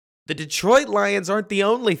The Detroit Lions aren't the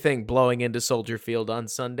only thing blowing into Soldier Field on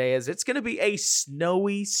Sunday, as it's going to be a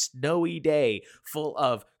snowy, snowy day full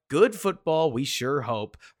of good football, we sure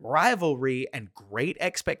hope, rivalry, and great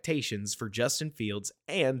expectations for Justin Fields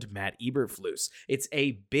and Matt Eberflus. It's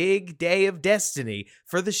a big day of destiny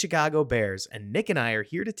for the Chicago Bears, and Nick and I are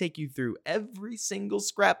here to take you through every single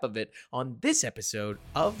scrap of it on this episode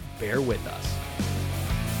of Bear With Us.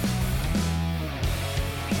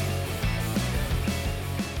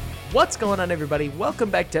 What's going on, everybody? Welcome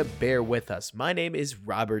back to Bear With Us. My name is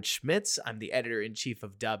Robert Schmitz. I'm the editor-in-chief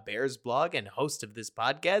of Da Bears blog and host of this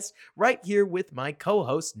podcast, right here with my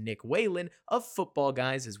co-host, Nick Whalen of Football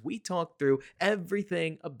Guys, as we talk through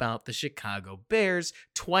everything about the Chicago Bears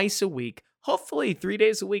twice a week, hopefully 3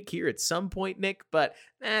 days a week here at some point, Nick, but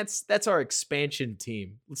that's our expansion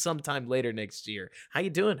team sometime later next year. How you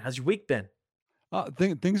doing? How's your week been?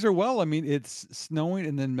 Things are well. I mean, it's snowing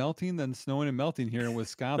and then melting, then snowing and melting here in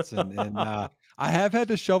Wisconsin. And I have had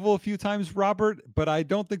to shovel a few times, Robert, but I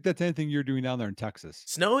don't think that's anything you're doing down there in Texas.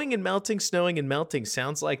 Snowing and melting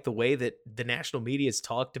sounds like the way that the national media has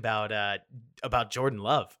talked about Jordan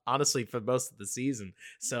Love, honestly, for most of the season.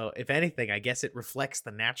 So if anything, I guess it reflects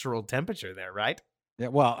the natural temperature there, right? Yeah,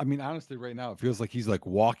 well, I mean, honestly, right now it feels like he's like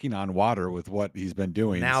walking on water with what he's been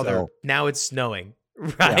doing. So Now it's snowing,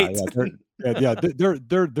 yeah, right?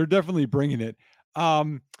 they're definitely bringing it.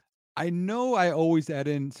 Um, I know I always add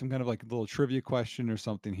in some kind of like little trivia question or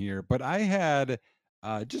something here, but I had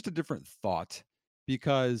just a different thought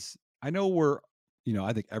because I know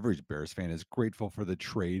I think every Bears fan is grateful for the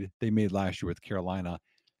trade they made last year with Carolina.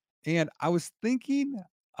 And I was thinking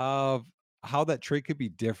of how that trade could be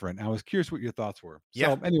different. I was curious what your thoughts were.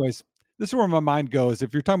 Yeah. So, anyways, this is where my mind goes.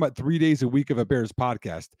 If you're talking about 3 days a week of a Bears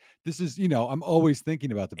podcast, this is, I'm always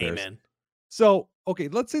thinking about the Bears. Amen. So, okay,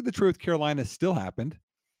 let's say the trade with Carolina still happened,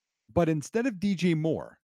 but instead of DJ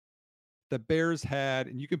Moore, the Bears had,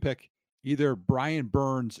 and you can pick either Brian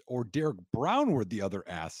Burns or Derek Brown were the other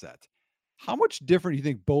asset. How much different do you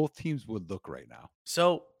think both teams would look right now?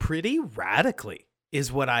 So pretty radically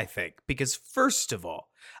is what I think. Because first of all,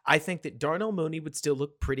 I think that Darnell Mooney would still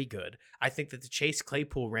look pretty good. I think that the Chase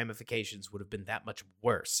Claypool ramifications would have been that much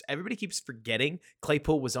worse. Everybody keeps forgetting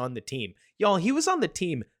Claypool was on the team. Y'all, he was on the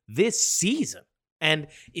team this season. And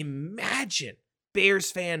imagine Bears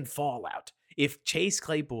fan fallout if Chase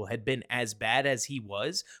Claypool had been as bad as he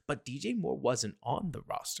was, but DJ Moore wasn't on the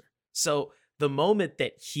roster. So the moment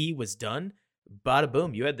that he was done, bada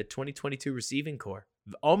boom, you had the 2022 receiving core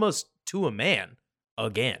almost to a man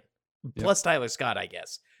again, Yep. plus Tyler Scott, I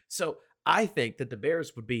guess. So I think that the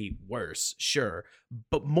Bears would be worse, sure,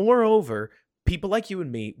 but moreover, people like you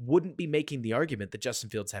and me wouldn't be making the argument that Justin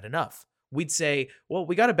Fields had enough. We'd say, well,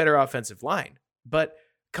 we got a better offensive line, but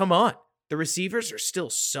come on. The receivers are still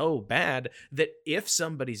so bad that if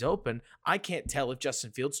somebody's open, I can't tell if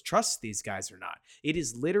Justin Fields trusts these guys or not. It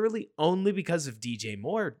is literally only because of DJ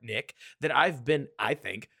Moore, Nick, that I've been, I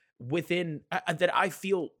think, that I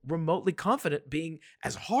feel remotely confident being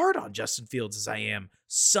as hard on Justin Fields as I am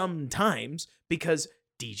sometimes, because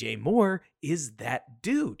DJ Moore is that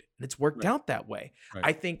dude, and it's worked Right. out that way. Right.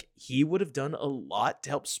 I think he would have done a lot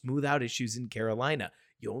to help smooth out issues in Carolina.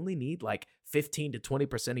 You only need like 15 to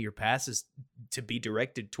 20% of your passes to be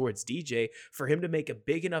directed towards DJ for him to make a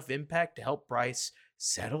big enough impact to help Bryce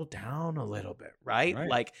settle down a little bit, right? Right.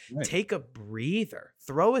 Like, Right. take a breather,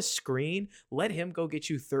 throw a screen, let him go get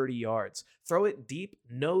you 30 yards, throw it deep,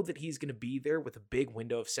 know that he's going to be there with a big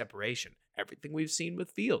window of separation. Everything we've seen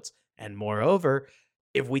with Fields. And moreover,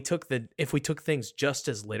 if we took things just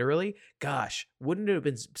as literally, gosh, wouldn't it have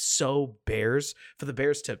been so Bears for the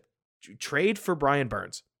Bears to trade for Brian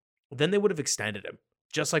Burns? Then they would have extended him,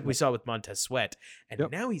 just like we saw with Montez Sweat. And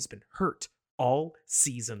Yep. now he's been hurt all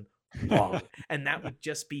season long. And that would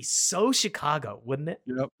just be so Chicago, wouldn't it?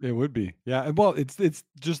 Yep, it would be. Yeah, and well, it's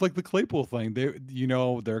just like the Claypool thing.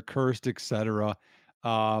 They're cursed, etc.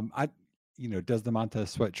 Does the Montez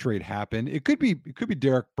Sweat trade happen? It could be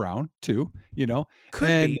Derek Brown too, Could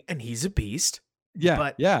and be. And he's a beast. yeah,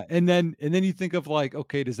 But yeah, and then you think of like,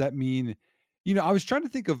 okay, does that mean, I was trying to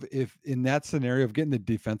think of if in that scenario of getting the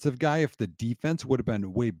defensive guy, if the defense would have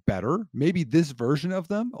been way better, maybe this version of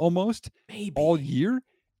them almost all maybe. year,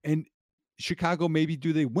 and Chicago, maybe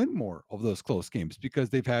do they win more of those close games because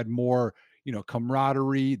they've had more,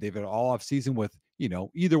 camaraderie. They've had all off season with,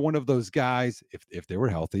 either one of those guys if they were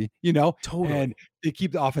healthy, and Totally. they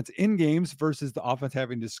keep the offense in games versus the offense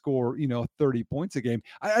having to score, 30 points a game.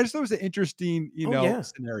 I just thought it was an interesting, Oh, yeah.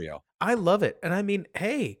 scenario. I love it. And I mean,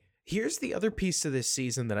 hey, Here's the other piece to this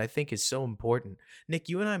season that I think is so important. Nick,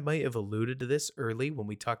 you and I might have alluded to this early when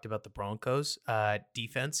we talked about the Broncos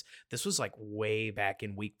defense. This was like way back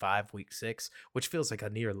in week 5, week 6, which feels like a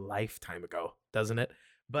near lifetime ago, doesn't it?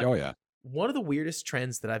 But Oh yeah. one of the weirdest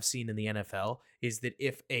trends that I've seen in the NFL is that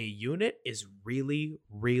if a unit is really,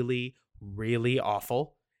 really, really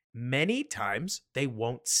awful, many times they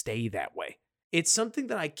won't stay that way. It's something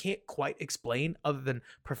that I can't quite explain other than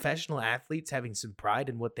professional athletes having some pride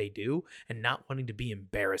in what they do and not wanting to be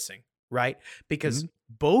embarrassing, right? Because Mhm.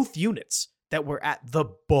 both units that were at the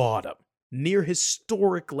bottom, near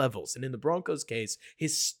historic levels, and in the Broncos' case,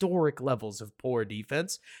 historic levels of poor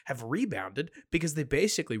defense, have rebounded because they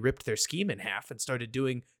basically ripped their scheme in half and started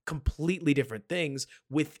doing completely different things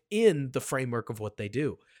within the framework of what they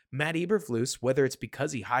do. Matt Eberflus, whether it's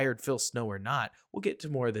because he hired Phil Snow or not, we'll get to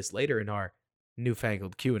more of this later in our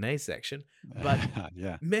newfangled Q&A section, but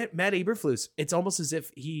Yeah. Matt Eberflus, it's almost as if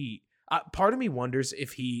he part of me wonders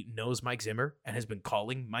if he knows Mike Zimmer and has been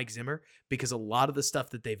calling Mike Zimmer, because a lot of the stuff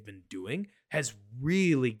that they've been doing has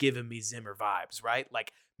really given me Zimmer vibes, right?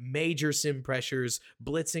 Like major sim pressures,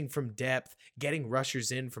 blitzing from depth, getting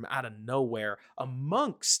rushers in from out of nowhere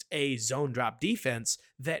amongst a zone drop defense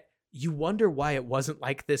that you wonder why it wasn't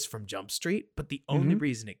like this from Jump Street, but the only Mhm.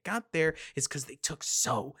 reason it got there is because they took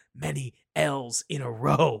so many L's in a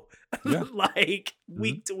row, Yeah. like Mhm.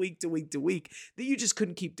 week to week to week to week, that you just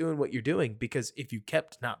couldn't keep doing what you're doing, because if you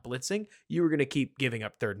kept not blitzing, you were going to keep giving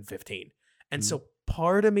up 3rd and 15. And Mhm. so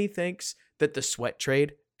part of me thinks that the Sweat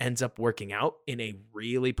trade ends up working out in a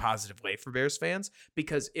really positive way for Bears fans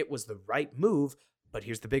because it was the right move. But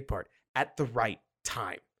here's the big part: at the right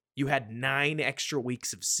time. You had 9 extra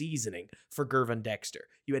weeks of seasoning for Gervin Dexter.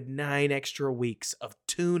 You had 9 extra weeks of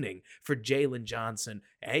tuning for Jalen Johnson.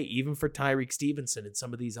 Hey, even for Tyreek Stevenson and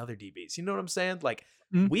some of these other DBs. You know what I'm saying? Like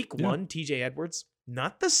Mhm. week Yeah. 1, TJ Edwards,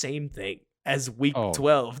 not the same thing as week Oh,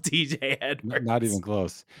 12, TJ not even Edwards.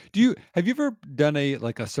 close. Have you ever done a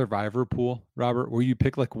survivor pool, Robert, where you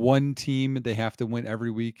pick like one team they have to win every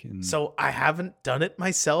week and So I haven't done it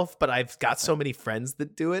myself, but I've got so many friends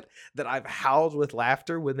that do it that I've howled with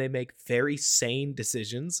laughter when they make very sane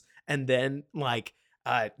decisions and then like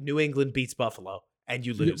New England beats Buffalo and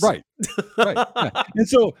you yeah, lose. right. Right, yeah, and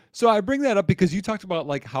so I bring that up because you talked about,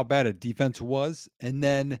 like, how bad a defense was and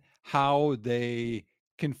then how they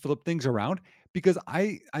can flip things around because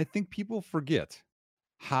I think people forget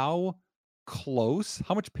how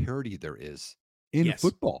how much parity there is in Yes,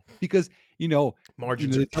 football because,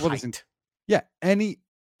 margins they are talk about this in tight. yeah, any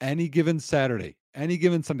given Saturday, any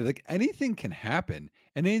given Sunday, like, anything can happen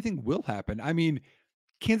and anything will happen. I mean,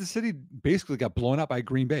 Kansas City basically got blown out by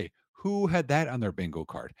Green Bay. Who had that on their bingo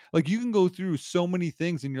card? Like, you can go through so many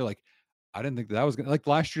things and you're like, I didn't think that was gonna like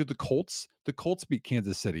last year, the Colts beat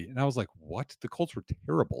Kansas City. And I was like, what? The Colts were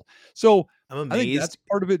terrible. So I'm I think that's amazed.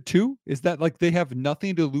 part of it too, is that like they have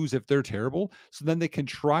nothing to lose if they're terrible. So then they can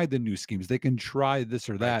try the new schemes. They can try this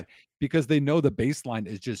or Right. that because they know the baseline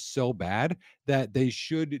is just so bad that they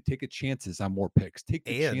should take a chances on more picks, take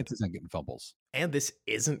the And chances on getting fumbles. this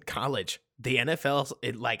isn't college. The NFL,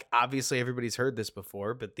 it, like obviously everybody's heard this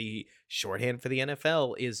before, but the shorthand for the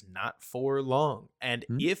NFL is not for long. And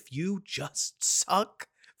Mhm. if you just suck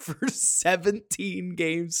for 17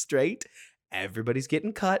 games straight, everybody's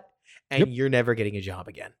getting cut and Yep. you're never getting a job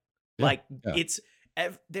again. Yeah. Like Yeah. it's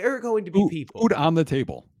there are going to be Food people. on the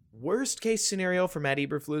table. Worst case scenario for Matt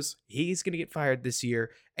Eberflus, he's going to get fired this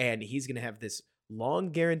year and he's going to have this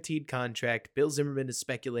long guaranteed contract. Bill Zimmerman is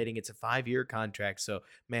speculating it's a 5-year contract. So,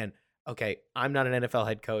 man, okay, I'm not an NFL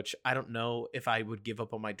head coach. I don't know if I would give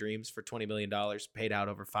up on my dreams for $20 million paid out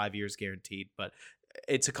over 5 years guaranteed, but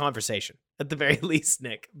it's a conversation at the very least,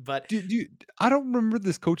 Nick. But Do you I don't remember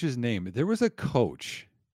this coach's name. There was a coach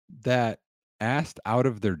that asked out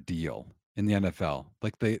of their deal in the NFL.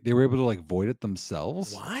 Like, they were able to, like, void it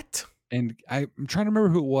themselves, what? and I'm trying to remember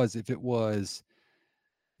who it was, if it was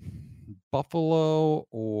Buffalo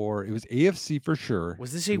or it was AFC for sure.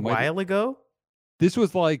 Was this It a might while ago? this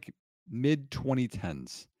was, like,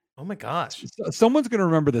 mid-2010s. Oh my gosh. Someone's gonna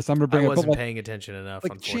remember this. I'm gonna I bring it, but, wasn't paying attention enough,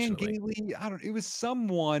 like Chan unfortunately. Gailey, I don't it was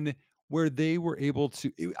someone where they were able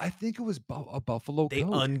to I think it was a Buffalo They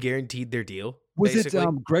coach. unguaranteed their deal, Was it,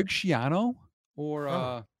 basically. Greg Schiano? Or,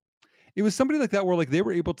 Huh. it was somebody like that where, like, they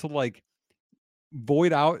were able to, like,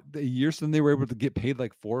 void out the year, so then they were able to get paid,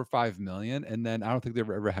 like, 4 or 5 million, and then I don't think they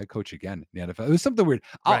were ever a head coach again in the NFL. It was something weird.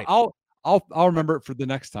 I'll Right. I'll I'll But remember it for the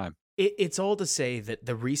next time. it's all to say that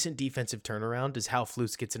the recent defensive turnaround is how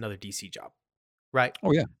Flus gets another DC job, right?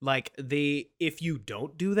 Oh, yeah. Like if you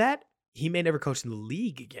don't do that, he may never coach in the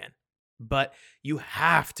league again. But you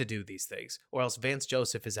have to do these things, or else Vance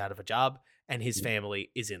Joseph is out of a job, and his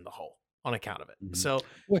family is in the hole on account of it. Mhm. So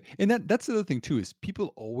Well, and that's the other thing too is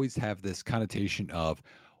people always have this connotation of,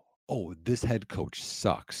 "Oh, this head coach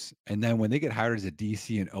sucks," and then when they get hired as a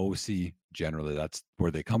DC and OC, generally that's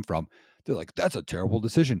where they come from, they're like, "That's a terrible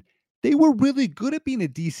decision." They were really good at being a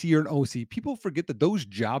DC or an OC. People forget that those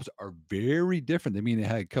jobs are very different than being a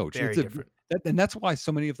head coach. very It's a different. and that's why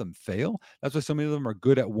so many of them fail. That's why so many of them are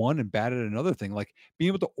good at one and bad at another thing. Like being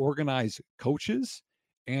able to organize coaches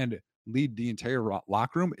and lead the entire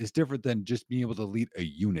locker room is different than just being able to lead a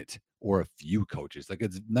unit or a few coaches. Like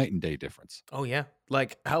it's night and day difference. Oh yeah.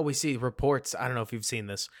 Like how we see reports, I don't know if you've seen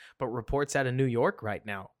this, but reports out of New York right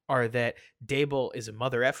now are that Dable is a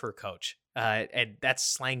mother effer coach. And that's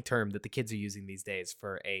slang term that the kids are using these days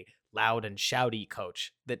for a loud and shouty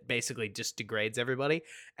coach that basically just degrades everybody.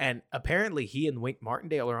 And apparently he and Wink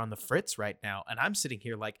Martindale are on the fritz right now. And I'm sitting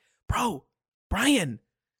here like, bro, Brian,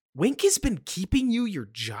 Wink has been keeping you your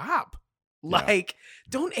job. Yeah. Like,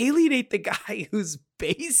 don't alienate the guy who's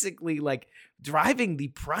basically like driving the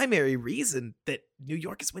primary reason that New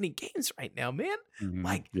York is winning games right now, man. Mhm.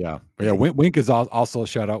 Like, Yeah. But yeah, eh, Wink is also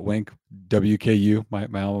shout out Wink, WKU, my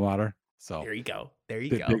alma mater. So there you go. There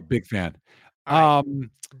you big, go. big fan. All right.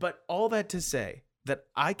 Um, But all that to say that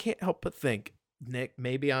I can't help but think, Nick,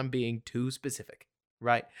 maybe I'm being too specific,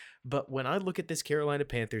 right? But when I look at this Carolina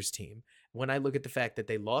Panthers team, when I look at the fact that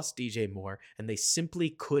they lost DJ Moore and they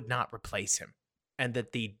simply could not replace him, and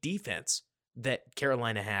that the defense that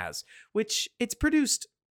Carolina has, which it's produced,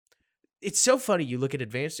 it's so funny. You look at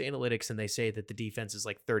advanced analytics and they say that the defense is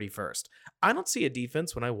like 31st. I don't see a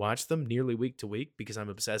defense when I watch them nearly week to week because I'm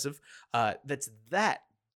obsessive. That's that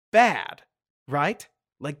bad, right?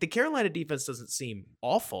 Like the Carolina defense doesn't seem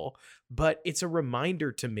awful, but it's a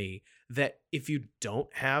reminder to me that if you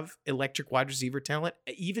don't have electric wide receiver talent,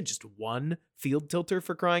 even just one field tilter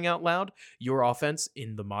for crying out loud, your offense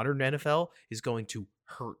in the modern NFL is going to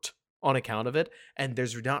hurt on account of it. And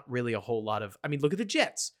there's not really a whole lot of, I mean, look at the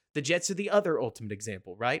Jets. The Jets are the other ultimate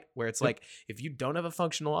example, right? Where it's yep. like, if you don't have a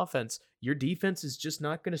functional offense, your defense is just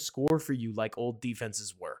not going to score for you like old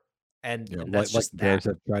defenses were. And, You know, and like that's like just the that. Bears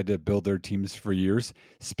have tried to build their teams for years.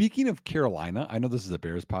 Speaking of Carolina, I know this is a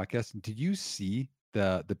Bears podcast. Did you see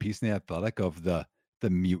the piece in the Athletic of the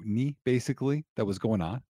mutiny basically that was going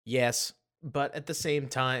on? Yes. But at the same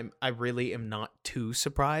time, I really am not too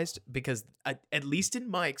surprised because, at least in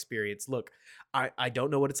my experience, look, I don't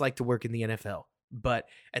know what it's like to work in the NFL, but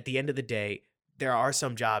at the end of the day, there are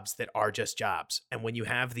some jobs that are just jobs. And when you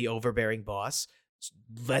have the overbearing boss,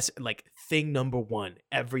 less like thing number one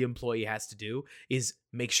every employee has to do is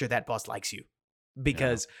make sure that boss likes you. Yeah.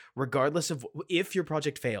 Because regardless of if your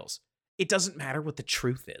project fails, it doesn't matter what the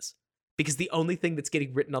truth is. Because the only thing that's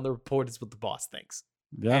getting written on the report is what the boss thinks.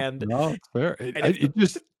 Yeah, And no, it's fair. It and I if the it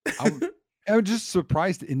just I w I was just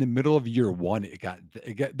surprised in the middle of year 1, it got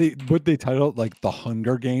they titled, like, The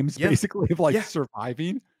Hunger Games, Yeah. basically, of, like, Yeah.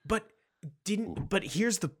 surviving. But Ooh,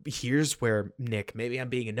 here's where, Nick, maybe I'm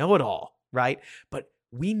being a know-it-all, right? But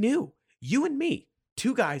we knew, you and me,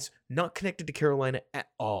 two guys not connected to Carolina at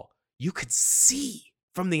all. You could see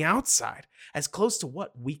from the outside, as close to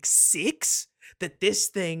what, week 6, that this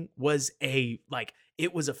thing was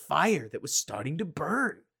it was a fire that was starting to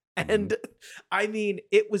burn. mhm, And I mean,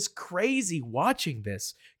 it was crazy watching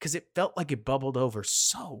this because it felt like it bubbled over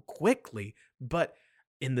so quickly. But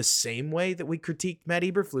in the same way that we critiqued Matt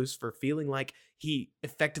Eberflus for feeling like he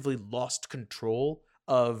effectively lost control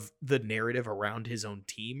of the narrative around his own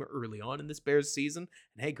team early on in this Bears season,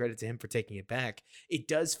 and hey, credit to him for taking it back, it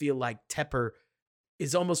does feel like Tepper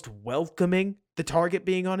is almost welcoming the target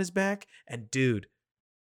being on his back. And dude,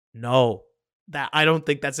 no, that I don't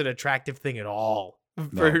think that's an attractive thing at all no,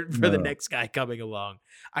 for no, the no, next guy coming along.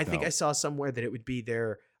 I think I no. saw somewhere that it would be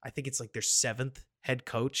their I think it's like their 7th head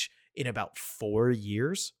coach in about 4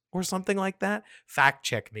 years or something like that. Fact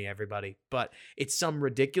check me, everybody, but it's some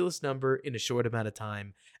ridiculous number in a short amount of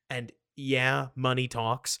time. And yeah, money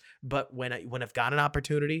talks, but when I've got an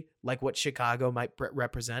opportunity like what Chicago might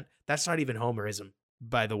represent, that's not even homerism,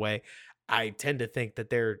 by the way. I tend to think that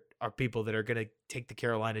there are people that are going to take the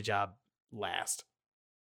Carolina job last.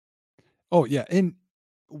 Oh, yeah, and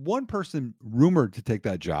one person rumored to take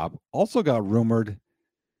that job also got rumored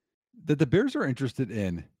that the Bears are interested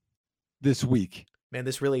in this week. Man,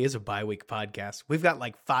 this really is a bye-week podcast. We've got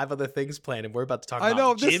like 5 other things planned, and we're about to talk I about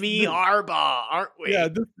know Jimmy Harbaugh, aren't yeah,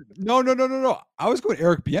 we? no, no, no, no, no. I was going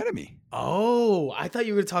Eric Bieniemy. Oh, I thought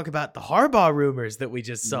you were going to talk about the Harbaugh rumors that we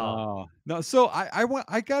just saw. No, no. So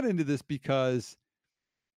I got into this because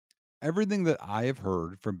everything that I have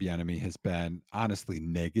heard from Bieniemy has been honestly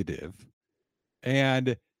negative,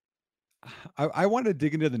 and I want to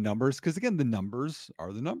dig into the numbers because again, the numbers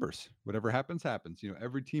are the numbers. Whatever happens, happens.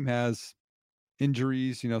 Every team has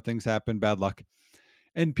injuries. Things happen, bad luck,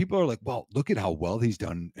 and people are like, "Well, look at how well he's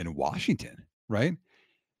done in Washington," right?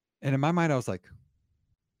 And in my mind, I was like,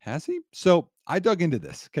 "Has he?" So I dug into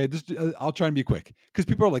this. Okay, just I'll try and be quick because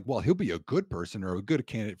people are like, "Well, he'll be a good person or a good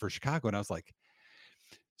candidate for Chicago," and I was like,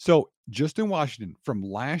 "So just in Washington from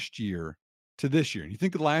last year to this year, and you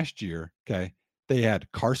think of last year, okay, they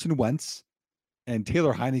had Carson Wentz and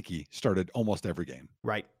Taylor Heineke started almost every game.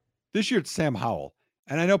 Right. This year it's Sam Howell.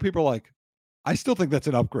 And I know people are like, I still think that's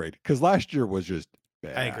an upgrade because last year was just I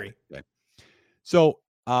bad. agree. Okay. So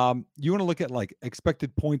you want to look at like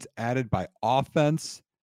expected points added by offense.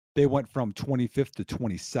 They went from 25th to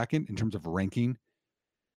 22nd in terms of ranking.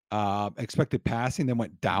 Expected passing, they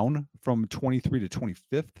went down from 23 to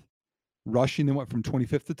 25th. Rushing, they went from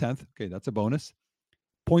 25th to 10th. Okay, that's a bonus.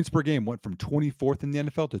 Points per game went from 24th in the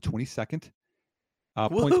NFL to 22nd.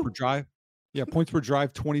 Points per Woohoo! drive. Yeah, points per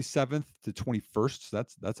drive 27th to 21st. So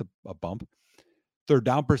that's a bump. Third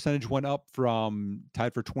down percentage went up from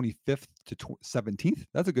tied for 25th to 17th.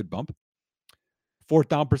 That's a good bump. Fourth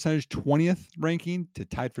down percentage 20th ranking to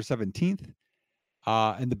tied for 17th.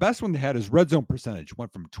 And the best one they had is red zone percentage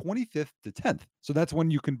went from 25th to 10th. So that's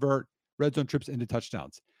when you convert red zone trips into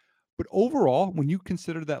touchdowns. But overall, when you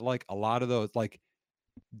consider that like a lot of those like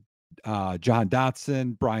John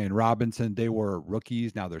Dotson, Brian Robinson, they were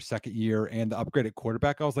rookies. Now they're second year and the upgraded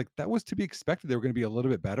quarterback. I was like, that was to be expected. They were going to be a little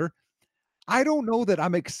bit better. I don't know that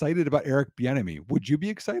I'm excited about Eric Bieniemy. Would you be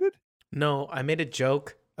excited? No, I made a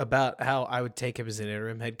joke about how I would take him as an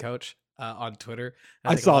interim head coach on Twitter.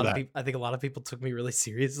 And I saw that. I think a lot of people took me really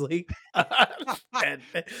seriously. And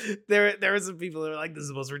there were some people that were like, "This is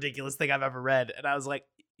the most ridiculous thing I've ever read," and I was like,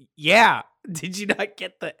 "Yeah, did you not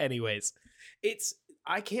get the?" Anyways, it's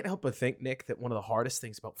I can't help but think, Nick, that one of the hardest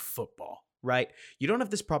things about football, right? You don't have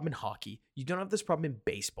this problem in hockey. You don't have this problem in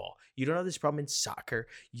baseball. You don't have this problem in soccer.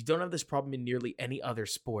 You don't have this problem in nearly any other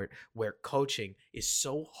sport where coaching is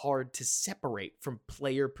so hard to separate from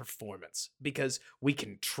player performance because we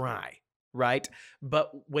can try, right? But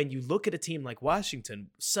when you look at a team like Washington,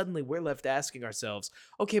 suddenly we're left asking ourselves,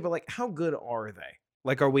 okay, but like, how good are they?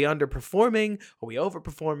 Like, are we underperforming? Are we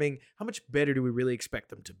overperforming? How much better do we really expect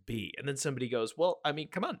them to be? And then somebody goes, well, I mean,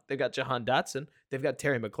 come on. They've got Jahan Dotson. They've got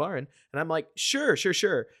Terry McLaurin. And I'm like, sure, sure,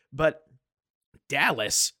 sure. But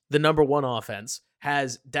Dallas, the number one offense,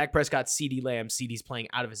 has Dak Prescott, CD Lamb. CD's playing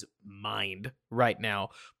out of his mind right now,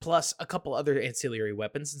 plus a couple other ancillary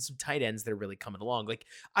weapons and some tight ends that are really coming along. Like,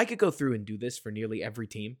 I could go through and do this for nearly every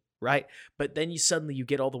team, right? But then you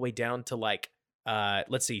get all the way down to like,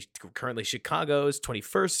 let's see, currently Chicago's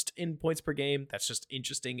 21st in points per game. That's just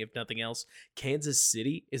interesting, if nothing else. Kansas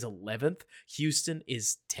City is 11th. Houston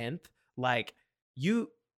is 10th. Like,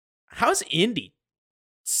 how's Indy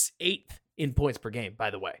 8th in points per game, by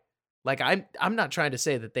the way? Like, I'm not trying to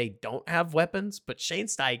say that they don't have weapons, but Shane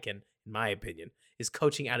Steichen, in my opinion, is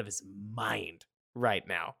coaching out of his mind right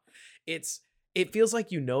now. It feels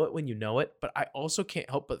like you know it when you know it, but I also can't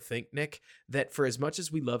help but think, Nick, that for as much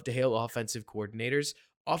as we love to hail offensive coordinators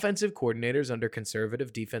under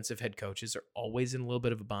conservative defensive head coaches are always in a little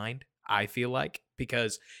bit of a bind, I feel like,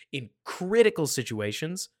 because in critical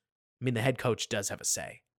situations, I mean, the head coach does have a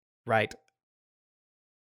say, right?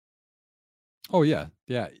 Oh yeah,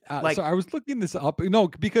 yeah. So Like, I was looking this up. No,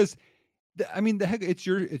 because I mean, the heck, it's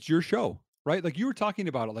your show, right? Like you were talking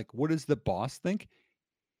about it. Like, what does the boss think?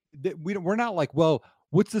 We're not like, well,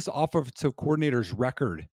 what's this offensive coordinator's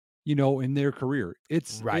record? In their career,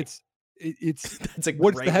 right. it's That's a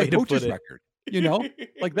what's the great way head to put coach's it. record?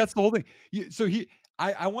 Like that's the whole thing. So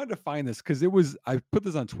I wanted to find this because I put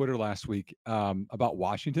this on Twitter last week about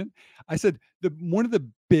Washington. I said the one of the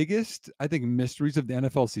biggest I think mysteries of the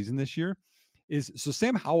NFL season this year is so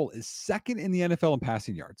Sam Howell is second in the NFL in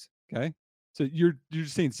passing yards. Okay, so you're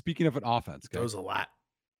just saying speaking of an offense. Okay, Throws a lot.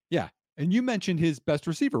 yeah. And you mentioned his best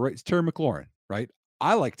receiver, right? It's Terry McLaurin, right?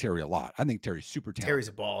 I like Terry a lot. I think Terry's super Terry's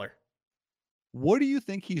a talented. baller. What do you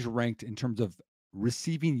think he's ranked in terms of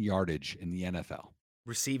receiving yardage in the NFL?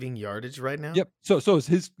 Receiving yardage right now? Yep. So is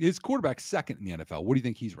his quarterback second in the NFL. What do you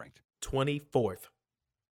think he's ranked? 24th.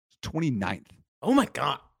 29th. Oh my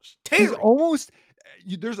gosh. He's Terry. almost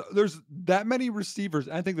there's that many receivers.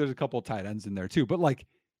 I think there's a couple of tight ends in there too, but like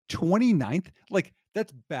 29th, like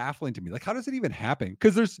that's baffling to me. Like, how does it even happen?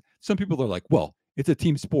 Because there's some people that are like, well, it's a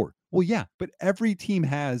team sport. Well, yeah, but every team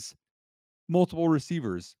has multiple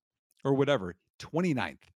receivers or whatever.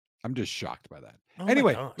 29th. I'm just shocked by that. Oh my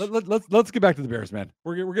Anyway, gosh. let's get back to the Bears, man.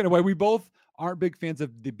 We're getting away. We both aren't big fans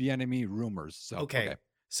of the enemy rumors. So Okay. okay.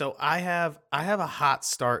 So I have a hot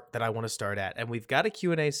start that I want to start at, and we've got a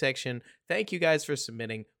Q&A section. Thank you guys for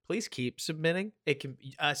submitting. Please keep submitting. It can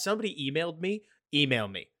somebody emailed me, email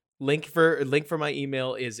me. Link for my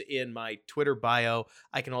email is in my Twitter bio.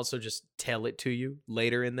 I can also just tell it to you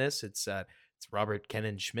later in this. It's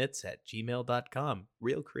robertkennenschmitz at gmail.com.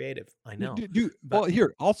 Real creative, I know. Well, But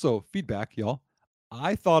here, also feedback, y'all.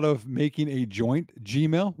 I thought of making a joint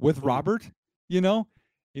Gmail with ooh, Robert, you know?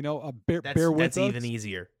 Bear with that's even us.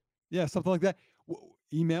 easier. Yeah, something like that.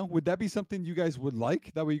 Email, would that be something you guys would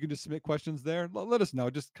like? That way you can just submit questions there. Let us know.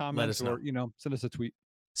 Just Let comment us know. or, send us a tweet.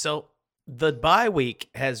 So the bye week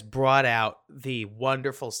has brought out the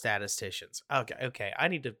wonderful statisticians. Okay. I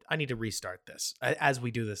need to restart this as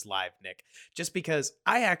we do this live, Nick. Just because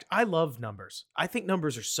I love numbers. I think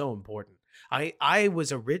numbers are so important. I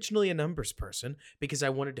was originally a numbers person because I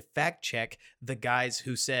wanted to fact check the guys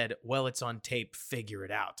who said, "Well, it's on tape, figure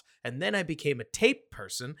it out." And then I became a tape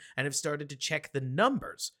person and have started to check the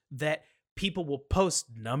numbers that people will post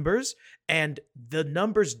numbers and the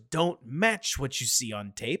numbers don't match what you see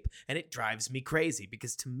on tape, and it drives me crazy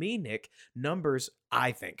because to me, Nick, numbers,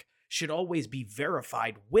 I think, should always be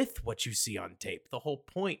verified with what you see on tape. The whole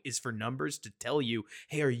point is for numbers to tell you,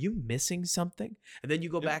 hey, are you missing something? And then you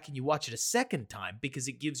go Yep. back and you watch it a second time because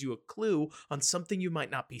it gives you a clue on something you might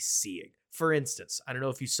not be seeing. For instance, I don't know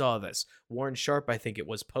if you saw this. Warren Sharp, I think it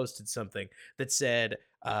was, posted something that said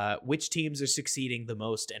which teams are succeeding the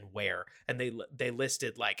most and where, and they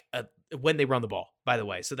listed like when they run the ball. By the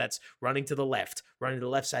way, so that's running to the left, running to the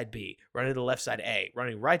left side B, running to the left side A,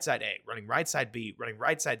 running right side A, running right side B, running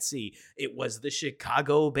right side C. It was the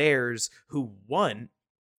Chicago Bears who won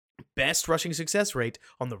best rushing success rate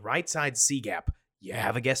on the right side C gap. You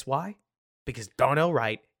have a guess why? Because Darnell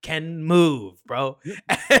Wright can move, bro. Yep.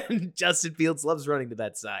 And Justin Fields loves running to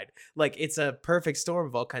that side. Like, it's a perfect storm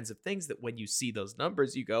of all kinds of things that when you see those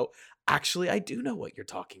numbers, you go, actually, I do know what you're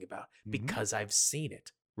talking about Hmm. because I've seen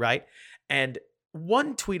it, right? And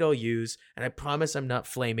one tweet I'll use, and I promise I'm not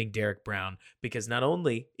flaming Derek Brown because not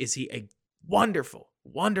only is he a wonderful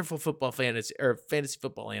football fantasy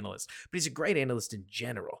football analyst, but he's a great analyst in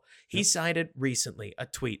general. He Yep. cited recently a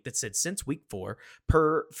tweet that said since week 4,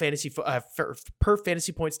 per fantasy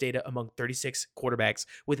points data among 36 quarterbacks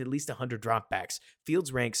with at least 100 dropbacks,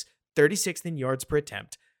 Fields ranks 36th in yards per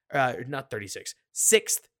attempt. Not 36,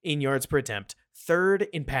 6th in yards per attempt, 3rd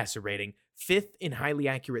in passer rating, 5th in highly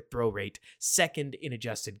accurate throw rate, 2nd in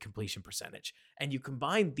adjusted completion percentage. And you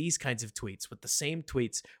combine these kinds of tweets with the same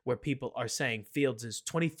tweets where people are saying Fields is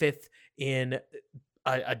 25th in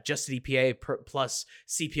adjusted EPA plus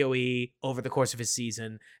CPOE over the course of his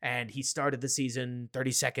season, and he started the season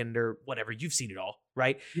 32nd or whatever. You've seen it all,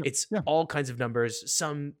 right? Yep. It's Yeah. all kinds of numbers.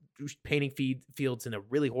 Some painting Fields in a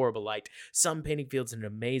really horrible light, some painting Fields in an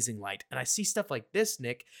amazing light. And I see stuff like this,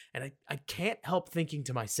 Nick, and I can't help thinking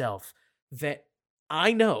to myself that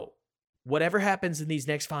I know whatever happens in these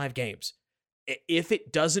next 5 games, if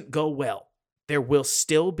it doesn't go well, there will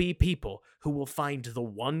still be people who will find the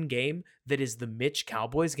one game that is the Mitch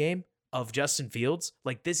Cowboys game of Justin Fields.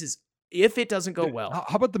 Like, this is, if it doesn't go well.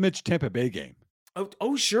 How about the Mitch Tampa Bay game?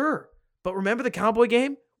 Oh, sure. But remember the Cowboy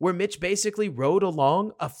game where Mitch basically rode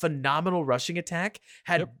along a phenomenal rushing attack,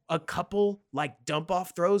 had Yep. a couple like dump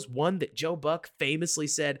off throws, one that Joe Buck famously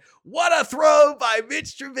said, "What a throw by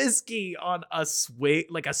Mitch Trubisky," on a swing,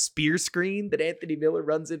 like a spear screen that Anthony Miller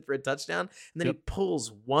runs in for a touchdown. And then Yep. he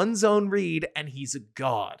pulls one zone read and he's a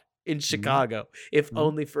god in Mhm. Chicago, if Mhm.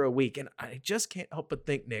 only for a week. And I just can't help but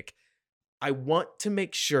think, Nick, I want to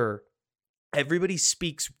make sure everybody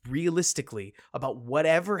speaks realistically about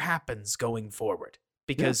whatever happens going forward.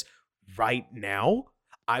 Yeah. Because right now,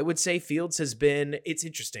 I would say Fields has been, it's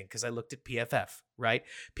interesting because I looked at PFF, right?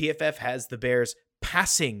 PFF has the Bears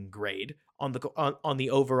passing grade on the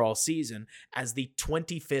overall season as the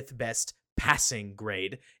 25th best passing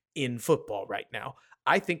grade in football right now.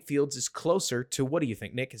 I think Fields is closer to, what do you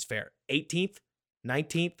think, Nick, is fair? 18th,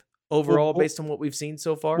 19th Well, overall well, based on what we've seen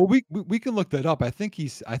so far? well, we can look that up. I think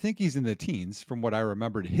he's in the teens from what I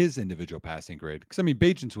remembered his individual passing grade. Because I mean,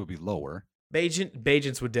 Bajan's would be lower.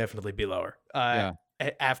 Bajents would definitely be lower Yeah.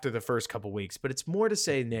 after the first couple weeks, but it's more to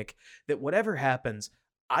say, Nick, that whatever happens,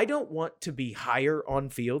 I don't want to be higher on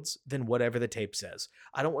Fields than whatever the tape says.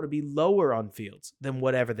 I don't want to be lower on Fields than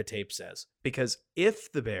whatever the tape says. Because if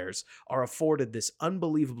the Bears are afforded this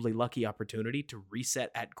unbelievably lucky opportunity to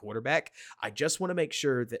reset at quarterback, I just want to make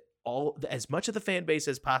sure that as much of the fan base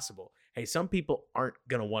as possible, hey, some people aren't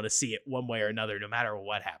going to want to see it one way or another, no matter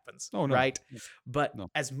what happens, Oh no. right? But No.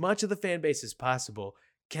 as much of the fan base as possible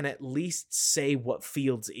can at least say what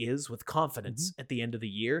Fields is with Mhm. confidence at the end of the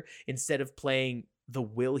year instead of playing the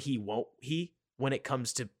will he won't he when it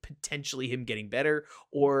comes to potentially him getting better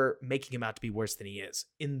or making him out to be worse than he is.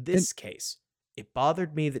 In And this case, it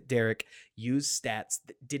bothered me that Derek used stats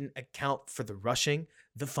that didn't account for the rushing,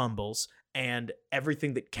 the fumbles, and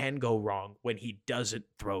everything that can go wrong when he doesn't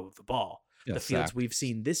throw the ball. yeah, The fields sacked. we've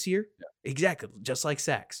seen this year, Yeah. exactly, just like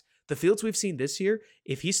sacks. The fields we've seen this year,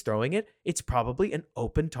 if he's throwing it, it's probably an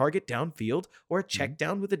open target downfield or a Mhm, check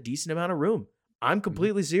down with a decent amount of room. I'm mhm,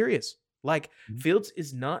 completely serious. Like, mhm. Fields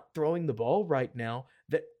is not throwing the ball right now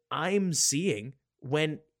that I'm seeing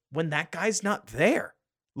when that guy's not there.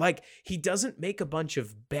 Like, he doesn't make a bunch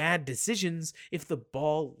of bad decisions if the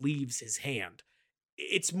ball leaves his hand.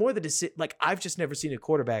 It's more the decision. Like, I've just never seen a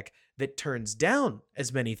quarterback that turns down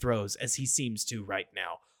as many throws as he seems to right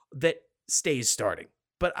now that stays starting.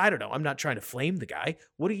 But I don't know. I'm not trying to flame the guy.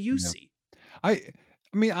 What do you Yeah. see? I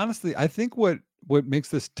I mean, honestly, I think what makes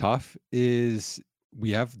this tough is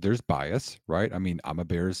there's bias, right? I mean, I'm a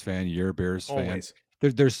Bears fan, you're a Bears fan. Always.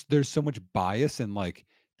 There's so much bias in like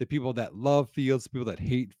the people that love Fields, people that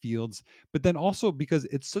hate Fields, but then also because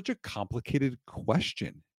it's such a complicated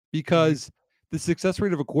question Hmm. because the success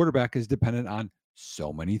rate of a quarterback is dependent on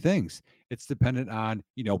so many things. It's dependent on,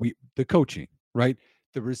 the coaching, right?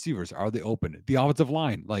 The receivers, are they open? The offensive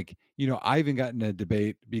line, like, I even got in a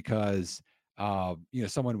debate because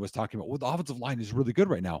someone was talking about, well, the offensive line is really good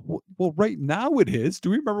right now. Well, right now it is. Do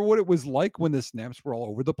we remember what it was like when the snaps were all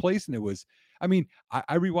over the place? And it was, I mean,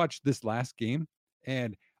 I rewatched this last game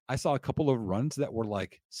and I saw a couple of runs that were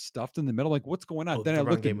like stuffed in the middle. Like, what's going on? Oh, Then I the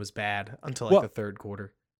run looked at, game was bad until like the well, third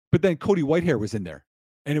quarter. but then Cody Whitehair was in there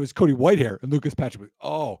and it was Cody Whitehair and Lucas Patrick.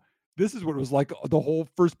 Oh, this is what it was like the whole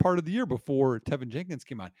first part of the year before Tevin Jenkins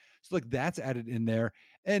came on. So, like, that's added in there.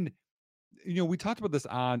 And we talked about this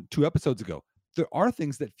on 2 episodes ago. There are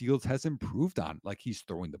things that Fields has improved on, like he's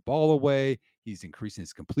throwing the ball away, he's increasing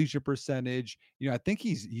his completion percentage. I think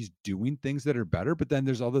he's doing things that are better, but then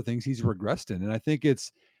there's other things he's regressed in. And I think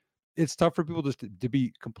it's tough for people just to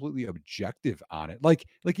be completely objective on it. Like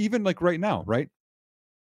even like right now, right?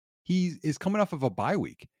 He is coming off of a bye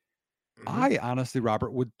week. Hmm. I honestly,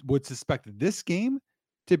 Robert, would suspect this game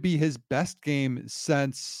to be his best game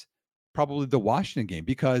since probably the Washington game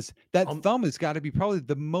because that I'll, thumb has got to be probably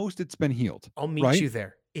the most it's been healed, I'll meet right? you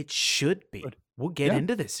there. It should be. Good. We'll get Yeah.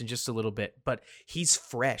 into this in just a little bit, but he's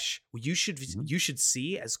fresh. Mhm. You should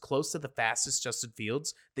see as close to the fastest Justin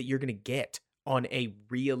Fields that you're going to get on a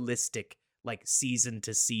realistic like season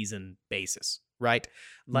to season basis, right?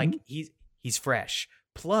 Mhm. Like he's fresh.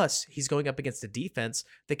 Plus, he's going up against a defense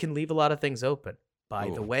that can leave a lot of things open. By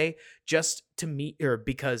the Oof. way, just to me or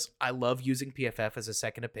because I love using PFF as a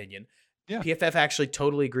second opinion, Yeah. PFF actually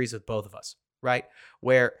totally agrees with both of us, right?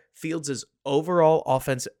 Where Fields' overall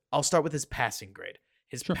offense, I'll start with his passing grade.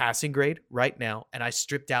 His Sure. passing grade right now, and I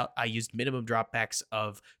used minimum dropbacks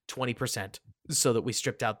of 20% so that we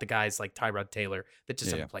stripped out the guys like Tyrod Taylor that just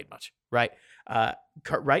Yeah, yeah. haven't played much, right?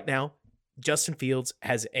 Right now, Justin Fields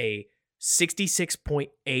has a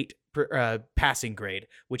 66.8 passing grade,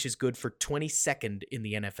 which is good for 22nd in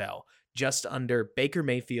the NFL, just under Baker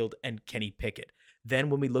Mayfield and Kenny Pickett.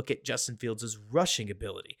 Then, when we look at Justin Fields' rushing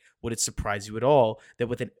ability, would it surprise you at all that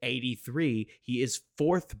with an 83, he is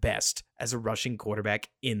fourth best as a rushing quarterback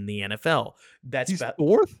in the NFL? That's He's about,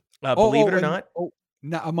 4th? believe it or And not,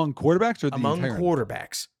 now among quarterbacks or the among entire NFL?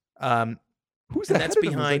 quarterbacks. Um, Who's and that's ahead of him?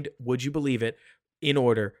 Is that behind, would you believe it, in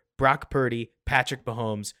order Brock Purdy, Patrick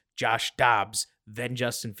Mahomes, Josh Dobbs, then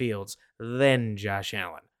Justin Fields, then Josh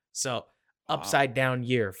Allen. So, wow, upside down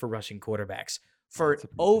year for rushing quarterbacks for an that's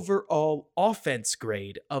surprising. overall offense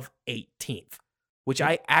grade of 18th, which Yep.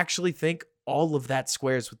 I actually think all of that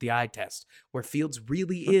squares with the eye test, where Fields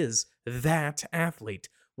really Sure. is that athlete.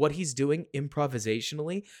 What he's doing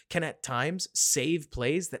improvisationally can at times save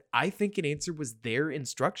plays that I think an answer was there in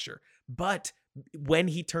structure. But when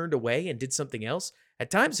he turned away and did something else,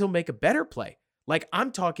 at times he'll make a better play. Like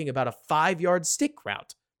I'm talking about a 5 yard stick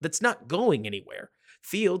route that's not going anywhere.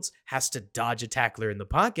 Fields has to dodge a tackler in the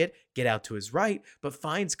pocket, get out to his right, but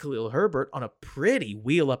finds Khalil Herbert on a pretty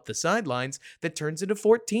wheel up the sidelines that turns into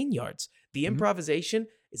 14 yards. The Mhm. improvisation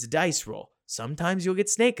is a dice roll. Sometimes you'll get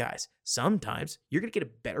snake eyes. Sometimes you're going to get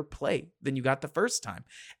a better play than you got the first time.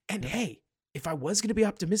 And Yep. hey, if I was going to be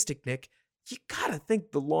optimistic, Nick, you got to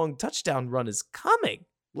think the long touchdown run is coming.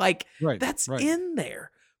 Like, Right, that's right. in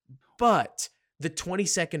there. But the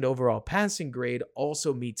 22nd overall passing grade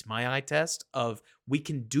also meets my eye test of we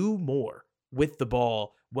can do more with the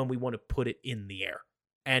ball when we want to put it in the air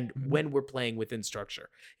and Mhm. when we're playing within structure.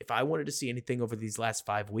 If I wanted to see anything over these last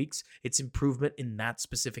 5 weeks, it's improvement in that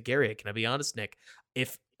specific area. Can I be honest, Nick?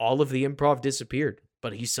 If all of the improv disappeared,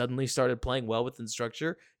 but he suddenly started playing well within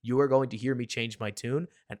structure, you are going to hear me change my tune.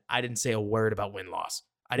 And I didn't say a word about win-loss.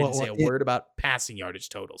 I didn't Well, say a word about passing yardage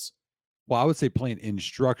totals. I would say playing in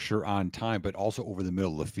structure on time, but also over the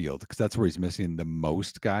middle of the field because that's where he's missing the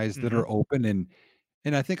most guys that Hmm. are open,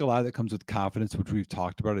 and I think a lot of that comes with confidence, which we've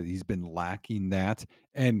talked about it. He's been lacking that.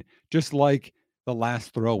 And just like the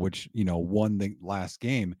last throw, which, won the last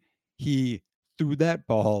game, he threw that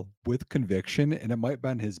ball with conviction, and it might have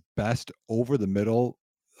been his best over the middle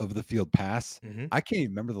of the field pass. Hmm. I can't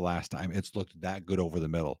even remember the last time it's looked that good over the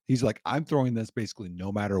middle. He's like, I'm throwing this basically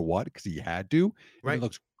no matter what because he had to, and it Right.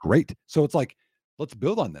 looks great. So it's like, let's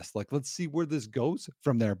build on this. Like, let's see where this goes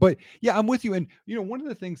from there. But yeah, I'm with you. And one of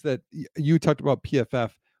the things that you talked about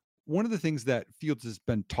PFF, one of the things that Fields has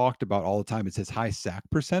been talked about all the time is his high sack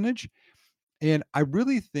percentage. And I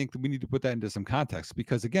really think that we need to put that into some context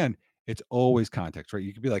because again, it's always context, right?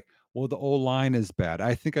 You could be like, well, the O line is bad.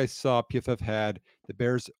 I think I saw PFF had the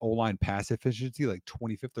Bears O line pass efficiency like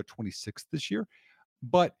 25th or 26th this year.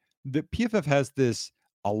 But the PFF has this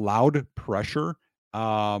allowed pressure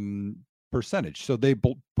um, percentage. So they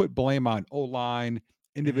put blame on O line,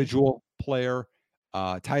 Hmm. individual player,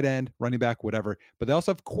 tight end, running back, whatever. But they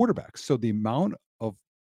also have quarterbacks. So the amount of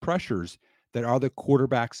pressures that are the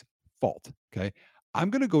quarterback's fault. Okay. I'm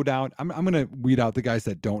going to go down. I'm going to weed out the guys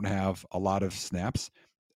that don't have a lot of snaps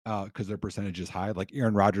because their percentage is high. Like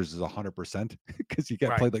Aaron Rodgers is 100% because he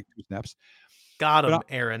got Right. played like 2 snaps. Got But him,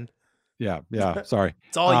 Aaron. yeah, yeah. Sorry.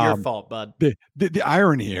 It's all your Um, fault, bud. the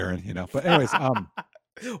irony, Aaron, But anyways,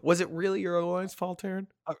 Was it really your O-line's fault, Aaron?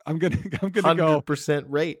 I'm gonna I'm gonna go 100%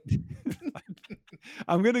 rate.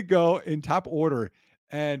 I'm gonna go in top order,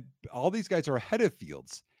 and all these guys are ahead of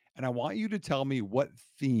Fields, and I want you to tell me what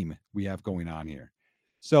theme we have going on here.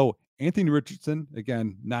 So Anthony Richardson,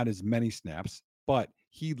 again, not as many snaps, but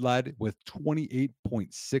he led with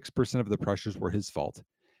 28.6% of the pressures were his fault.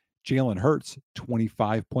 Jalen Hurts,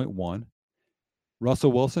 25.1.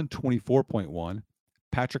 Russell Wilson, 24.1.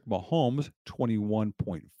 Patrick Mahomes,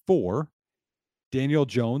 21.4. Daniel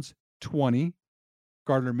Jones, 20.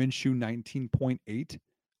 Gardner Minshew, 19.8.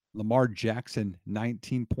 Lamar Jackson,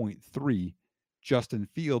 19.3. Justin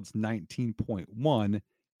Fields, 19.1.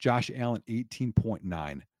 Josh Allen,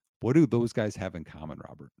 18.9. What do those guys have in common,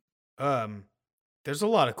 Robert? Um, there's a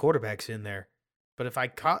lot of quarterbacks in there, but if I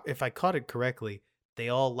caught it correctly, they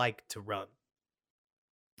all like to run.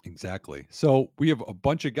 Exactly. So we have a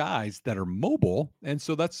bunch of guys that are mobile, and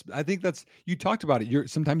so I think that's you talked about it.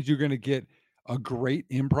 Sometimes you're going to get a great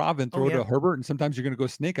improv and Oh throw yeah, to Herbert, and sometimes you're going to go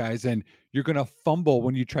snake eyes and you're going to fumble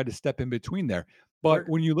when you try to step in between there. But word.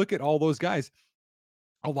 when you look at all those guys,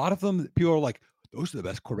 a lot of them people are like, those are the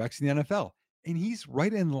best quarterbacks in the NFL. And he's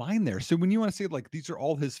right in line there. So when you want to say like these are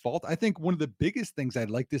all his fault, I think one of the biggest things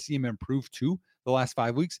I'd like to see him improve too the last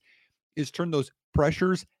 5 weeks is turn those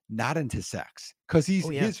pressures not into sacks because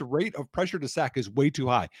Oh yeah. his rate of pressure to sack is way too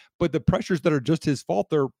high. But the pressures that are just his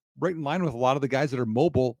fault, they're right in line with a lot of the guys that are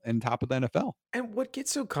mobile and top of the NFL. And what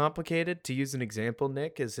gets so complicated, to use an example,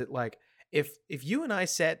 Nick, is that like if you and I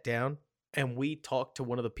sat down and we talked to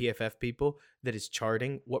one of the PFF people that is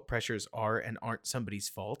charting what pressures are and aren't somebody's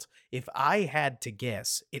fault, if I had to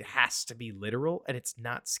guess, it has to be literal and it's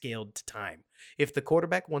not scaled to time. If the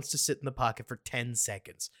quarterback wants to sit in the pocket for 10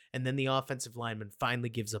 seconds and then the offensive lineman finally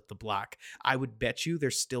gives up the block, I would bet you they're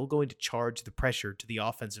still going to charge the pressure to the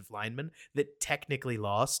offensive lineman that technically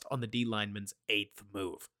lost on the D lineman's eighth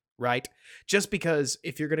move, right? Just because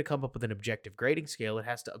if you're going to come up with an objective grading scale, it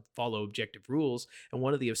has to follow objective rules. And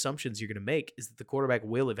one of the assumptions you're going to make is that the quarterback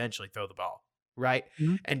will eventually throw the ball, right?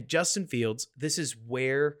 Mhm. And Justin Fields, this is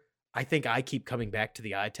where I think I keep coming back to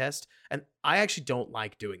the eye test. And I actually don't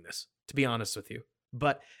like doing this, to be honest with you.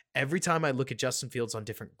 But every time I look at Justin Fields on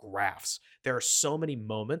different graphs, there are so many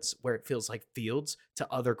moments where it feels like Fields to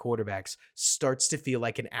other quarterbacks starts to feel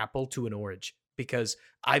like an apple to an orange because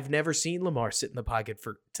I've never seen Lamar sit in the pocket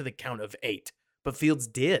for to the count of 8, but Fields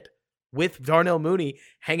did with Darnell Mooney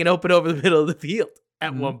hanging open over the middle of the field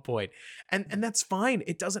at Mhm. one point. And that's fine.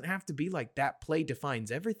 It doesn't have to be like that play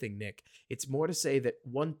defines everything, Nick. It's more to say that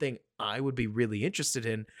one thing I would be really interested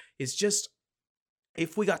in is just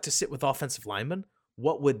if we got to sit with offensive linemen,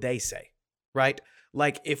 what would they say? Right?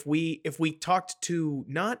 Like if we talked to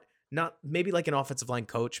not maybe like an offensive line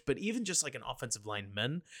coach, but even just like an offensive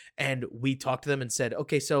lineman, and we talked to them and said,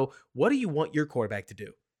 okay, so what do you want your quarterback to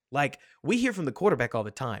do? Like we hear from the quarterback all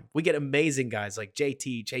the time. We get amazing guys like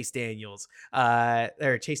JT, Chase Daniels,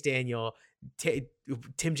 or Chase Daniel,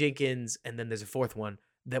 Tim Jenkins, and then there's a fourth one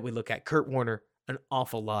that we look at, Kurt Warner, an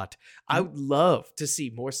awful lot. I Mhm. would love to see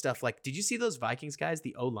more stuff like, did you see those Vikings guys,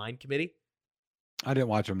 the O line committee? I didn't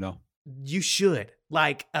watch him, no. You should.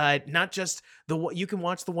 Like, not just you can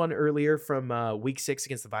watch the one earlier from week 6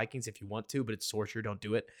 against the Vikings if you want to, but it's torture. Don't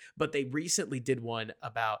do it. But they recently did one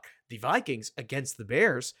about the Vikings against the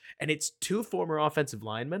Bears, and it's two former offensive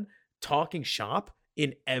linemen talking shop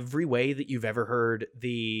in every way that you've ever heard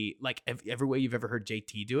every way you've ever heard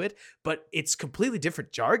JT do it, but it's completely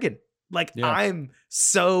different jargon. Like, Yeah. I'm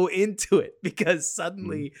so into it because Mhm.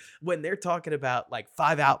 suddenly when they're talking about like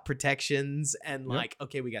 5-out protections and Yep. like,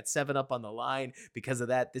 okay, we got 7 up on the line because of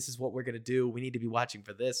that. This is what we're going to do. We need to be watching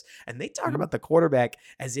for this. And they talk Mhm. about the quarterback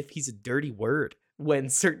as if he's a dirty word when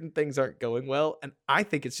certain things aren't going well. And I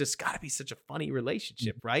think it's just got to be such a funny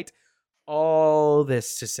relationship, Mhm. right? All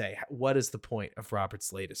this to say, what is the point of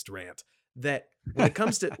Robert's latest rant? That when it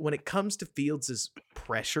comes to Fields'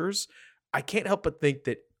 pressures, I can't help but think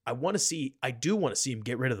that I do want to see him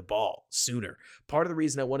get rid of the ball sooner. Part of the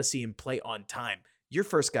reason I want to see him play on time, your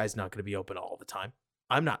first guy's not going to be open all the time.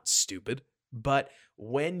 I'm not stupid, but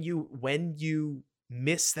when you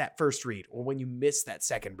miss that first read, or when you miss that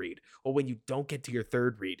second read, or when you don't get to your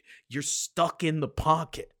third read, you're stuck in the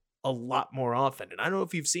pocket a lot more often. And I don't know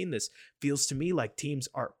if you've seen this. Feels to me like teams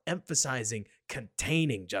are emphasizing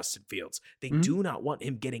containing Justin Fields. They Mhm. do not want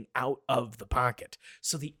him getting out of the pocket.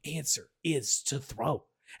 So the answer is to throw.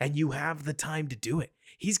 And you have the time to do it.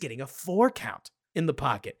 He's getting a 4 count in the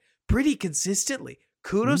pocket pretty consistently. Mhm.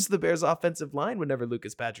 Kudos to the Bears offensive line whenever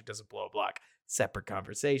Lucas Patrick doesn't blow a block. Separate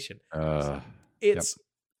conversation. Uh, yep. It's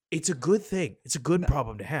it's a good thing. It's a good No.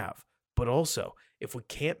 problem to have. But also, if we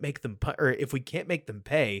can't make them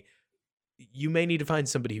pay, you may need to find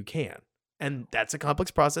somebody who can. And that's a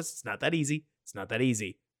complex process. It's not that easy. It's not that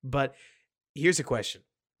easy. But here's a question.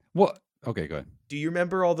 Well, okay, go ahead. Do you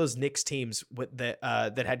remember all those Knicks teams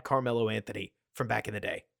that had Carmelo Anthony from back in the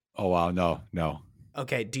day? Oh, wow. No, no.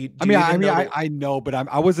 Okay, do you I do mean, you I even mean, know I that I know, but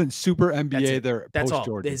I wasn't super that's NBA it? there That's post all.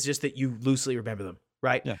 Jordan. It's just that you loosely remember them,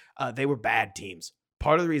 right? Yeah. They were bad teams.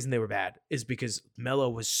 Part of the reason they were bad is because Melo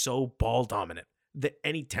was so ball dominant that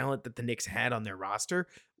any talent that the Knicks had on their roster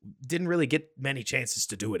didn't really get many chances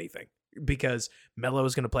to do anything because Melo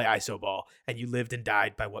was going to play iso ball, and you lived and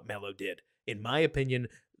died by what Melo did. In my opinion,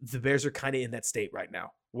 the Bears are kind of in that state right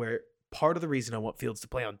now where part of the reason I want Fields to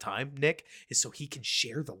play on time, Nick, is so he can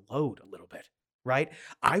share the load a little bit, right?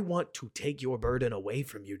 I want to take your burden away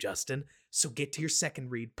from you, Justin. So get to your second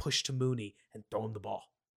read, push to Mooney, and throw him the ball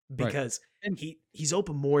Right. because And he's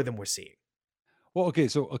open more than we're seeing. well, okay,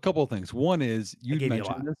 so a couple of things. One is I you'd gave you a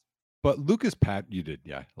mentioned lot. this, but you did,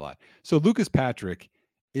 yeah, a lot. So Lucas Patrick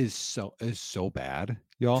is so bad,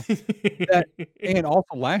 y'all. That and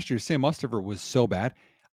also last year, Sam Mustover was so bad.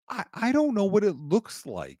 I don't know what it looks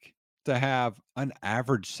like to have an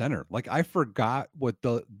average center. Like, I forgot what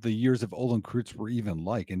the years of Olin Kreutz were even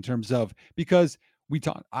like in terms of because we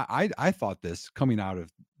talked I thought this coming out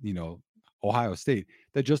of, you know, Ohio State,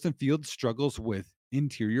 that Justin Fields struggles with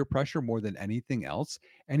interior pressure more than anything else,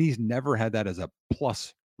 and he's never had that as a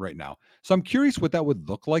plus right now. So I'm curious what that would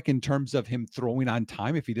look like in terms of him throwing on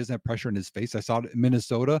time if he doesn't have pressure in his face. I saw it in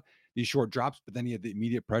Minnesota, these short drops, but then he had the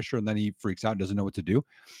immediate pressure and then he freaks out and doesn't know what to do.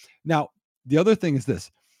 Now, the other thing is this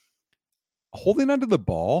holding onto the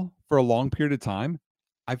ball for a long period of time.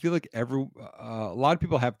 I feel like a lot of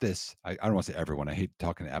people have this. I don't want to say everyone. I hate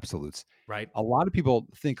talking absolutes. Right? A lot of people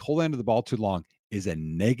think holding onto the ball too long is a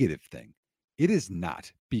negative thing. It is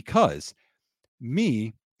not because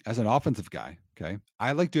me as an offensive guy, okay,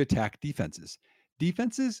 I like to attack defenses.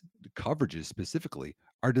 Defenses, coverages specifically,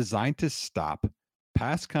 are designed to stop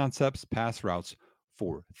pass concepts, pass routes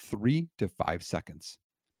for 3 to 5 seconds.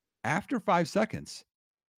 After 5 seconds,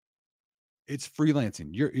 it's freelancing.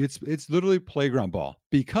 It's literally playground ball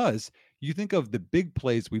because you think of the big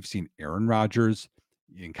plays we've seen Aaron Rodgers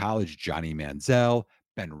in college, Johnny Manziel,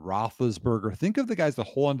 Ben Roethlisberger. Think of the guys that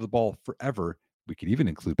hold onto the ball forever. We could even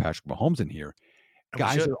include Patrick Mahomes in here. And we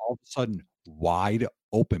Guys should. are all of a sudden wide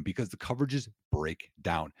open because the coverages break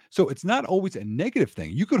down. So it's not always a negative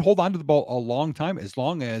thing. You could hold on to the ball a long time as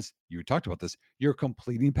long as you talked about this, you're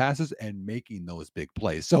completing passes and making those big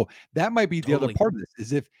plays. So that might be the other Totally. part of this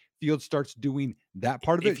is if Field starts doing that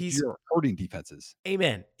part of If it, he's you're hurting defenses.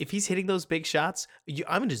 Amen. If he's hitting those big shots,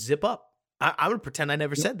 I'm gonna zip up. I'm gonna pretend I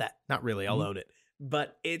never Yep. said that. Not really. I'll Mhm. own it.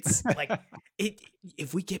 But it's like it.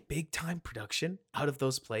 If we get big time production out of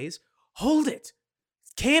those plays, hold it.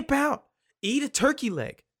 Camp out. Eat a turkey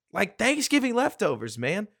leg. Like Thanksgiving leftovers,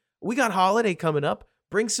 man. We got holiday coming up.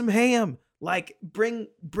 Bring some ham. Like bring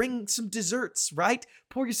some desserts, right?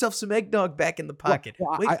 Pour yourself some eggnog back in the Well, pocket.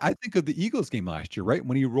 well, Wait. I think of the Eagles game last year, right?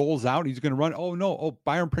 When he rolls out, he's going to run. Oh no! Oh,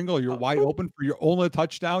 Byron Pringle, you're wide open for your only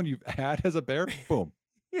touchdown you've had as a Bear. Boom!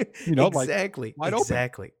 Like Exactly. wide open.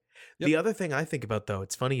 Exactly. Yep. The other thing I think about though,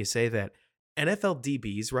 it's funny you say that. NFL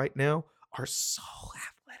DBs right now are so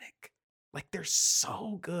athletic. Like they're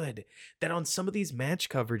so good that on some of these match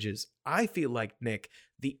coverages, I feel like, Nick,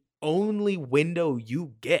 the only window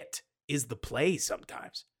you get is the play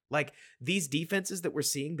sometimes. Like these defenses that we're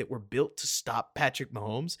seeing that were built to stop Patrick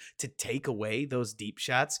Mahomes, to take away those deep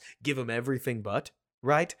shots, give him everything but,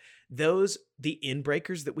 right? Those, the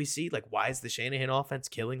inbreakers that we see, like why is the Shanahan offense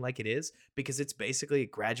killing like it is? Because it's basically a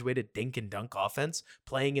graduated dink and dunk offense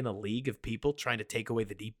playing in a league of people trying to take away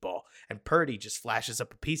the deep ball. And Purdy just flashes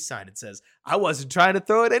up a peace sign and says, I wasn't trying to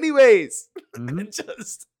throw it anyways. Mhm. And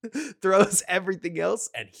just throws everything else.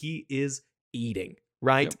 And he is eating,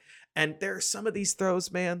 right? Yep. And there are some of these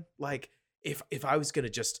throws, man, like if I was gonna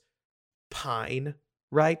just pine,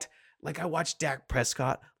 right? Like I watched Dak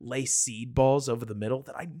Prescott lay seed balls over the middle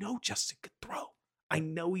that I know Justin could throw. I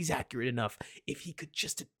know he's accurate enough if he could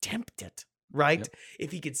just attempt it, right? Yep.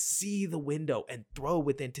 If he could see the window and throw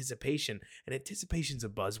with anticipation. And anticipation's a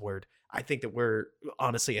buzzword. I think that we're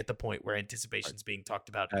honestly at the point where Right. anticipation's being talked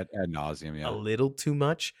about Ad nauseum, a yeah. little too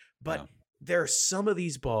much, Yeah. but there are some of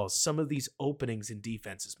these balls, some of these openings in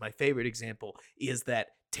defenses. My favorite example is that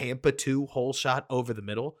Tampa 2 hole shot over the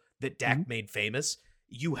middle that Mhm. Dak made famous.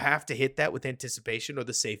 You have to hit that with anticipation or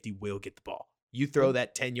the safety will get the ball. You Yep. throw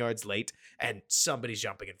that 10 yards late and somebody's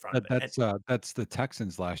jumping in front of That it. And that's the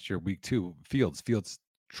Texans last year, week 2. Fields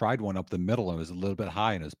tried one up the middle and it was a little bit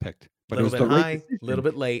high and it was picked, a but it little was bit the right high, a little decision,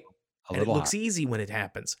 bit late, a and it little high. looks easy when it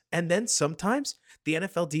happens. And then sometimes the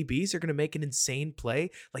NFL DBs are going to make an insane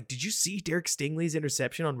play. Like, did you see Derek Stingley's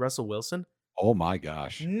interception on Russell Wilson? Oh my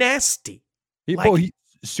gosh. Nasty. Like, He's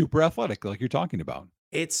super athletic like you're talking about.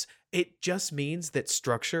 it just means that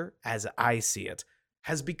structure, as I see it,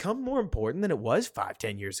 has become more important than it was 5,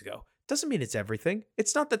 10 years ago. Doesn't mean it's everything.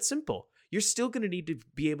 It's not that simple. You're still going to need to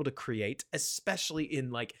be able to create, especially in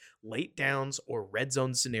like late downs or red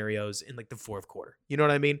zone scenarios in like the fourth quarter. You know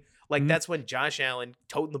what I mean? Like Mhm. that's when Josh Allen,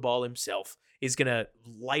 toting the ball himself, is going to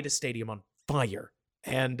light a stadium on fire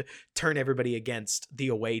and turn everybody against the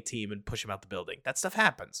away team and push them out the building. That stuff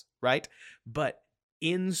happens, right? But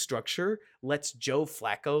in structure lets Joe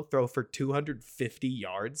Flacco throw for 250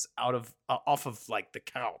 yards out of off of like the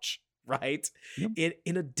couch, right? Yep.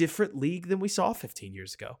 In a different league than we saw 15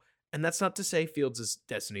 years ago. And that's not to say Fields'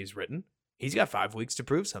 destiny is written. He's got 5 weeks to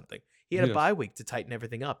prove something. He had a Yes. bye week to tighten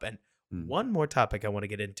everything up. And Mm. one more topic I want to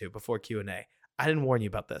get into before Q&A. I didn't warn you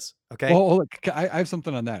about this, okay? Well, look, I have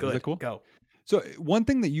something on that. Is that Good. cool? Go. So, one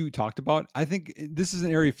thing that you talked about, I think this is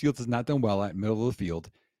an area Fields has not done well at, middle of the field.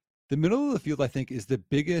 The middle of the field, I think, is the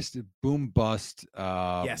biggest boom bust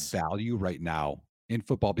Yes. value right now in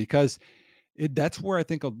football because that's where I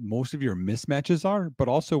think most of your mismatches are, but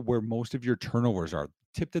also where most of your turnovers are.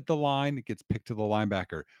 Tipped at the line, it gets picked to the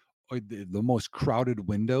linebacker, or the most crowded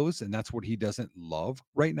windows, and that's what he doesn't love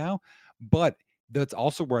right now. But that's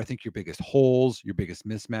also where I think your biggest holes, your biggest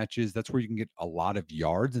mismatches, that's where you can get a lot of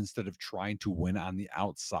yards instead of trying to win on the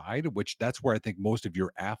outside, which that's where I think most of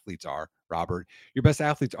your athletes are, Robert. Your best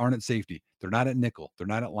athletes aren't at safety. They're not at nickel. They're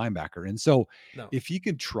not at linebacker. And so No. if you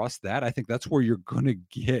can trust that, I think that's where you're going to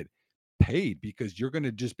get paid because you're going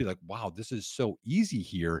to just be like, wow, this is so easy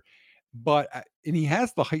here. But and he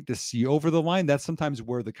has the height to see over the line. That's sometimes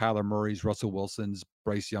where the Kyler Murrays, Russell Wilsons,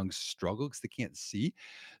 Bryce Youngs struggle because they can't see.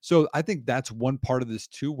 So I think that's one part of this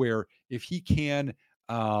too, where if he can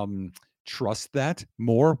trust that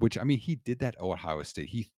more, which I mean, he did that at Ohio State.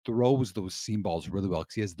 He throws those seam balls really well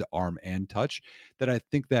because he has the arm and touch. That I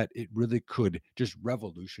think that it really could just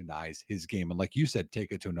revolutionize his game and, like you said,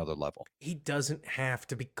 take it to another level. He doesn't have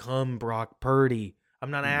to become Brock Purdy.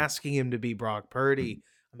 I'm not Mm, asking him to be Brock mm. Purdy.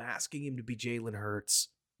 I'm asking him to be Jalen Hurts.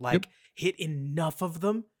 Yep. Like, hit enough of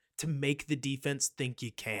them to make the defense think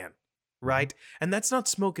you can, Mhm. right? And that's not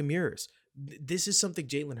smoke and mirrors. This is something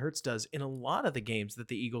Jalen Hurts does in a lot of the games that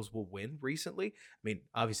the Eagles will win recently. I mean,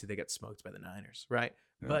 obviously they got smoked by the Niners, right?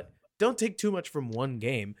 Yeah. But don't take too much from one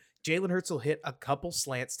game. Jalen Hurts will hit a couple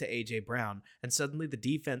slants to AJ Brown, and suddenly the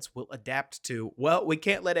defense will adapt to, well, we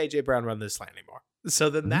can't let AJ Brown run this slant anymore. So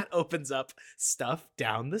then Mhm. that opens up stuff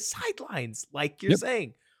down the sidelines, like you're Yep.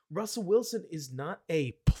 saying. Russell Wilson is not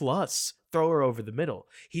a plus thrower over the middle.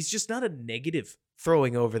 He's just not a negative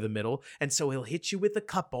throwing over the middle. And so he'll hit you with a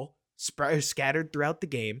couple scattered throughout the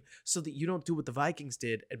game so that you don't do what the Vikings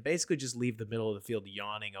did and basically just leave the middle of the field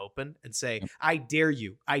yawning open and say, Yep. I dare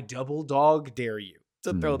you, I double dog dare you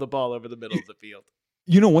to throw Mhm. the ball over the middle You of the field.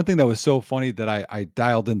 you know, one thing that was so funny that I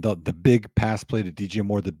dialed in the big pass play to DJ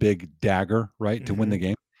Moore, the big dagger, right, to win Hmm. the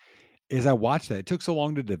game, is I watched that. It took so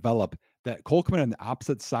long to develop that Cole coming on the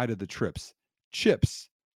opposite side of the trips, chips,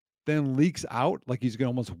 then leaks out like he's gonna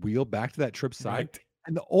almost wheel back to that trip side. Right?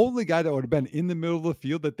 And the only guy that would have been in the middle of the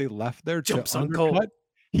field that they left there to Jumps on undercut,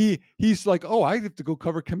 Cole. he's like, "Oh, I have to go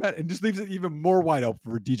cover Kmet," and just leaves it even more wide open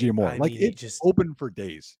for DJ Moore. I Like, mean, he it's just open for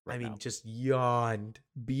days I right mean, now. just yawned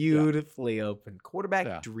Yeah, beautifully open. Quarterback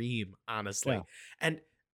yeah, dream, yeah. honestly. And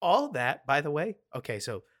all that, by the way, okay,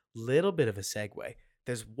 so little bit of a segue.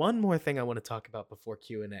 There's one more thing I want to talk about before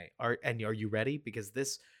Q&A. Are you ready? Because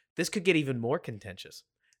this could get even more contentious.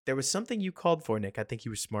 There was something you called for, Nick. I think you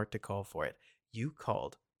were smart to call for it. You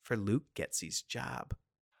called for Luke Getsy's job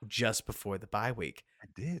just before the bye week. I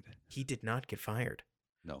did. He did not get fired.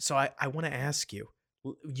 No. So I want to ask you,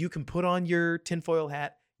 you can put on your tinfoil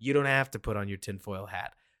hat. You don't have to put on your tinfoil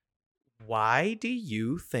hat. Why do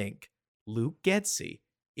you think Luke Getsy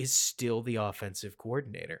is still the offensive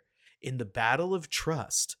coordinator? In the battle of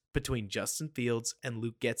trust between Justin Fields and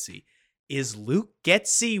Luke Getsy, is Luke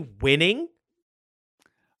Getsy winning?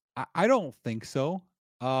 I don't think so.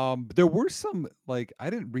 But there were some, like, I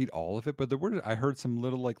didn't read all of it, but I heard some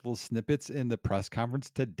little snippets in the press conference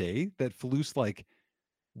today that Flus, like,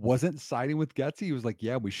 wasn't siding with Getsy. He was like,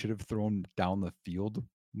 "Yeah, we should have thrown down the field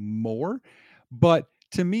more." But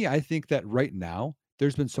to me, I think that right now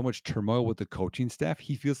there's been so much turmoil with the coaching staff.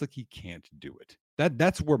 He feels like he can't do it.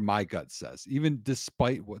 That's where my gut says. Even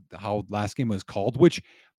despite how last game was called, which,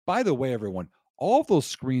 by the way, everyone, all of those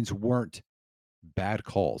screens weren't bad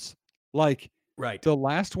calls. Like, Right. the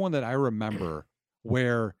last one that I remember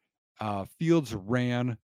where Fields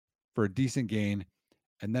ran for a decent gain,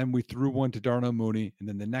 and then we threw one to Darnell Mooney, and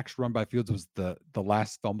then the next run by Fields was the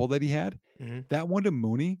last fumble that he had. Mhm. That one to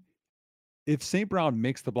Mooney, if St. Brown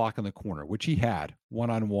makes the block in the corner, which he had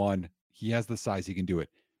one-on-one, he has the size, he can do it.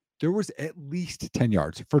 There was at least 10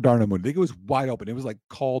 yards for Darnell Mooney. I think it was wide open. It was like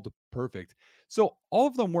called perfect. So all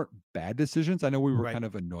of them weren't bad decisions. I know we were Right. kind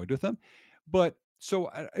of annoyed with them, but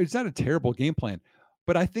so it's not a terrible game plan.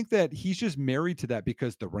 But I think that he's just married to that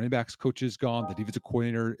because the running backs coach is gone, the defensive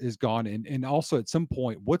coordinator is gone, and also at some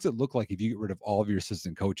point, what's it look like if you get rid of all of your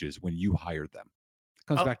assistant coaches when you hire them? It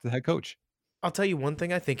comes I'll back to the head coach. I'll tell you one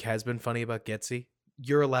thing I think has been funny about Getsy.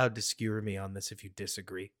 You're allowed to skewer me on this if you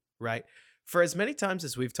disagree, right? For as many times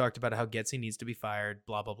as we've talked about how Getsy needs to be fired,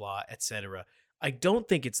 blah blah blah, etc., I don't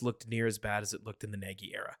think it's looked near as bad as it looked in the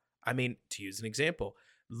Nagy era. I mean, to use an example,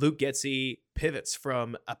 Luke Getsy pivots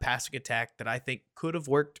from a passing attack that I think could have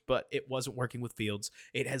worked, but it wasn't working with Fields.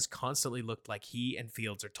 It has constantly looked like he and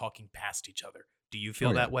Fields are talking past each other. Do you Oh feel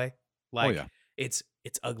yeah. that way? Oh Like yeah. it's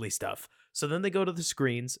ugly stuff. So then they go to the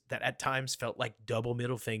screens that at times felt like double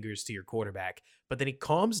middle fingers to your quarterback, but then he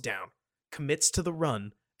calms down, commits to the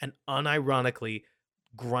run, and unironically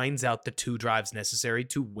grinds out the 2 drives necessary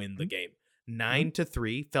to win the Mhm, game. mhm.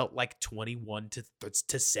 9-3 felt like 21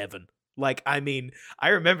 to 7. Like, I mean, I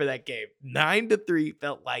remember that game. 9-3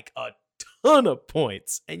 felt like a ton of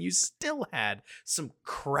points, and you still had some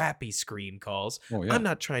crappy screen calls. Oh I'm yeah.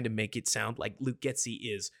 not trying to make it sound like Luke Getsy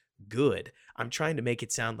is good. I'm trying to make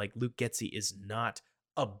it sound like Luke Getsy is not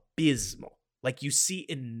abysmal. Like, you see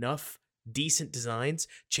enough decent designs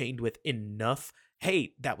chained with enough,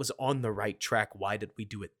 hey, that was on the right track. Why did we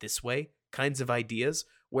do it this way? Kinds of ideas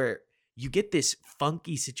where you get this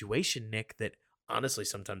funky situation, Nick, that honestly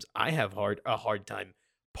sometimes I have a hard time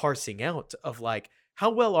parsing out of like,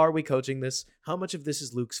 how well are we coaching this? How much of this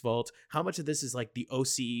is Luke's fault? How much of this is like the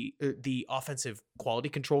OC, the offensive quality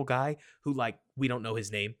control guy who, like, we don't know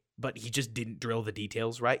his name, but he just didn't drill the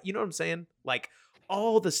details right? You know what I'm saying? Like,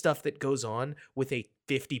 all the stuff that goes on with a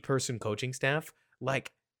 50-person coaching staff.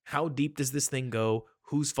 Like, how deep does this thing go?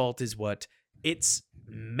 Whose fault is what? It's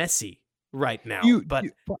messy right now. But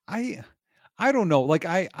But I don't know. Like,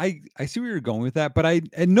 I see where you're going with that, but I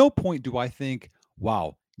at no point do I think,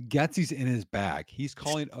 "Wow, Getsy's in his bag. He's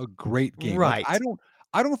calling a great game." Like, right.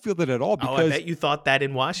 I don't feel that at all Oh, I because bet you thought that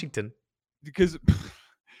in Washington. because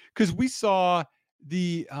because we saw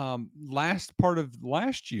the last part of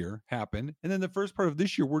last year happen, and then the first part of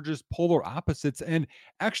this year were just polar opposites. And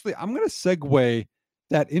actually, I'm going to segue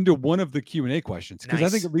that into one of the Q&A questions because I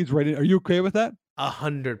think Nice. it leads right in. Are you okay with that?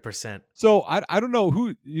 100%. So I don't know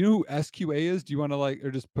who you know who SQA is. Do you want to like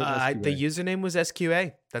or just put The SQA? username was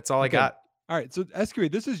SQA. That's all I Okay. got. All right. So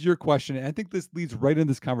SQA, this is your question, and I think this leads right in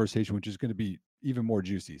this conversation, which is going to be even more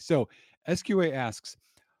juicy. So SQA asks,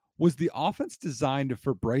 was the offense designed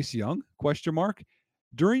for Bryce Young? Question mark.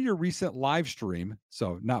 During your recent live stream,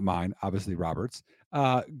 so not mine, obviously Roberts,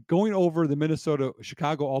 going over the Minnesota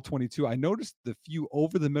Chicago All 22, I noticed the few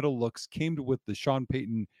over the middle looks came with the Sean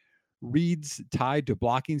Payton reads tied to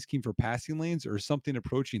blocking scheme for passing lanes or something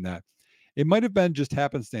approaching that. It might have been just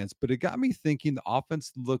happenstance, but it got me thinking the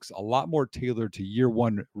offense looks a lot more tailored to year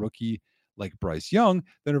one rookie like Bryce Young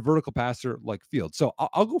than a vertical passer like Field. So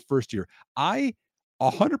I'll go first here. I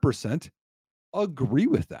 100% agree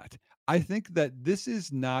with that. I think that this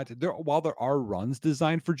is not there while there are runs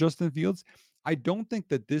designed for Justin Fields, I don't think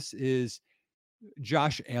that this is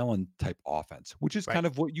Josh Allen type offense, which is Right. kind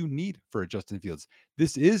of what you need for a Justin Fields.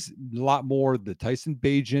 This is a lot more the Tyson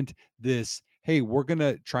Bagent, this, hey, we're going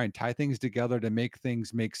to try and tie things together to make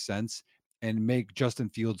things make sense and make Justin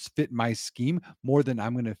Fields fit my scheme more than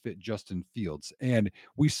I'm going to fit Justin Fields. And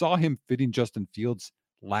we saw him fitting Justin Fields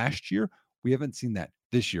last year. We haven't seen that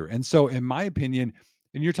this year. And so in my opinion,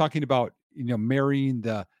 and you're talking about, marrying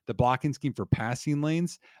the blocking scheme for passing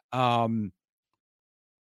lanes, I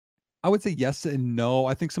would say yes and no.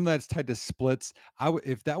 I think some of that's tied to splits.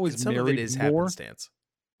 If that And was some of it married is more, happenstance.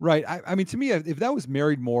 right? I mean, to me, if that was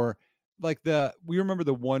married more, like we remember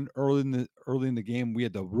the one early in the game, we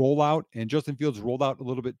had the rollout, and Justin Fields rolled out a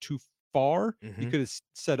little bit too far. He Hmm. could have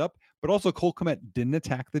set up, but also Cole Kmet didn't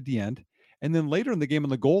attack the D end. And then later in the game on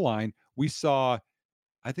the goal line, we saw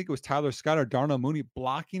I think it was Tyler Scott or Darnell Mooney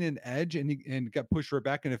blocking an edge, and and got pushed right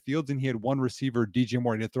back into Fields, and he had one receiver, DJ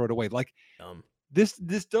Moore, and he throw it away. Like Um, this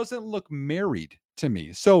doesn't look married to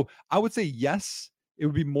me. So I would say yes, it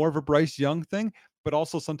would be more of a Bryce Young thing, but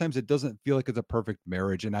also sometimes it doesn't feel like it's a perfect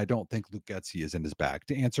marriage. And I don't think Luke Getzey is in his bag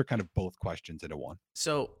to answer kind of both questions into one.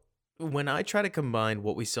 so when I try to combine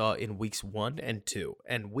what we saw in weeks 1 and 2,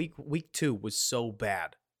 and week 2 was so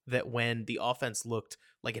bad that when the offense looked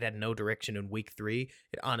like it had no direction in week 3,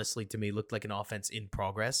 it honestly to me looked like an offense in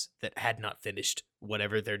progress that had not finished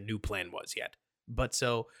whatever their new plan was yet. But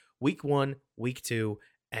so week 1, week 2,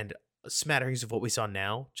 and smatterings of what we saw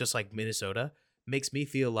now, just like Minnesota, makes me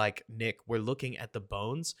feel like Nick, we're looking at the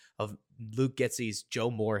bones of Luke Getzey's Joe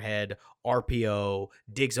Moorhead RPO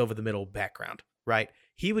digs over the middle background, right?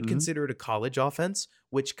 He would Mhm. consider it a college offense,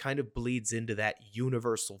 which kind of bleeds into that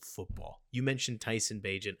universal football. You mentioned Tyson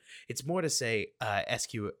Bagent. It's more to say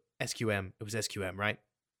SQM. It was SQM, right?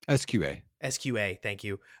 SQA. SQA. Thank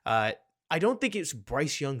you. I don't think it's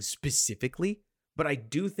Bryce Young specifically, but I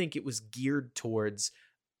do think it was geared towards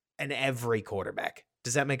an every quarterback.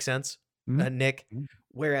 Does that make sense, Mhm. Nick? Mhm.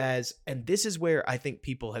 Whereas, and this is where I think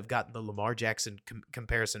people have gotten the Lamar Jackson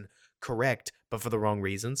comparison correct, but for the wrong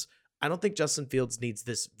reasons. I don't think Justin Fields needs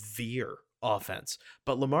this veer offense,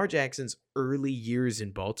 but Lamar Jackson's early years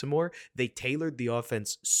in Baltimore, they tailored the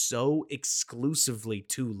offense so exclusively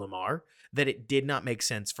to Lamar that it did not make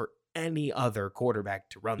sense for any other quarterback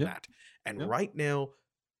to run Yep. that. And Yep. right now,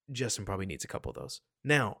 Justin probably needs a couple of those.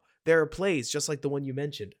 Now, there are plays just like the one you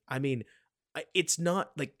mentioned. I mean, it's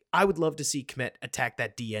not like I would love to see Kmet attack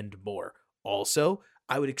that D end more. Also,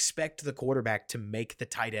 I would expect the quarterback to make the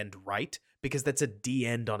tight end right because that's a D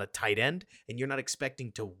end on a tight end, and you're not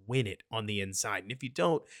expecting to win it on the inside. And if you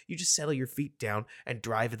don't, you just settle your feet down and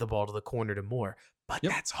drive the ball to the corner to Moore. But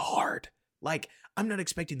Yep. that's hard. Like, I'm not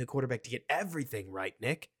expecting the quarterback to get everything right,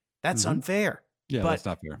 Nick. That's Mhm. unfair. Yeah, But that's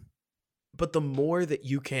not fair. the more that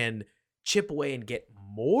you can chip away and get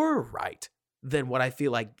more right than what I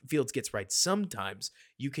feel like Fields gets right sometimes,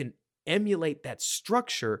 you can emulate that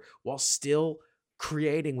structure while still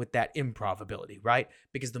creating with that improv ability, right?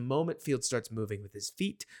 Because the moment Fields starts moving with his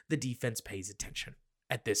feet, the defense pays attention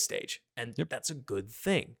at this stage. And Yep. that's a good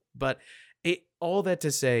thing. But all that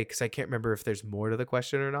to say, because I can't remember if there's more to the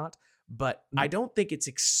question or not, but I Mm. don't think it's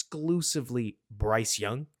exclusively Bryce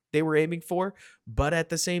Young they were aiming for. But at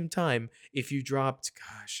the same time, if you dropped,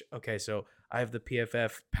 gosh, okay, so I have the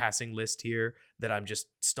PFF passing list here that I'm just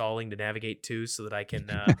stalling to navigate to so that I can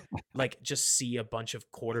like just see a bunch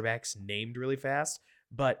of quarterbacks named really fast.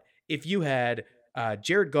 But if you had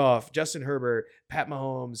Jared Goff, Justin Herbert, Pat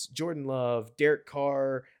Mahomes, Jordan Love, Derek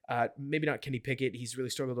Carr, maybe not Kenny Pickett, he's really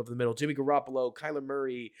struggled over the middle. Jimmy Garoppolo, Kyler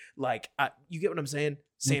Murray, like you get what I'm saying? Yeah,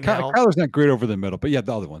 Sam Howell. Kyler's not great over the middle, but yeah,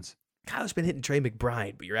 the other ones. Kyler's been hitting Trey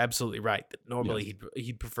McBride, but you're absolutely right that normally Yes.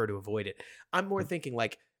 he'd prefer to avoid it. I'm more Yep. thinking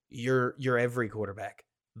like you're every quarterback,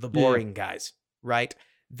 the Yeah, yeah. boring guys, right?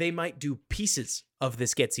 They might do pieces of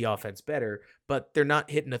this Getsy offense better, but they're not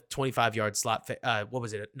hitting a 25-yard slot. What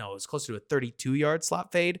was it? No, it was closer to a 32-yard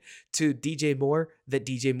slot fade to DJ Moore. That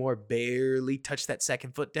DJ Moore barely touched that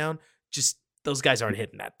second foot down. Just those guys aren't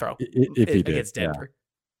hitting that throw If he did. against Yeah. Denver.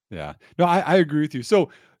 Yeah. No, I agree with you. So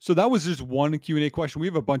that was just one Q&A question. We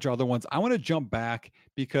have a bunch of other ones. I want to jump back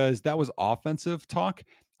because that was offensive talk.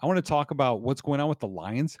 I want to talk about what's going on with the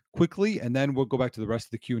Lions quickly, and then we'll go back to the rest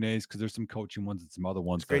of the Q&As because there's some coaching ones and some other There's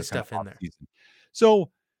ones that great are kind of stuff in off there. season.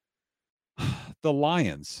 So the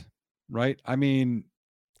Lions, right? I mean,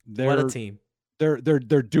 What a they're team.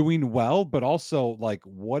 they're doing well, but also like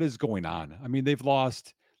what is going on? I mean, they've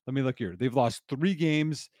lost, let me look here. They've lost 3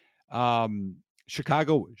 games.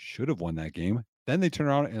 Chicago should have won that game. Then they turn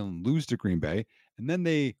around and lose to Green Bay. and then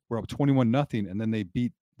they were up 21-0, and then they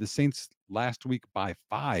beat the Saints last week by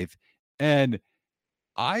 5. And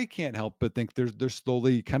I can't help but think they're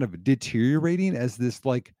slowly kind of deteriorating as this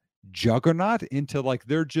like juggernaut into like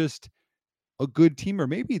they're just a good team, or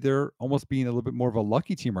maybe they're almost being a little bit more of a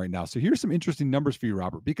lucky team right now. So here's some interesting numbers for you,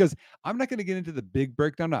 Robert, because I'm not going to get into the big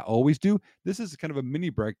breakdown. I always do. This is kind of a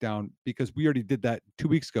mini breakdown because we already did that 2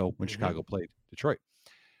 weeks ago when Hmm. Chicago played Detroit.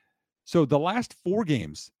 So the last 4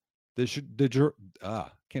 games,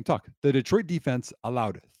 can't talk. The Detroit defense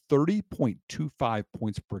allowed 30.25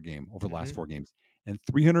 points per game over the last Hmm. 4 games and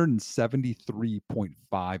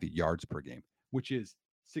 373.5 yards per game, which is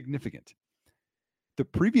significant. The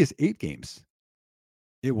previous 8 games,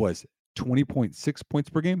 it was 20.6 points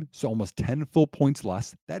per game, so almost 10 full points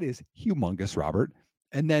less. That is humongous, Robert.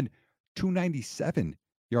 And then 297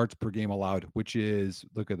 yards per game allowed, which is,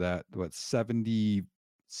 look at that, what,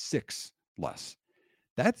 76 less.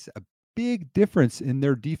 That's a big difference in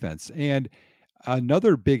their defense. And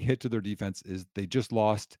another big hit to their defense is they just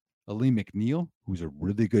lost Ali McNeil, who's a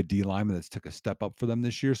really good D lineman that's took a step up for them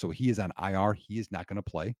this year. So he is on IR. He is not going to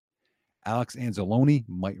play. Alex Anzalone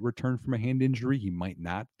might return from a hand injury. He might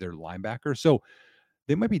not. They're linebacker. So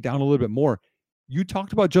they might be down a little bit more. You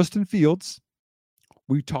talked about Justin Fields.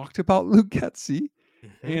 We talked about Luke Getsy Hmm.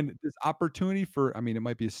 and this opportunity for, I mean, it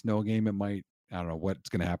might be a snow game. It might, I don't know what's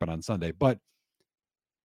going to happen on Sunday, but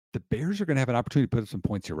the Bears are going to have an opportunity to put up some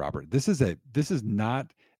points here, Robert. This is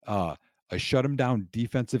not uh, a shut them down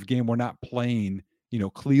defensive game. We're not playing,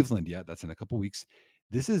 Cleveland yet. That's in a couple weeks.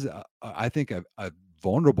 This is, I think, a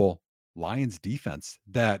vulnerable Lions defense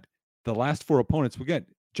that the last 4 opponents we get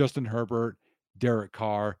Justin Herbert, Derek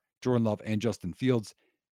Carr, Jordan Love, and Justin Fields.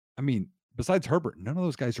 I mean, besides Herbert, none of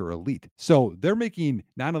those guys are elite. So they're making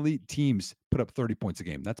non-elite teams put up 30 points a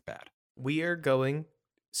game. That's bad. We are going.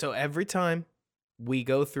 So every time we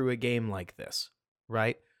go through a game like this,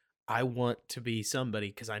 right? I want to be somebody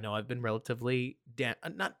because I know I've been relatively down,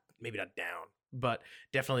 not maybe not down, but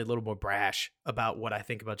definitely a little more brash about what I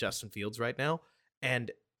think about Justin Fields right now.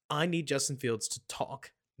 And I need Justin Fields to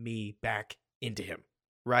talk me back into him,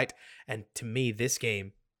 right? And to me, this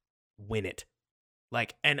game, win it.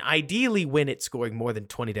 Like, and ideally win it scoring more than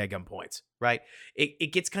 20 daggum points, right?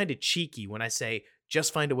 It gets kind of cheeky when I say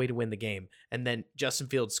just find a way to win the game. And then Justin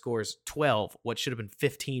Fields scores 12, what should have been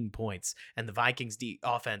 15 points. And the Vikings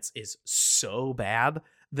offense is so bad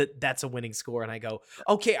that that's a winning score. And I go,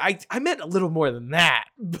 okay, I meant a little more than that.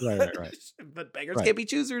 Right, right, right, But beggars right. can't be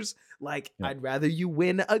choosers. Like, Yeah. I'd rather you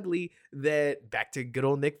win ugly than back to good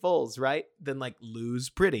old Nick Foles, right? Than like lose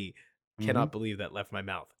pretty. Mm-hmm. Cannot believe that left my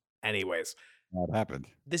mouth. Anyways, That happened.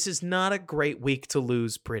 this is not a great week to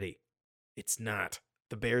lose pretty. It's not.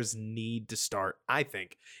 The Bears need to start, I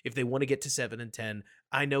think, if they want to get to 7-10.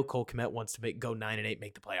 I know Cole Kmet wants to go 9-8,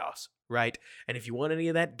 make the playoffs, right? And if you want any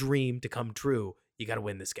of that dream to come true, you got to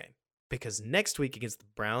win this game. Because next week against the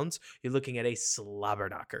Browns, you're looking at a slobber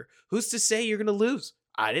knocker. Who's to say you're going to lose?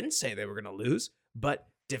 I didn't say they were going to lose, but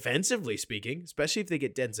defensively speaking, especially if they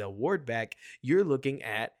get Denzel Ward back, you're looking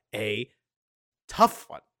at a tough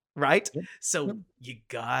one, right? Yep. Yep. So you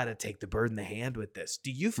gotta take the bird in the hand with this.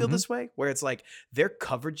 Do you feel Mhm. this way? Where it's like their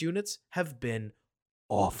coverage units have been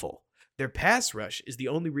awful. Their pass rush is the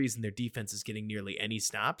only reason their defense is getting nearly any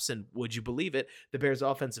stops. And would you believe it? The Bears'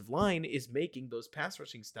 offensive line is making those pass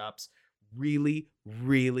rushing stops really,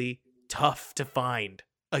 really tough to find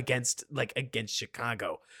against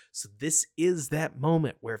Chicago. So this is that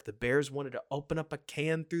moment where if the Bears wanted to open up a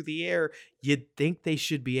can through the air, you'd think they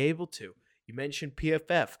should be able to. You mentioned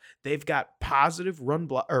PFF. They've got positive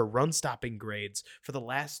run stopping grades for the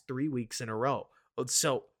last 3 weeks in a row.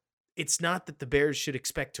 So it's not that the Bears should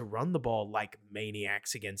expect to run the ball like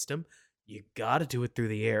maniacs against them. You got to do it through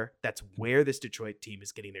the air. That's where this Detroit team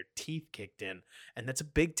is getting their teeth kicked in. And that's a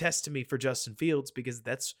big test to me for Justin Fields because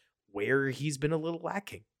that's where he's been a little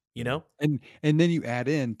lacking, you Yeah. know? And then you add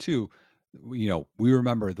in too, we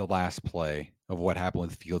remember the last play of what happened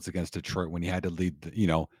with Fields against Detroit when he had to lead,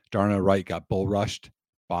 Darnell Wright got bull rushed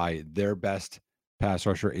by their best pass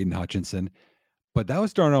rusher, Aiden Hutchinson. But that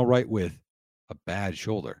was Darnell Wright with a bad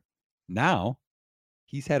shoulder. Now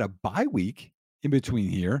he's had a bye week in between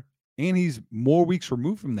here, and he's more weeks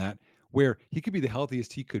removed from that, where he could be the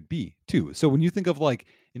healthiest he could be too. So when you think of like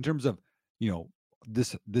in terms of you know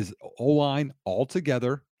this O line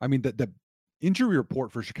altogether, I mean the injury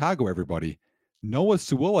report for Chicago, everybody, Noah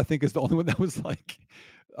Sewell, I think is the only one that was like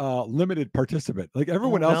limited participant. Like Oh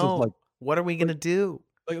everyone else is no. What are we going like to do?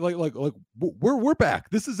 we're back.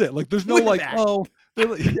 This is it. Like there's no We're like back. oh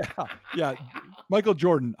yeah. Michael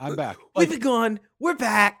Jordan, I'm back. We've Like been gone. We're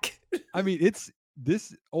back. I mean, it's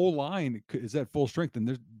this O-line is at full strength,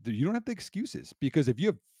 and you don't have the excuses, because if you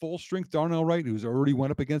have full strength Darnell Wright, who's already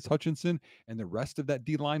went up against Hutchinson, and the rest of that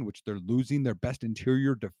D-line, which they're losing their best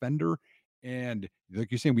interior defender, and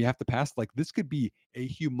like you're saying, we have to pass, like, this could be a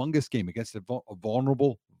humongous game against a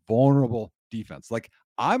vulnerable defense. Like,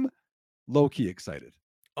 I'm low-key excited.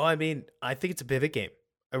 Oh, I mean, I think it's a pivot game.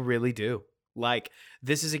 I really do. Like,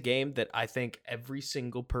 this is a game that I think every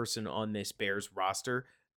single person on this Bears roster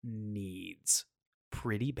needs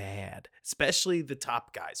pretty bad, especially the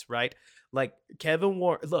top guys, right? Like Kevin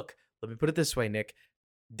Warren. Look, let me put it this way, Nick.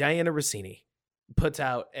 Diana Rossini puts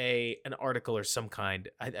out an article or some kind.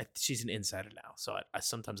 She's an insider now, so I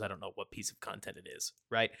sometimes I don't know what piece of content it is,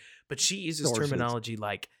 right? But she uses Sources. terminology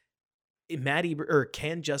like or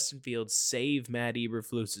can Justin Fields save Matt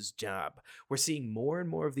Eberflus's job? We're seeing more and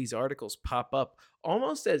more of these articles pop up,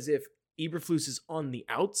 almost as if Eberflus is on the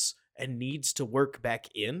outs and needs to work back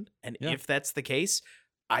in. And Yeah. if that's the case,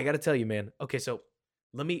 I got to tell you, man. Okay, so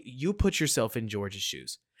you put yourself in George's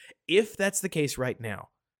shoes. If that's the case right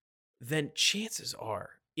now, then chances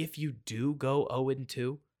are, if you do go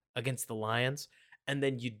 0-2 against the Lions, and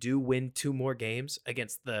then you do win two more games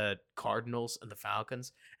against the Cardinals and the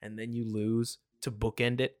Falcons, and then you lose to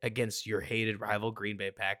bookend it against your hated rival Green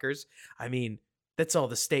Bay Packers, I mean, that's all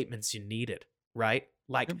the statements you needed, right?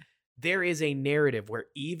 Like, Yep. there is a narrative where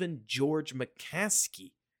even George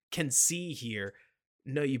McCaskey can see here,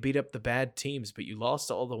 no, you beat up the bad teams, but you lost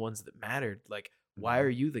to all the ones that mattered. Like, why Mhm. are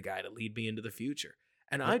you the guy to lead me into the future?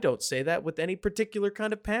 And Yep. I don't say that with any particular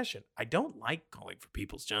kind of passion. I don't like calling for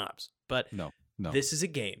people's jobs, but No, no. this is a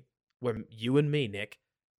game where you and me, Nick,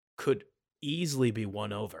 could easily be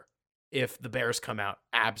won over if the Bears come out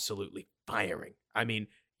absolutely firing. I mean,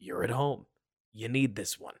 you're at home. You need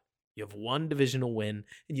this one. You have one divisional win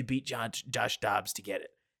and you beat Josh Dobbs to get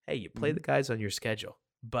it. Hey, you play Mhm. the guys on your schedule,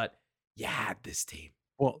 but you had this team.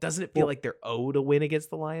 Well Doesn't it feel well like they're owed a win against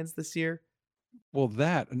the Lions this year? well,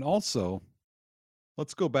 that, and also,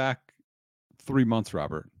 let's go back 3 months,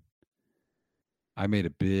 Robert. I made a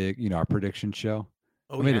big, our prediction show.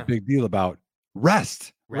 Oh, I made a yeah. big deal about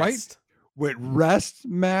rest, right? Rest. When rest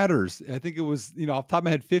matters. I think it was, off the top of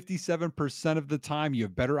my head, 57% of the time you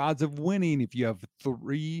have better odds of winning if you have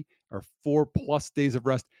 3 or 4 plus days of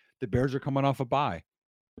rest. The Bears are coming off a bye.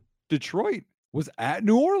 Detroit was at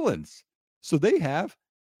New Orleans. So they have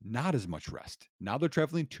not as much rest. Now they're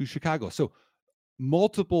traveling to Chicago. So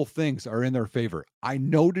multiple things are in their favor. I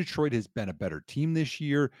know Detroit has been a better team this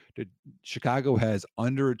year. Chicago has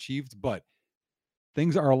underachieved, but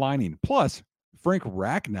things are aligning. Plus, Frank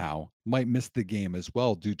Ragnow might miss the game as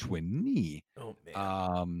well due to a knee, Oh,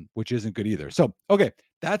 man. which isn't good either. So, okay,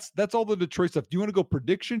 that's all the Detroit stuff. Do you want to go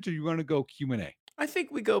predictions or do you want to go Q&A? I think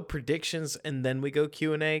we go predictions and then we go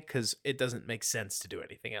Q&A because it doesn't make sense to do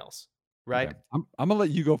anything else, Okay, right? I'm gonna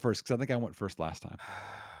let you go first because I think I went first last time.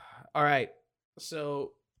 All right.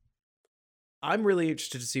 So I'm really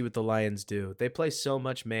interested to see what the Lions do. They play so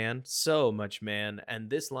much man, and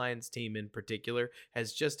this Lions team in particular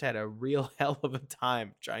has just had a real hell of a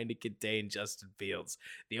time trying to contain Justin Fields.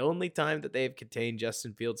 The only time that they have contained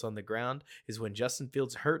Justin Fields on the ground is when Justin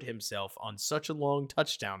Fields hurt himself on such a long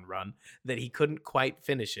touchdown run that he couldn't quite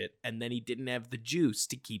finish it, and then he didn't have the juice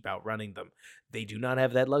to keep outrunning them. They do not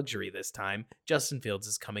have that luxury this time. Justin Fields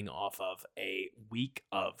is coming off of a week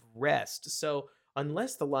of rest. So,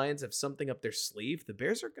 unless the Lions have something up their sleeve, the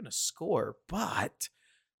Bears are going to score. But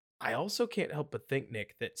I also can't help but think,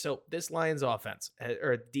 Nick, that this Lions offense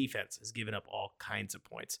or defense has given up all kinds of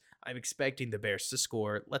points. I'm expecting the Bears to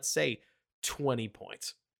score, let's say, 20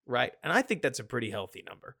 points, right? And I think that's a pretty healthy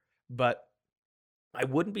number. But I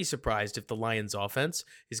wouldn't be surprised if the Lions offense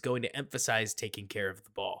is going to emphasize taking care of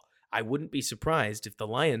the ball. I wouldn't be surprised if the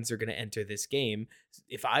Lions are going to enter this game.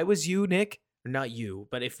 If I was you, Nick, not you,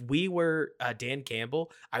 but if we were Dan Campbell,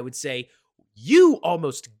 I would say, you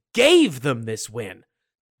almost gave them this win.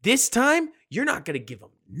 This time, you're not going to give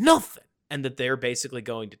them nothing. And that they're basically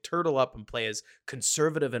going to turtle up and play as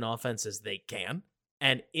conservative an offense as they can.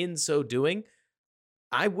 And in so doing,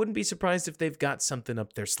 I wouldn't be surprised if they've got something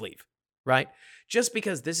up their sleeve, right? Just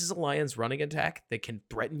because this is a Lions running attack that can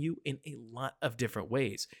threaten you in a lot of different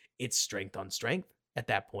ways. It's strength on strength at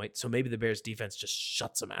that point. So maybe the Bears defense just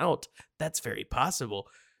shuts them out. That's very possible.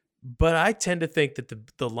 But I tend to think that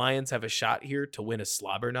the Lions have a shot here to win a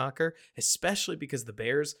slobber knocker, especially because the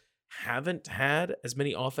Bears haven't had as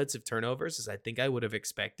many offensive turnovers as I think I would have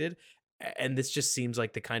expected. And this just seems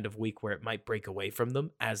like the kind of week where it might break away from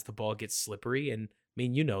them as the ball gets slippery. And I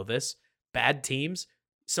mean, you know this. Bad teams,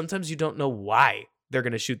 sometimes you don't know why they're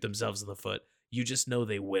going to shoot themselves in the foot. You just know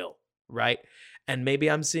they will, right? And maybe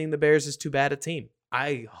I'm seeing the Bears as too bad a team.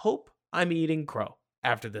 I hope I'm eating crow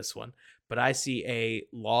after this one, but I see a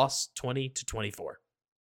loss 20-24.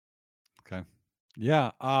 Okay.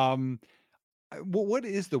 Yeah. What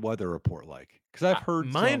is the weather report like? Because I've heard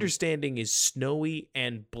My some. understanding is snowy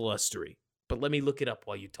and blustery, but let me look it up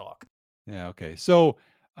while you talk. Yeah. Okay. So,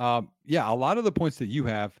 yeah, a lot of the points that you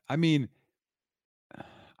have. I mean,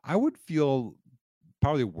 I would feel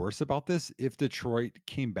probably worse about this if Detroit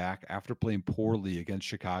came back after playing poorly against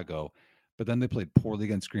Chicago, but then they played poorly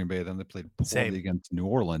against Green Bay, then they played poorly Same. against New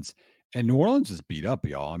Orleans, and New Orleans is beat up,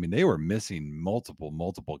 y'all. I mean, they were missing multiple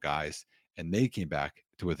guys, and they came back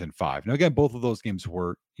to within 5. Now, again, both of those games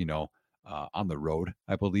were, on the road,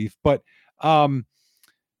 I believe, but um,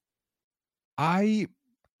 I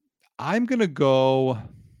I'm gonna go.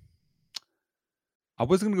 I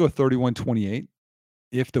was gonna go 31-28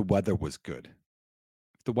 if the weather was good.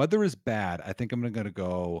 If the weather is bad, I think I'm gonna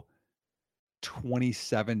go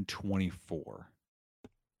 27-24.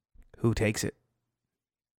 Who takes it?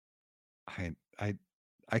 I I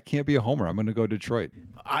I can't be a homer. I'm gonna go Detroit.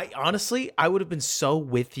 I would have been so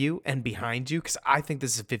with you and behind you because I think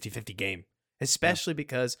this is a 50-50 game, Yeah. especially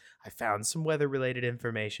because I found some weather related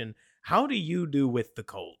information. How do you do with the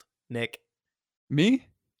cold, Nick? Me?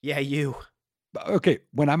 Yeah, you. Okay,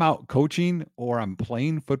 when I'm out coaching or I'm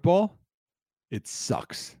playing football, it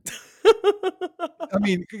sucks. I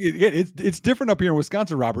mean, it's different up here in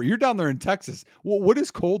Wisconsin, Robert. You're down there in Texas. What is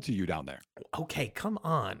cold to you down there? Okay, come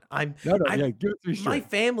on. No, no, I'm yeah, give it to me my straight.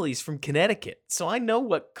 family's from Connecticut, so I know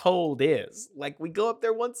what cold is. Like we go up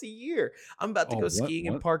there once a year. I'm about to Oh, go what skiing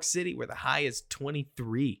in what? Park City where the high is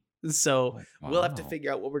 23. So Oh, we'll have to wow.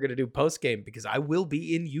 figure out what we're gonna do post game because I will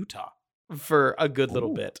be in Utah for a good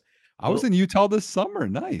little Oh, bit. I was We'll in Utah this summer.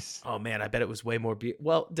 Nice. Oh man, I bet it was way more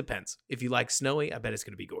well, depends. If you like snowy, I bet it's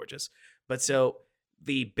gonna be gorgeous. But so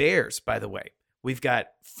the Bears, by the way, we've got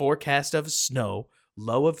forecast of snow,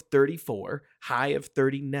 low of 34, high of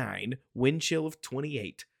 39, wind chill of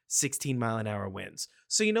 28, 16-mile-an-hour winds.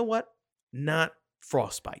 So you know what? Not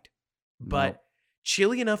frostbite, No. but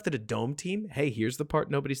chilly enough that a dome team, hey, here's the part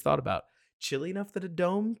nobody's thought about. Chilly enough that a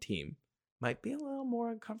dome team might be a little more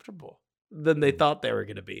uncomfortable than they Mm. thought they were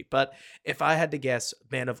going to be. But if I had to guess,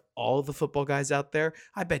 man, of all the football guys out there,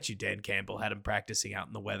 I bet you Dan Campbell had him practicing out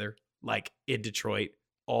in the weather, like in Detroit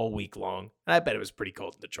all week long. And I bet it was pretty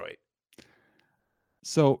cold in Detroit.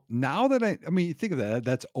 So now that I mean, think of that.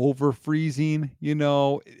 That's over freezing.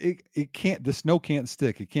 It can't. The snow can't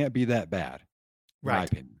stick. It can't be that bad, in my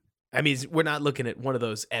Right. opinion. I mean, we're not looking at one of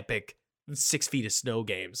those epic 6 feet of snow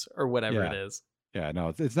games or whatever it Yeah, is. yeah.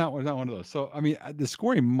 No, it's not one of those. So I mean, the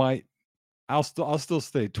scoring might. I'll still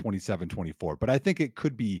stay 27-24, but I think it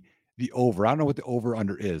could be the over. I don't know what the over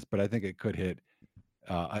under is, but I think it could hit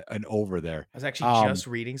an over there. I was actually Um, just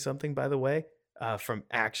reading something, by the way, from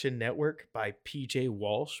Action Network by PJ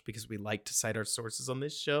Walsh, because we like to cite our sources on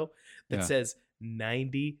this show, that yeah. says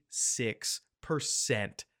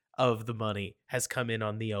 96% of the money has come in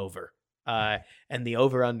on the over. And the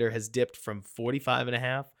over under has dipped from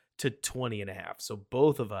 45.5 to 20.5. So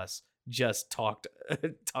both of us just talked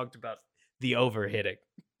about the over hitting.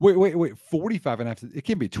 Wait. 45 and a half. It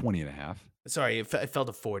can't be 20 and a half. Sorry, it fell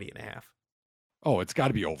to 40.5. Oh, it's got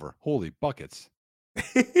to be over. Holy buckets.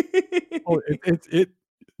 Oh,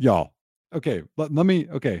 y'all. Okay, let me.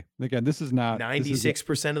 Okay, again, this is not. This is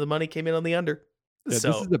 96% of the money came in on the under. Yeah, this So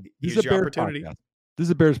is a this is here's a your Bears opportunity. podcast. This is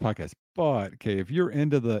a Bears podcast. But okay, if you're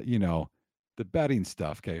into the betting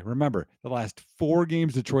stuff, okay, remember the last 4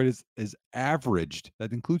 games Detroit is averaged,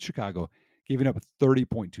 that includes Chicago, giving up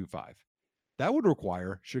 30.25. That would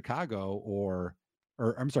require Chicago or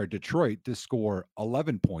I'm sorry, Detroit to score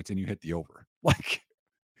 11 points and you hit the over. Like,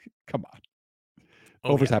 come on.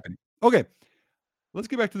 Oh Over's yeah. happening. Okay, let's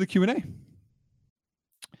get back to the Q&A.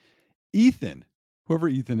 Ethan, whoever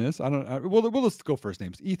Ethan is, I don't we'll just go first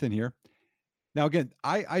names. Ethan here. Now, again,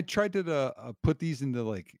 I tried to put these into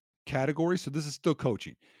like categories, so this is still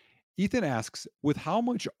coaching. Ethan asks, with how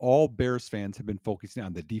much all Bears fans have been focusing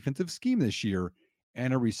on the defensive scheme this year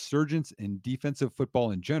and a resurgence in defensive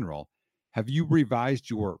football in general, have you revised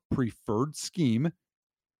your preferred scheme?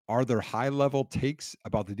 Are there high level takes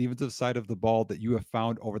about the defensive side of the ball that you have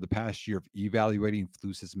found over the past year of evaluating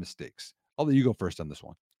Flus's mistakes? I'll let you go first on this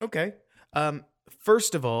one. Okay.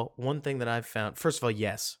 First of all, one thing that I've found, first of all,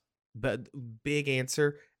 yes. But big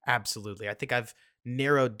answer, absolutely. I think I've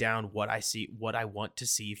narrowed down what I see, what I want to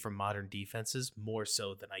see from modern defenses more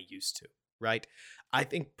so than I used to, right? I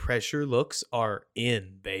think pressure looks are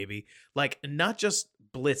in, baby. Like not just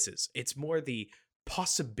blitzes. It's more the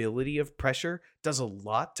possibility of pressure does a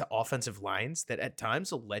lot to offensive lines that at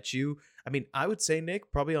times will let you. I mean, I would say,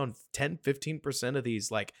 Nick, probably on 10-15% of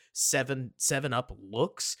these like seven up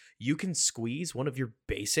looks, you can squeeze one of your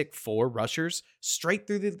basic 4 rushers straight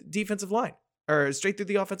through the defensive line or straight through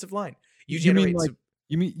the offensive line. You You mean generate like some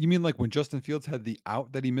you mean like when Justin Fields had the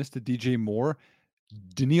out that he missed to DJ Moore,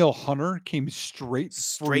 Danielle Hunter came straight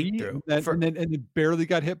straight free through and for then barely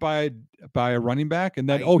got hit by a running back, and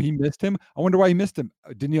then, I oh, he missed him? I wonder why he missed him.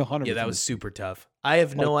 Danielle Hunter Yeah, was that the was mistake. super tough. I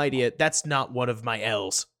have Like, no idea. That's not one of my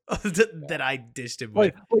L's that I dished him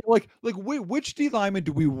with. which D lineman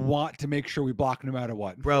do we want to make sure we block no matter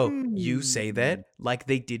what? Bro, you say that like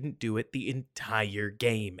they didn't do it the entire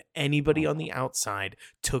game. Anybody on the outside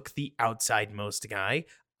took the outside most guy.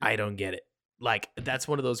 I don't get it. Like, that's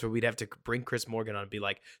one of those where we'd have to bring Chris Morgan on and be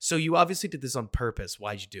like, so you obviously did this on purpose.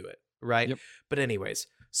 Why'd you do it? Right. Yep. But, anyways,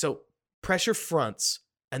 so pressure fronts,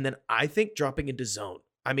 and then I think dropping into zone.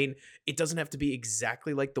 I mean, it doesn't have to be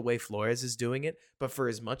exactly like the way Flores is doing it, but for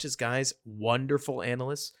as much as guys, wonderful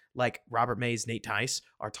analysts like Robert Mays, Nate Tice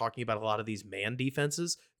are talking about a lot of these man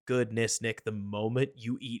defenses, goodness, Nick, the moment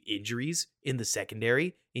you eat injuries in the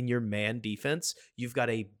secondary in your man defense, you've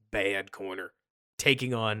got a bad corner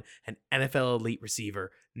taking on an NFL elite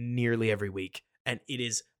receiver nearly every week. And it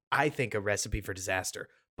is, I think, a recipe for disaster.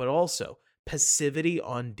 But also, passivity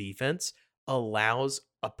on defense allows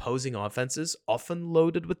opposing offenses, often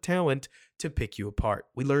loaded with talent, to pick you apart.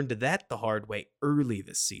 We learned that the hard way early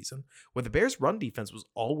this season, where the Bears' run defense was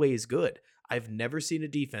always good. I've never seen a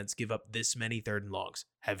defense give up this many third and longs.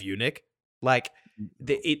 Have you, Nick? Like,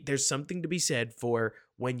 there's something to be said for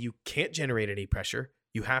when you can't generate any pressure,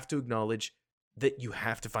 you have to acknowledge that you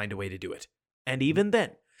have to find a way to do it. And even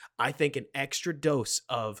then, I think an extra dose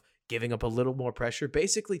of giving up a little more pressure,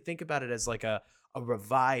 basically think about it as like a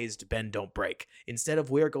revised bend don't break. Instead of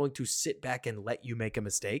we're going to sit back and let you make a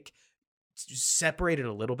mistake, separate it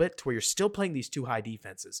a little bit to where you're still playing these 2 high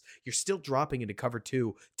defenses. You're still dropping into cover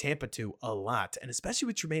 2, Tampa 2 a lot. And especially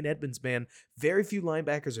with Tremaine Edmonds, man, very few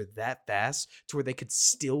linebackers are that fast to where they could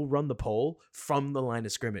still run the pole from the line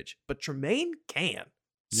of scrimmage. But Tremaine can.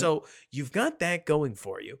 Yep. So you've got that going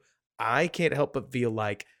for you. I can't help but feel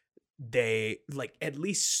like they, like, at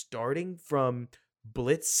least starting from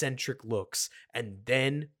blitz-centric looks and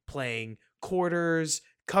then playing quarters,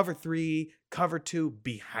 cover 3, cover 2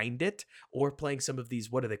 behind it, or playing some of these,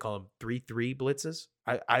 what do they call them, 3-3 blitzes?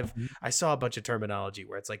 I saw a bunch of terminology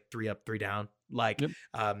where it's like 3 up, 3 down, like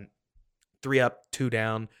 3 up, 2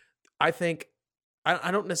 down. I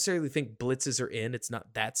don't necessarily think blitzes are in. It's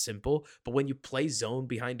not that simple. But when you play zone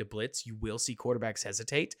behind a blitz, you will see quarterbacks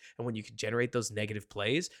hesitate. And when you can generate those negative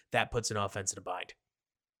plays, that puts an offense in a bind.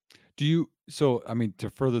 I mean, to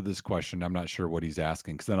further this question, I'm not sure what he's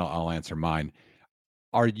asking, because then I'll answer mine.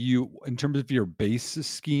 Are you, in terms of your base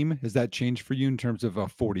scheme, has that changed for you in terms of a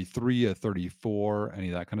 43, a 34, any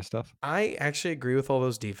of that kind of stuff? I actually agree with all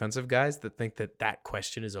those defensive guys that think that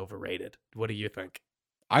question is overrated. What do you think?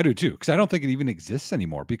 I do too, because I don't think it even exists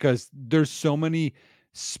anymore, because there's so many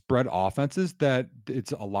spread offenses that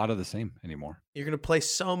it's a lot of the same anymore. You're going to play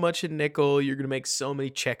so much in nickel. You're going to make so many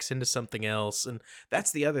checks into something else. And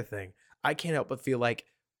that's the other thing. I can't help but feel like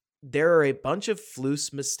there are a bunch of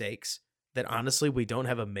Flus mistakes that honestly we don't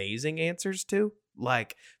have amazing answers to.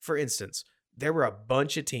 Like, for instance, there were a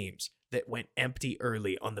bunch of teams that went empty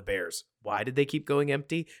early on the Bears. Why did they keep going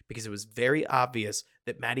empty? Because it was very obvious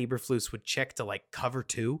that Matt Eberflus would check to like cover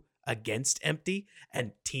 2 against empty,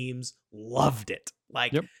 and teams loved it.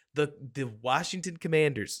 Like, the Washington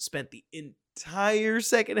Commanders spent the entire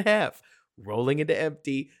second half rolling into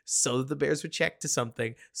empty so that the Bears would check to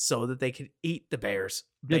something so that they could eat the Bears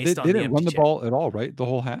based on they the didn't empty run the check. ball at all, right? The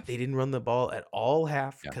whole half? They didn't run the ball at all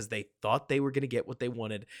half because they thought they were going to get what they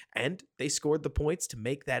wanted, and they scored the points to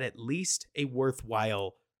make that at least a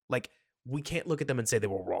worthwhile, like, we can't look at them and say they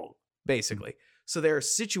were wrong, basically. So there are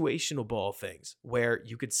situational ball things where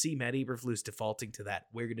you could see Matt Eberflus defaulting to that.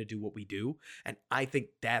 We're going to do what we do. And I think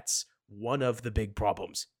that's one of the big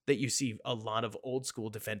problems that you see a lot of old school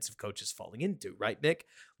defensive coaches falling into, right, Nick?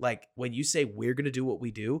 Like, when you say we're going to do what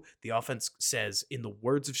we do, the offense says, in the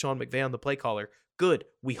words of Sean McVay on the play caller, good,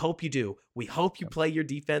 we hope you do. We hope you play your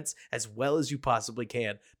defense as well as you possibly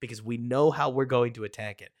can because we know how we're going to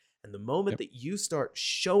attack it. And the moment that you start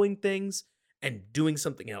showing things and doing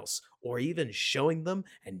something else, or even showing them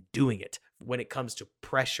and doing it when it comes to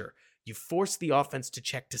pressure, you force the offense to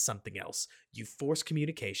check to something else. You force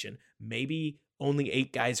communication. Maybe only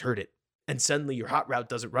 8 guys heard it, and suddenly your hot route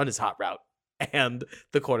doesn't run as hot route, and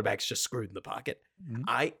the quarterback's just screwed in the pocket.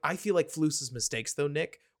 I feel like Flus's mistakes, though,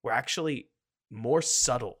 Nick, were actually more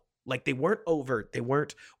subtle Like they weren't overt. They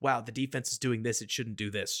weren't, wow, the defense is doing this. It shouldn't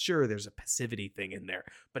do this. Sure, there's a passivity thing in there,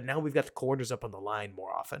 but now we've got the corners up on the line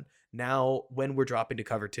more often. Now, when we're dropping to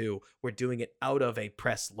cover two, we're doing it out of a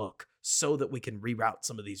press look so that we can reroute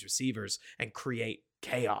some of these receivers and create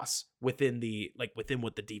chaos within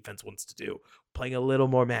what the defense wants to do. Playing a little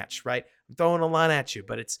more match, right? I'm throwing a line at you,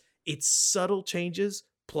 but it's subtle changes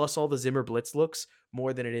plus all the Zimmer blitz looks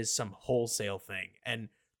more than it is some wholesale thing. And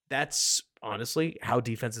that's honestly how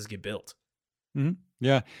defenses get built. Mhm.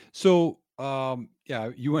 Yeah. So, yeah,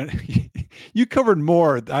 you went, you covered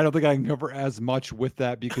more. I don't think I can cover as much with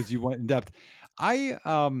that because you went in depth.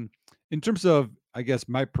 In terms of, I guess,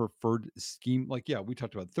 my preferred scheme, like, yeah, we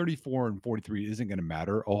talked about 34 and 43 isn't going to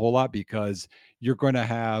matter a whole lot because you're going to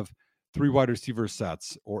have three wide receiver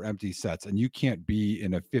sets or empty sets, and you can't be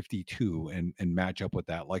in a 52 and match up with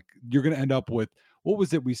that. Like, you're going to end up with, what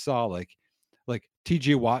was it we saw? Like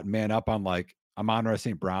TJ Watt man up on like Amon-Ra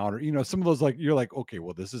St. Brown, or some of those, like, you're like, okay,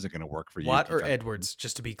 well, this isn't gonna work for you Watt or defensively. Edwards,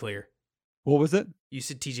 just to be clear. What was it? You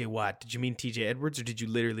said TJ Watt. Did you mean TJ Edwards or did you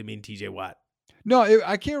literally mean TJ Watt? No,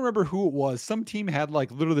 I can't remember who it was. Some team had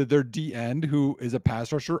like literally their D end who is a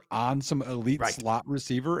pass rusher on some elite Right. slot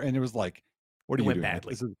receiver, and it was like, what It are you went doing? Like,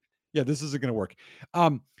 badly. this isn't gonna work.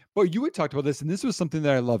 Um, but you had talked about this, and this was something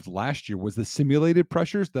that I loved last year was the simulated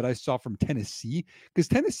pressures that I saw from Tennessee. Because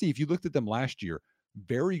Tennessee, if you looked at them last year,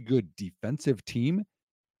 very good defensive team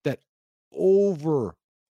that over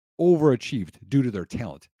overachieved due to their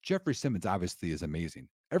talent. Jeffrey Simmons obviously is amazing.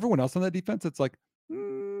 Everyone else on that defense, it's like,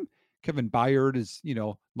 Kevin Byard is,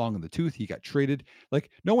 long in the tooth. He got traded. Like,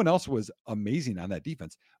 no one else was amazing on that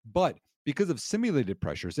defense. But because of simulated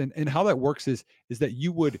pressures, and how that works is that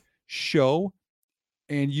you would show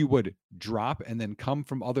and you would drop and then come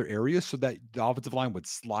from other areas so that the offensive line would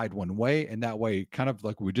slide one way. And that way, kind of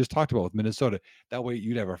like we just talked about with Minnesota, that way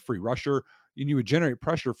you'd have a free rusher and you would generate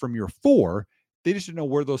pressure from your four. They just didn't know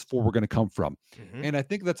where those four were going to come from. Mm-hmm. And I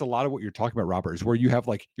think that's a lot of what you're talking about, Robert, is where you have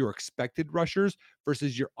like your expected rushers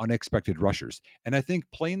versus your unexpected rushers. And I think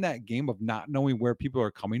playing that game of not knowing where people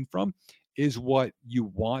are coming from is what you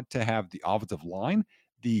want to have the offensive line,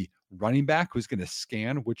 the running back who's going to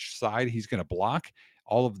scan which side he's going to block,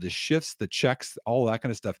 all of the shifts, the checks, all that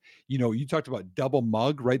kind of stuff. You talked about double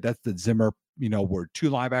mug, right? That's the Zimmer, where two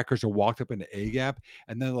linebackers are walked up into A gap,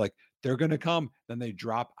 and then like they're going to come, then they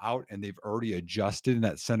drop out and they've already adjusted, and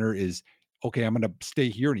that center is okay. I'm going to stay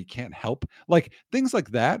here, and he can't help. Like things like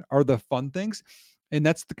that are the fun things, and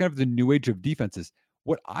that's the kind of the new age of defenses.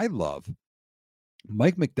 What I love,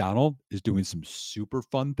 Mike McDonald is doing some super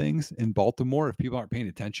fun things in Baltimore. If people aren't paying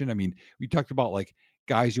attention, I mean, we talked about like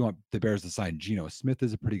guys you want the Bears to sign. Geno Smith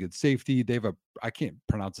is a pretty good safety. They have I can't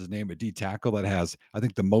pronounce his name, a D tackle that has, I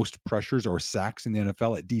think, the most pressures or sacks in the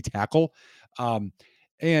NFL at D tackle. Um,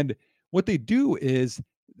 and what they do is,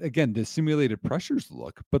 again, the simulated pressures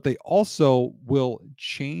look, but they also will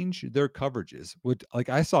change their coverages. Which, like,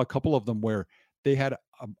 I saw a couple of them where they had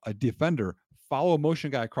a defender follow a motion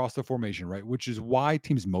guy across the formation, right? Which is why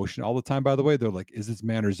teams motion all the time, by the way. They're like, is this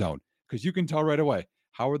man or zone? Because you can tell right away.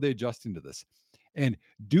 How are they adjusting to this? And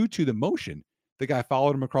due to the motion, the guy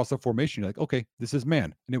followed him across the formation. You're like, okay, this is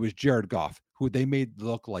man. And it was Jared Goff, who they made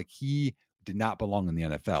look like he did not belong in the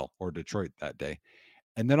NFL or Detroit that day.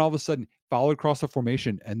 And then all of a sudden, followed across the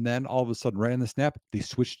formation. And then all of a sudden, right in the snap, they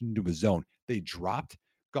switched into a zone. They dropped.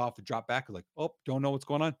 Goff dropped back, like, oh, don't know what's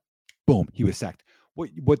going on. Boom, he was sacked.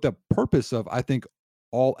 What the purpose of, I think,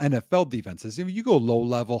 all NFL defenses, if you go low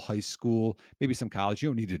level, high school, maybe some college, you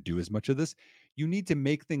don't need to do as much of this. You need to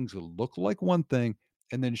make things look like one thing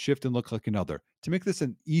and then shift and look like another. To make this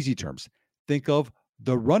in easy terms, think of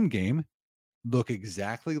the run game look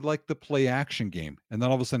exactly like the play action game. And then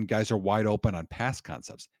all of a sudden, guys are wide open on pass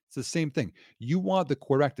concepts. It's the same thing. You want the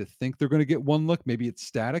quarterback to think they're going to get one look, maybe it's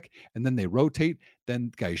static, and then they rotate,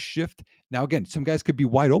 then guys shift. Now, again, some guys could be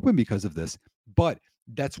wide open because of this, but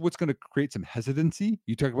that's what's going to create some hesitancy.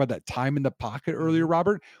 You talked about that time in the pocket earlier, Mm-hmm.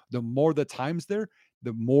 Robert. The more the time's there,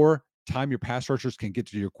 the more time your pass rushers can get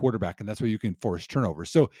to your quarterback, and that's where you can force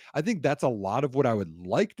turnovers. So I think that's a lot of what I would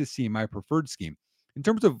like to see in my preferred scheme. In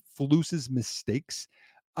terms of Flus's mistakes,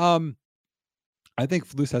 um, I think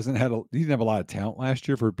Flus he didn't have a lot of talent last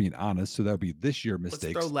year, for being honest. So that would be this year Let's throw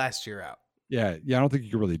mistakes. last year out. Yeah. I don't think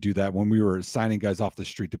you can really do that when we were signing guys off the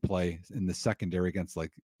street to play in the secondary against,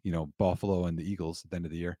 like, Buffalo and the Eagles at the end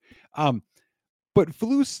of the year. Um, but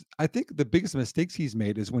Flus, I think the biggest mistakes he's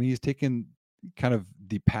made is when he's taken kind of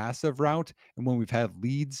the passive route, and when we've had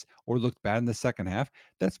leads or looked bad in the second half.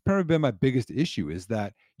 That's probably been my biggest issue, is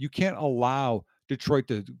that you can't allow Detroit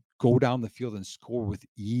to go down the field and score with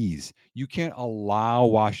ease. You can't allow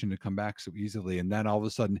Washington to come back so easily. And then all of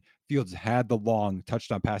a sudden, Fields had the long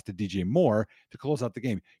touchdown pass to DJ Moore to close out the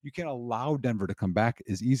game. You can't allow Denver to come back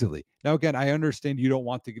as easily. Now, again, I understand you don't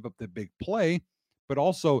want to give up the big play, but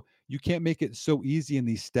also you can't make it so easy in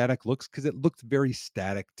these static looks because it looked very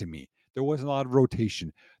static to me. There wasn't a lot of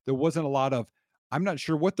rotation. There wasn't a lot of, I'm not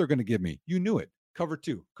sure what they're going to give me. You knew it. Cover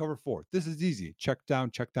two, cover four. This is easy. Check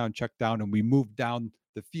down, check down, check down. And we move down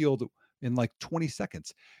the field in like 20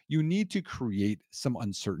 seconds. You need to create some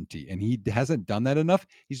uncertainty. And he hasn't done that enough.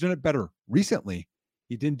 He's done it better recently.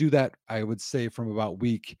 He didn't do that, I would say, from about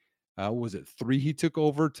week, what was it, 3 he took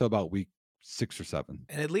over to about week 6 or 7.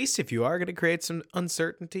 And at least if you are going to create some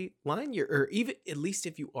uncertainty, or even at least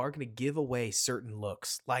if you are going to give away certain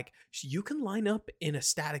looks, like you can line up in a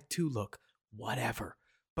static 2 look, whatever,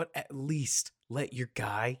 but at least let your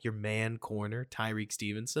guy, your man corner, Tyreek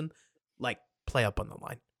Stevenson, like play up on the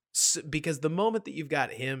line. Because the moment that you've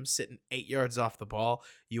got him sitting 8 yards off the ball,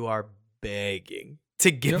 you are begging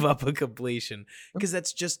to give up a completion because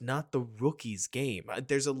that's just not the rookie's game.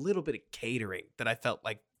 There's a little bit of catering that I felt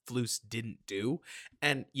like Flus didn't do.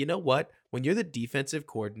 And you know what? When you're the defensive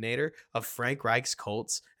coordinator of Frank Reich's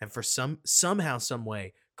Colts, and for somehow, some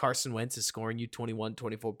way, Carson Wentz is scoring you 21,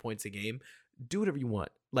 24 points a game, do whatever you want.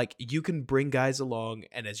 Like, you can bring guys along,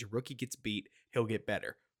 and as your rookie gets beat, he'll get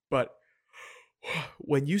better. But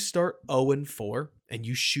when you start 0-4 and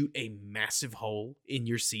you shoot a massive hole in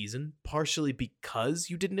your season, partially because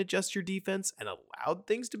you didn't adjust your defense and allowed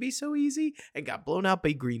things to be so easy and got blown out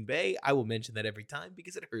by Green Bay, I will mention that every time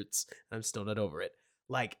because it hurts and I'm still not over it.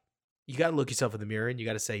 Like, you got to look yourself in the mirror and you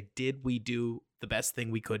got to say, did we do the best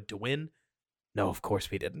thing we could to win? No, of course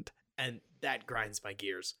we didn't. And that grinds my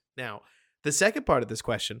gears. Now, the second part of this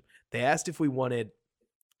question, they asked if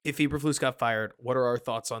Eberflus got fired, what are our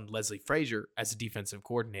thoughts on Leslie Frazier as a defensive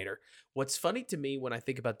coordinator? What's funny to me when I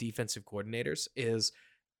think about defensive coordinators is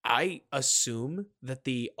I assume that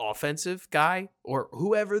the offensive guy or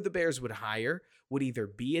whoever the Bears would hire would either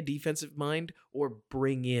be a defensive mind or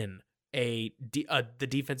bring in the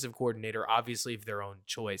defensive coordinator, obviously of their own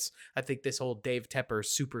choice. I think this whole Dave Tepper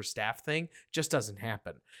super staff thing just doesn't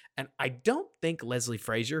happen. And I don't think Leslie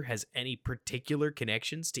Frazier has any particular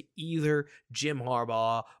connections to either Jim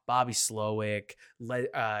Harbaugh, Bobby Slowick,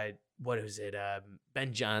 what is it,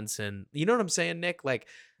 Ben Johnson. You know what I'm saying, Nick? Like,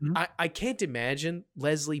 I can't imagine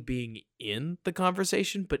Leslie being in the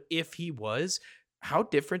conversation, but if he was, how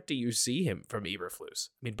different do you see him from Eberflus?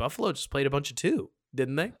 I mean, Buffalo just played a bunch of 2,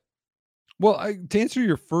 didn't they? Well, to answer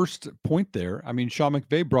your first point there, I mean, Sean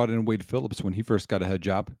McVay brought in Wade Phillips when he first got a head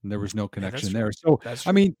job, and there was no Yeah, that's connection true. there. So, That's I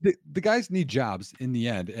true. mean, the guys need jobs in the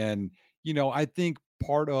end. And, I think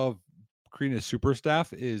part of creating a super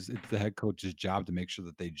staff is it's the head coach's job to make sure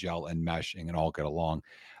that they gel and mesh and can all get along.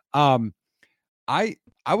 Um, I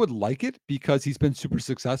I would like it because he's been super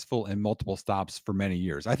successful in multiple stops for many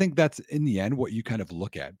years. I think that's in the end what you kind of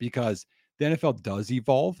look at because the NFL does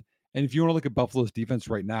evolve. And if you want to look at Buffalo's defense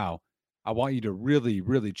right now, I want you to really,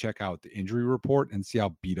 really check out the injury report and see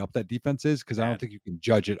how beat up that defense is because I don't Bad. think you can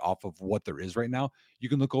judge it off of what there is right now. You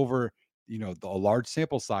can look over, a large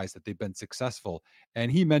sample size that they've been successful. And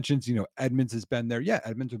he mentions, Edmonds has been there. Yeah,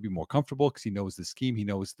 Edmonds would be more comfortable because he knows the scheme, he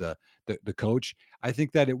knows the coach. I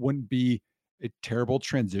think that it wouldn't be a terrible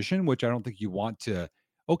transition, which I don't think you want to.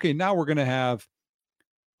 Okay, now we're going to have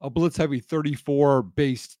a blitz heavy 34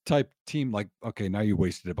 based type team. Like, okay, now you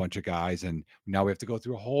wasted a bunch of guys and now we have to go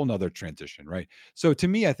through a whole nother transition, right? So to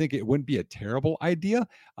me, I think it wouldn't be a terrible idea,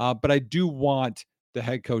 but I do want the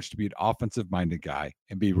head coach to be an offensive minded guy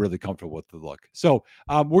and be really comfortable with the look. So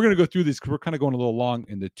we're going to go through this because we're kind of going a little long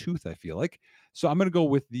in the tooth, I feel like. So I'm going to go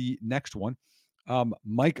with the next one.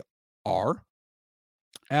 Mike R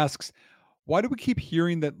asks, why do we keep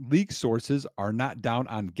hearing that league sources are not down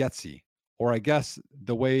on Getsy? Or I guess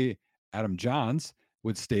the way Adam Johns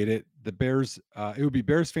would state it, the Bears, it would be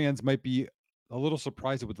Bears fans might be a little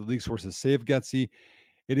surprised at what the league sources say of Getsy.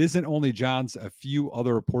 It isn't only Johns, a few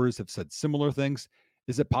other reporters have said similar things.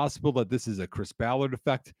 Is it possible that this is a Chris Ballard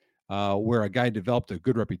effect, where a guy developed a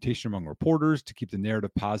good reputation among reporters to keep the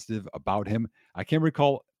narrative positive about him? I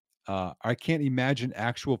can't imagine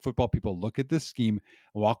actual football people look at this scheme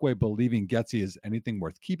and walk away believing Getsy is anything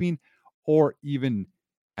worth keeping, or even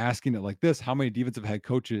asking it like this: how many defensive head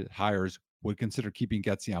coaches hires would consider keeping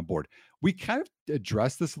Getsy on board? We kind of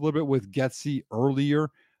addressed this a little bit with Getsy earlier.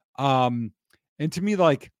 And to me,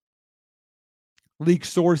 like leak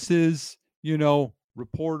sources,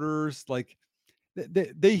 reporters, like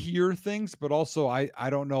they hear things, but also I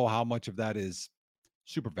don't know how much of that is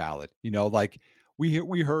super valid. Like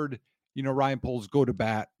we heard, Ryan Poles go to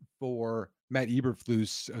bat for Matt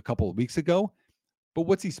Eberflus a couple of weeks ago, but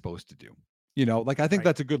what's he supposed to do? Like, I think Right.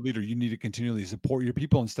 that's a good leader. You need to continually support your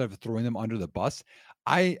people instead of throwing them under the bus.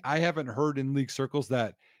 I haven't heard in league circles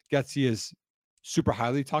that Getsy is super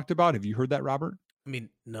highly talked about. Have you heard that, Robert? I mean,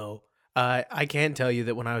 no. I can tell you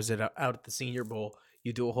that when I was out at the Senior Bowl,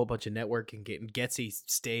 you do a whole bunch of networking. Getting Getsy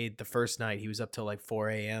stayed the first night. He was up till like 4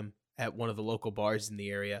 a.m. at one of the local bars in the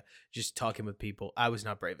area, just talking with people. I was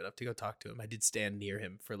not brave enough to go talk to him. I did stand near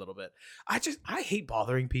him for a little bit. I hate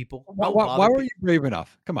bothering people. Why, I'll why, bother why were people. you brave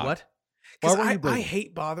enough? Come on. What? Why Because weren't I you I brave enough?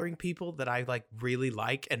 hate bothering people that I like really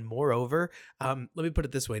like, and moreover, let me put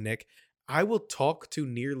it this way, Nick. I will talk to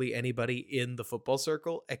nearly anybody in the football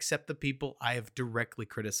circle except the people I have directly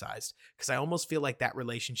criticized because I almost feel like that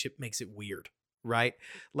relationship makes it weird, right?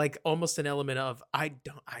 Like almost an element of I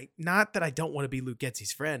not that I don't want to be Luke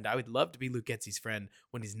Getsy's friend. I would love to be Luke Getsy's friend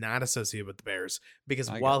when he's not associated with the Bears because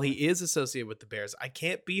I got while he you. is associated with the Bears, I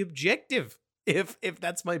can't be objective if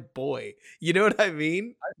that's my boy. You know what I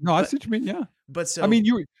mean? No, I But see what you mean. Yeah. but I so mean,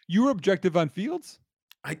 you were objective on Fields.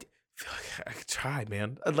 I d- feel like I tried,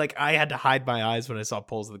 man. Like I had to hide my eyes when I saw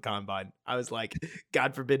polls of the combine. I was like,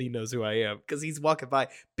 God forbid he knows who I am because he's walking by,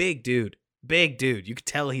 big dude. You could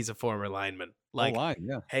tell he's a former lineman. Oh, Like, line.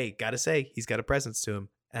 Yeah. hey, gotta say he's got a presence to him.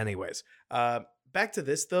 Anyways, back to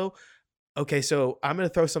this though. Okay, so I'm going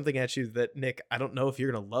to throw something at you that, Nick, I don't know if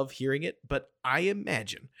you're going to love hearing it, but I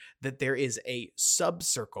imagine that there is a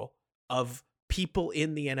subcircle of people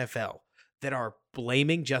in the NFL that are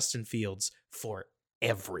blaming Justin Fields for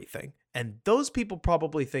everything. And those people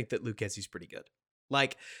probably think that Luke Getsy's pretty good.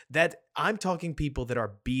 Like that, I'm talking people that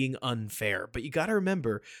are being unfair, but you got to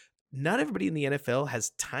remember not everybody in the NFL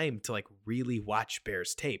has time to like really watch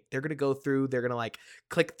Bears tape. They're going to go through, they're going to like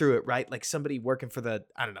click through it, right? Like somebody working for the,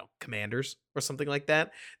 I don't know, Commanders or something like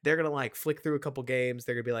that. They're going to like flick through a couple games.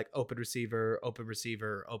 They're going to be like open receiver, open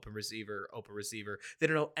receiver, open receiver, open receiver. They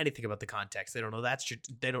don't know anything about the context. They don't know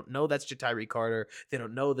they don't know that's Ja'Tyre Carter. They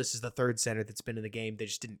don't know this is the third center that's been in the game. They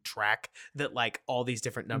just didn't track that like all these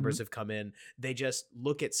different Mhm. numbers have come in. They just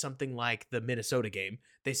look at something like the Minnesota game.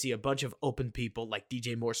 They see a bunch of open people like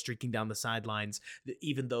DJ Moore streaking down the sidelines,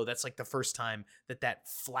 even though that's like the first time that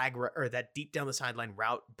or that deep down the sideline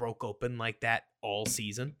route broke open like that all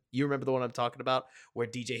season. You remember the one I'm talking about where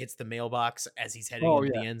DJ hits the mailbox as he's heading Oh,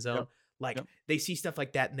 into yeah. the end zone? Yep. Like Yep. they see stuff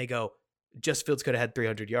like that and they go, Justin Fields could have had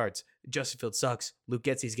 300 yards. Justin Fields sucks. Luke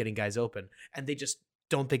Getsy's getting guys open. And they just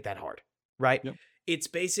don't think that hard, right? Yep. It's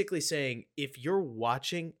basically saying if you're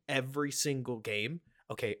watching every single game,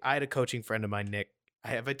 okay, I had a coaching friend of mine, Nick.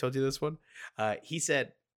 Have I told you this one? He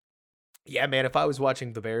said, yeah, man, if I was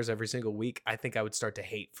watching the Bears every single week, I think I would start to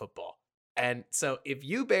hate football. And so if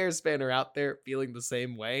you Bears fan are out there feeling the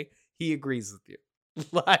same way, he agrees with you.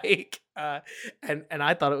 And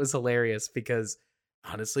I thought it was hilarious because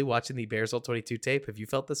honestly, watching the Bears all 22 tape, have you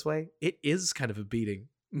felt this way? It is kind of a beating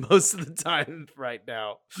most of the time right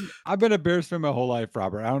now. I've been a Bears fan my whole life,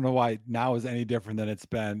 Robert. I don't know why now is any different than it's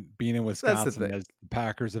been being in That's the Wisconsin thing. as the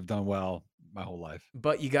Packers have done well my whole life.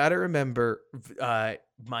 But you got to remember,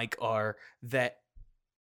 Mike R, that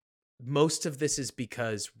most of this is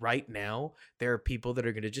because right now there are people that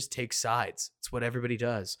are going to just take sides. It's what everybody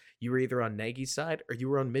does. You were either on Nagy's side or you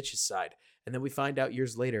were on Mitch's side. And then we find out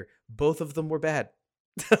years later, both of them were bad.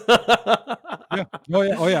 Yeah. Oh,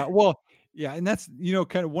 yeah. Oh, yeah. Well, yeah, and that's,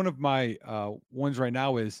 kind of one of my, ones right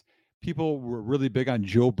now is people were really big on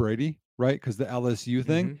Joe Brady, right? Because the LSU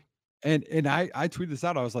thing, hmm and I tweeted this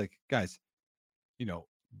out. I was like, "Guys,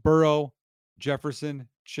 Burrow, Jefferson,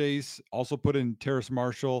 Chase, also put in Terrace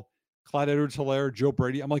Marshall, Clyde Edwards-Helaire, Joe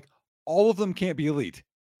Brady." I'm like, all of them can't be elite.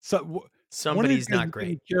 So one of these Somebody's guys not is getting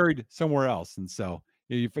great. carried somewhere else, and so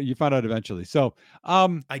yeah, you find out eventually. So,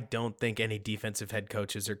 um, I don't think any defensive head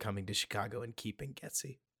coaches are coming to Chicago and keeping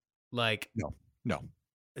Getsy. Like, no, no.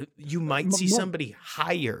 you might see More somebody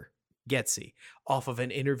hire Getsy off of an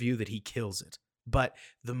interview that he kills it. But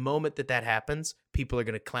the moment that happens, people are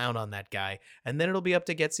going to clown on that guy. And then it'll be up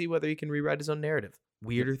to Getsy whether he can rewrite his own narrative. Yep.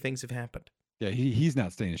 Weirder things have happened. Yeah, he's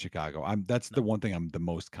not staying in Chicago. That's No. the one thing I'm the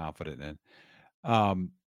most confident in.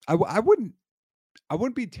 Um, I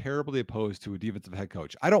wouldn't be terribly opposed to a defensive head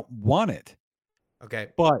coach. I don't want it, Okay.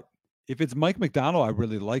 but if it's Mike McDonald, I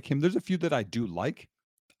really like him. There's a few that I do like.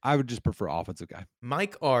 I would just prefer offensive guy.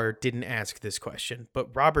 Mike R didn't ask this question,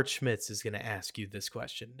 but Robert Schmitz is going to ask you this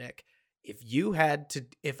question, Nick.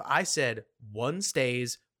 If I said one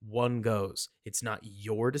stays, one goes, it's not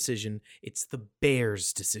your decision, it's the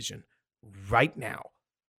Bears' decision right now.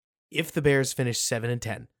 If the Bears finish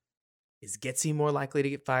 7-10, is Getsy more likely to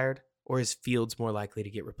get fired or is Fields more likely to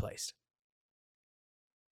get replaced?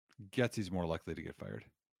 Getsy's more likely to get fired.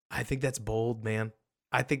 I think that's bold, man.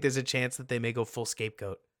 I think there's a chance that they may go full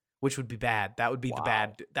scapegoat, which would be bad. That would be the Wow.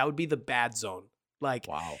 bad. That would be the bad zone. Like,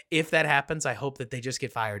 Wow. if that happens, I hope that they just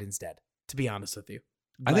get fired instead. To be honest with you,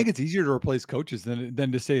 I think like, it's easier to replace coaches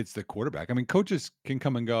than to say it's the quarterback. I mean, coaches can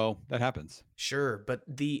come and go. That happens. sure, but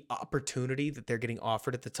the opportunity that they're getting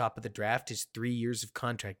offered at the top of the draft is 3 years of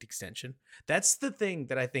contract extension. That's the thing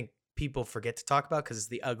that I think people forget to talk about because it's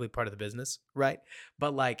the ugly part of the business, right?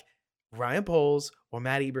 But like Ryan Poles or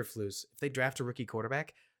Matt Eberflus, if they draft a rookie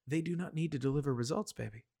quarterback, they do not need to deliver results,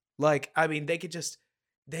 baby. Like, I mean, they could just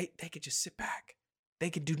sit back. They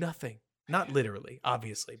could do nothing. Not literally,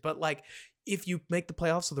 obviously, but like if you make the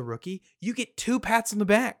playoffs with a rookie, you get two pats on the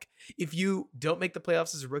back. If you don't make the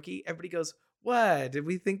playoffs as a rookie, everybody goes, "What? Did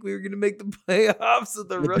we think we were going to make the playoffs with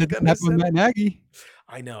the It rook didn't under happen with center?" Matt Nagy.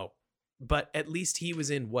 I know, but at least he was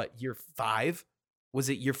in what, year 5? Was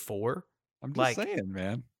it year 4? I'm just Like, saying,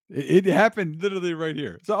 man. It happened literally right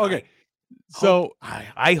here. So, okay. I hope So,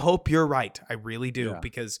 I hope you're right. I really do, yeah.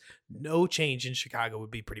 because no change in Chicago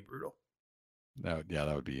would be pretty brutal.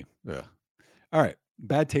 That would be yeah. All right.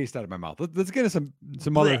 Bad taste out of my mouth. Let's get into some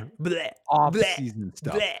Bleh, other bleh, bleh, off-season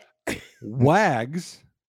stuff. bleh. Wags,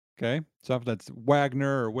 okay? So if that's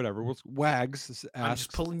Wagner or whatever, Wags I'm just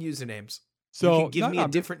asks. pulling usernames. You can So, give no, me no, a I'm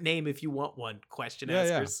just different name if you want one, question yeah,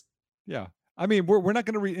 yeah. askers. Yeah. I mean, we're not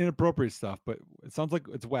going to read inappropriate stuff, but it sounds like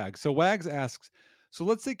it's Wags. So Wags asks, so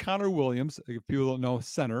let's say Connor Williams, if people don't know,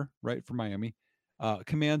 center, right, for Miami,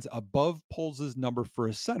 commands above Poles' number for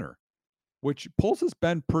a center, which Poles has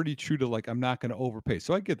been pretty true to, like, I'm not going to overpay.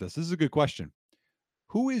 So I get this. This is a good question.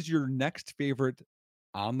 Who is your next favorite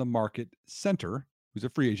on the market center who's a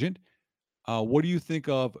free agent? What do you think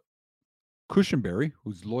of Cushenberry,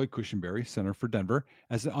 who's Lloyd Cushenberry, center for Denver,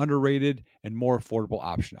 as an underrated and more affordable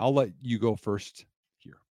option? I'll let you go first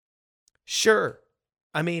here. Sure.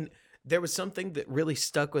 I mean, there was something that really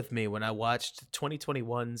stuck with me when I watched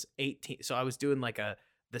 2021's 18. So I was doing like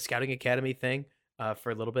the Scouting Academy thing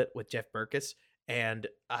for a little bit with Jeff Burkus, and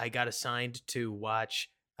I got assigned to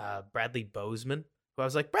watch Bradley Bozeman, who I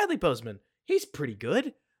was like, Bradley Bozeman, he's pretty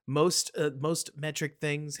good. Most metric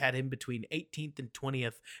things had him between 18th and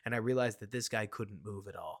 20th, and I realized that this guy couldn't move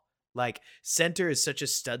at all. Like, center is such a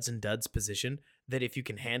studs and duds position that if you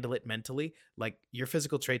can handle it mentally, like, your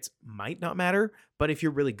physical traits might not matter, but if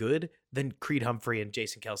you're really good, then Creed Humphrey and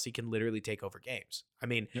Jason Kelsey can literally take over games. I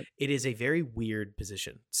mean, Yep. it is a very weird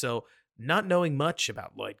position. So, not knowing much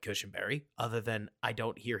about Lloyd Cushenberry, other than I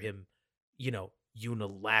don't hear him,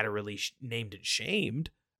 unilaterally named and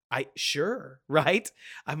shamed, right?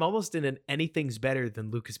 I'm almost in an anything's better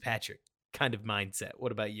than Lucas Patrick kind of mindset.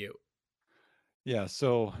 What about you? Yeah.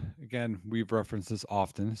 So again, we've referenced this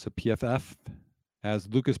often. So PFF has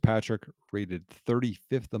Lucas Patrick rated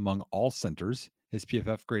 35th among all centers. His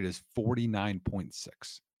PFF grade is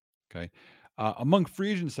 49.6. Okay. Among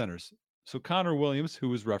free agent centers, so Connor Williams, who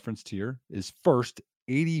was referenced here, is first,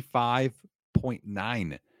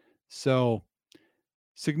 85.9. So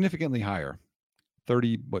significantly higher,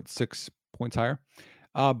 6 points higher.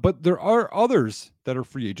 But there are others that are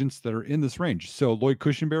free agents that are in this range. So Lloyd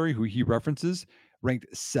Cushenberry, who he references, ranked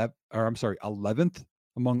 11th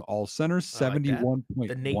among all centers, I like that. The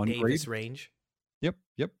Nate 71.1 grade. Davis range. Yep,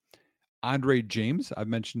 yep. Andre James, I've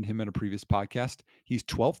mentioned him in a previous podcast. He's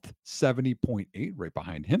 12th, 70.8, right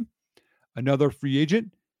behind him. Another free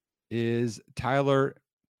agent is Tyler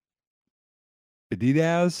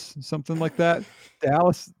Adidas, something like that.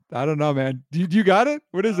 Dallas. I don't know, man. Do you got it?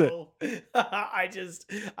 What is it? No.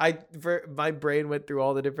 My brain went through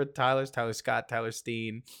all the different Tylers, Tyler Scott, Tyler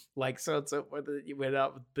Steen, like so and so forth. You went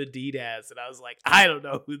out with Bedidas, and I was like, I don't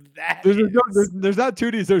know who that There's, is. there's not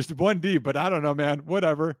two D's. There's one D, but I don't know, man.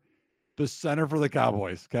 Whatever. The center for the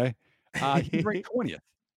Cowboys. Okay. He's ranked 20th.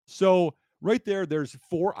 So right there, there's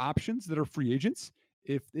 4 options that are free agents.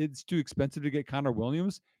 If it's too expensive to get Connor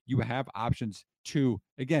Williams, you have options to,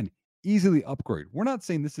 again, easily upgrade. We're not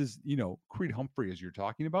saying this is, Creed Humphrey as you're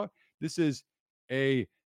talking about. This is a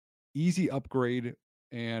easy upgrade,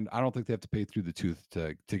 and I don't think they have to pay through the tooth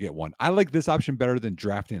to get one. I like this option better than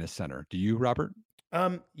drafting a center. Do you, Robert?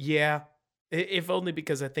 Yeah, if only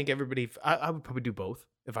because I think I would probably do both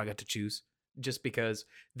if I got to choose. Just because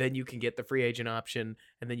then you can get the free agent option,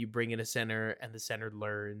 and then you bring in a center, and the center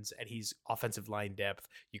learns, and he's offensive line depth.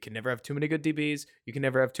 You can never have too many good DBs. You can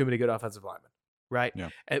never have too many good offensive linemen, right? Yeah.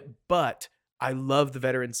 But I love the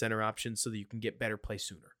veteran center option so that you can get better play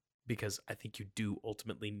sooner, because I think you do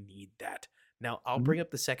ultimately need that. Now, I'll Mhm. bring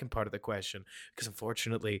up the second part of the question because,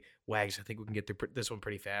 unfortunately, Wags, I think we can get through this one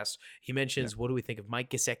pretty fast. He Yeah. mentions, what do we think of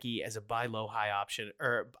Mike Gesicki as a buy low, high option,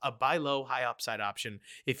 or a buy low, high upside option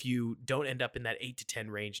if you don't end up in that 8 to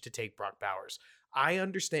 10 range to take Brock Bowers? I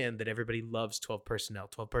understand that everybody loves 12 personnel.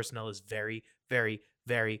 12 personnel is very, very,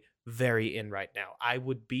 very, very in right now. I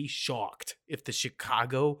would be shocked if the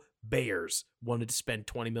Chicago Bears wanted to spend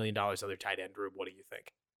 $20 million on their tight end room. What do you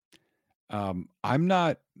think? I'm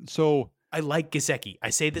not so I like Gesicki. I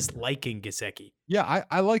say this liking Gesicki. yeah,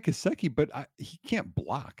 I like Gesicki, but he can't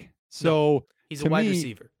block. No, So he's a to wide me,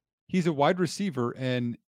 receiver. he's a wide receiver,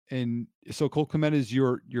 and so Cole Kmet is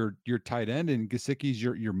your tight end, and Gesicki's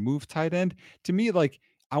your move tight end. To me, like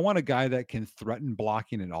I want a guy that can threaten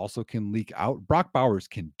blocking and also can leak out. Brock Bowers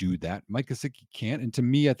can do that. Mike Gesicki can't. And to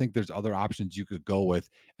me, I think there's other options you could go with.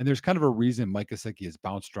 And there's kind of a reason Mike Gesicki has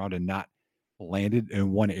bounced around and not landed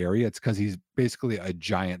in one area. It's because he's basically a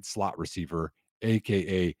giant slot receiver,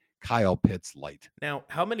 aka Kyle Pitts light. Now,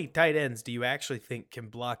 how many tight ends do you actually think can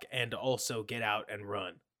block and also get out and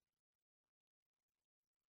run?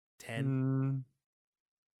 10? Mm,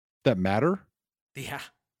 that matter? Yeah.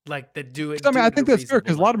 Like the do 'Cause, I it mean, do I it a think that's fair reasonable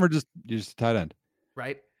because a lot of number. them are just a tight end.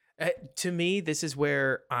 Right? To me, this is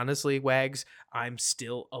where, honestly, Wags, I'm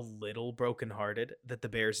still a little brokenhearted that the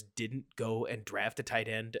Bears didn't go and draft a tight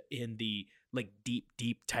end in the like deep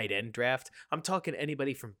tight end draft. I'm talking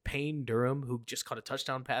anybody from Payne Durham, who just caught a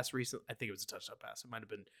touchdown pass recently. I think it was a touchdown pass. It might have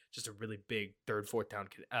been just a really big third, fourth down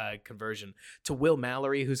conversion, to Will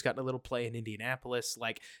Mallory, who's gotten a little play in Indianapolis.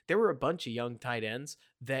 Like, there were a bunch of young tight ends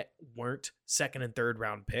that weren't second and third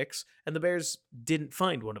round picks, and the Bears didn't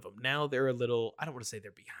find one of them. Now they're a little, I don't want to say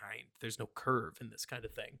they're behind. There's no curve in this kind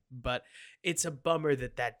of thing, but it's a bummer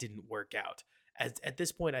that that didn't work out. At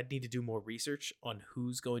this point, I'd need to do more research on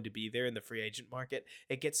who's going to be there in the free agent market.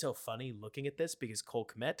 It gets so funny looking at this because Cole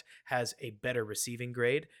Kmet has a better receiving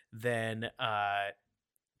grade than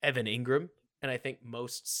Evan Ingram. And I think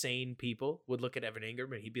most sane people would look at Evan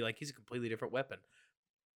Ingram and he'd be like, he's a completely different weapon.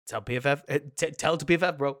 Tell PFF, tell it to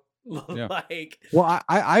PFF, bro. Yeah. Like, Well,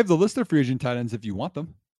 I have the list of free agent tight ends if you want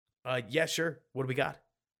them. yeah, sure. What do we got?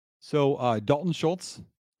 So Dalton Schultz,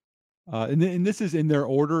 and this is in their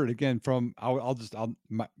order. And again, from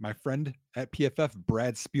my friend at PFF,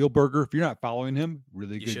 Brad Spielberger. If you're not following him,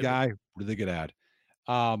 really You good should be. guy, really good ad.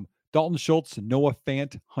 Dalton Schultz, Noah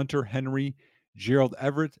Fant, Hunter Henry, Gerald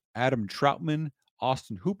Everett, Adam Troutman,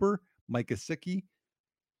 Austin Hooper, Mike Gesicki,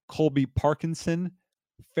 Colby Parkinson,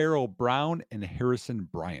 Farrell Brown, and Harrison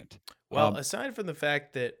Bryant. Well, aside from the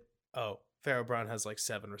fact that, oh, Pharaoh Brown has like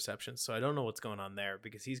 7 receptions, so I don't know what's going on there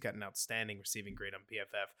because he's got an outstanding receiving grade on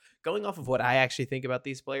PFF. Going off of what I actually think about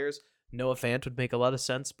these players, Noah Fant would make a lot of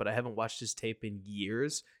sense, but I haven't watched his tape in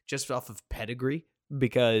years just off of pedigree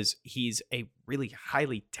because he's a really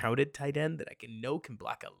highly touted tight end that I can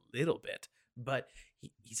block a little bit, but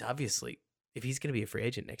he's obviously, if he's going to be a free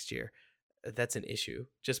agent next year, that's an issue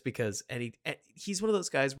just because he's one of those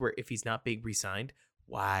guys where if he's not being re-signed,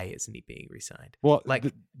 why isn't he being re-signed? Well, Like,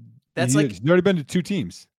 that's like, he's already been to 2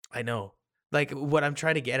 teams. I know. Like, what I'm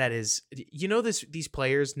trying to get at is, these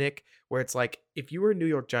players, Nick, where it's like, if you were a New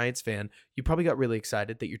York Giants fan, you probably got really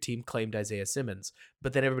excited that your team claimed Isaiah Simmons,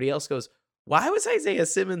 but then everybody else goes, why was Isaiah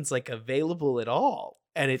Simmons like available at all?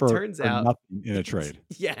 And it for turns for out, nothing in a trade.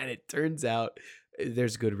 yeah, and it turns out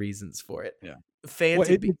there's good reasons for it. Yeah. Well, Fans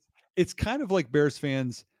would be, it's kind of like Bears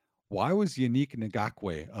fans. Why was Yannick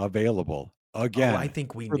Ngakoue available oh, I again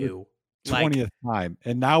think we for the knew. Like, 20th time?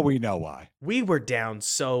 And now we know why. we were down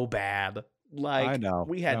so bad. I Like, know.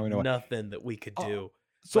 we Now had we know why. nothing that we could Uh, do.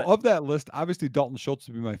 so But of that list, obviously Dalton Schultz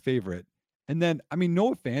would be my favorite. And then, I mean,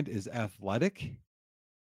 Noah Fant is athletic.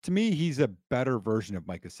 To me, he's a better version of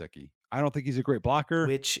Mike Gesicki. I don't think he's a great blocker.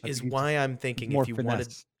 which I is think why I'm he's thinking more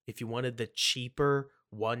finesse. if you wanted the cheaper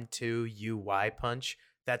 1-2 UY punch,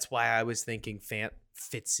 that's why I was thinking Fant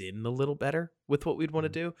fits in a little better with what we'd want to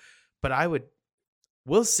Mhm. do. But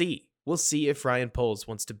we'll see. We'll see if Ryan Poles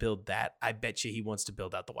wants to build that. I bet you he wants to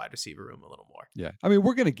build out the wide receiver room a little more. Yeah. I mean,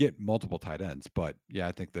 we're going to get multiple tight ends, but yeah,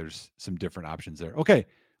 I think there's some different options there. Okay.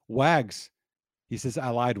 Wags, he says, I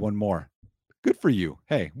lied one more. Good for you.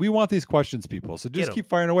 Hey, we want these questions, people. So Get just him. keep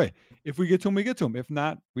firing away. If we get to them, we get to them. If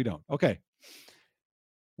not, we don't. Okay.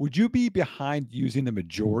 Would you be behind using the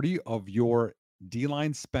majority of your D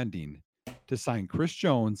line spending to sign Chris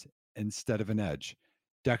Jones instead of an edge?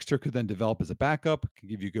 Dexter could then develop as a backup, can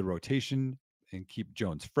give you good rotation and keep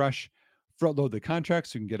Jones fresh. Front load the contract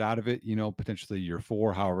so you can get out of it, potentially year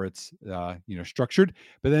 4, however it's structured.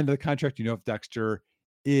 But then the contract, if Dexter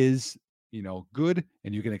is good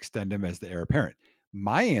and you can extend him as the heir apparent.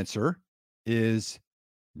 My answer is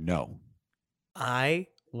no. I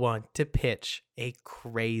want to pitch a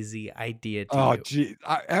crazy idea to Oh, you. gee.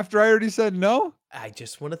 After I already said no? I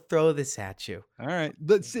just want to throw this at you. All right.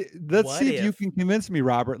 Let's see. Let's What see if you if can convince me,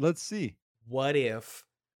 Robert. Let's see. what if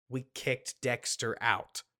we kicked Dexter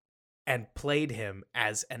out? and played him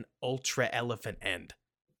as an ultra elephant end.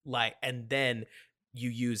 Like, and then you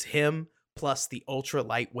use him plus the ultra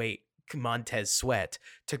lightweight Montez Sweat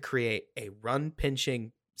to create a run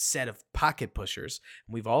pinching set of pocket pushers.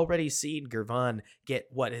 We've already seen Gervon get,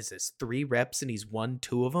 what is this, 3 reps, and he's won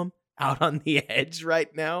 2 of them out on the edge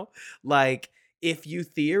right now. Like, if you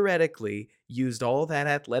theoretically used all that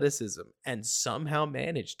athleticism and somehow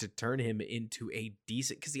managed to turn him into a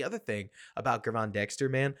decent, because the other thing about Gervon Dexter,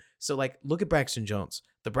 man, so like look at Braxton Jones.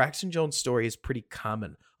 The Braxton Jones story is pretty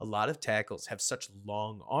common. A lot of tackles have such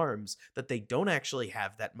long arms that they don't actually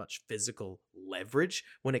have that much physical leverage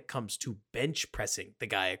when it comes to bench pressing the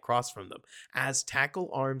guy across from them. As tackle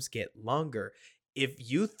arms get longer, if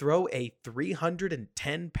you throw a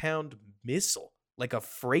 310-pound missile like a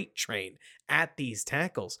freight train at these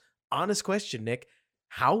tackles, honest question, Nick,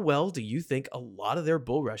 how well do you think a lot of their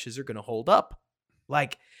bull rushes are going to hold up?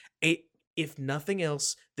 Like, it, if nothing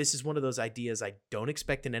else, this is one of those ideas I don't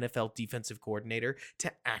expect an NFL defensive coordinator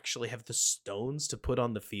to actually have the stones to put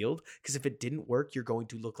on the field. Because if it didn't work, you're going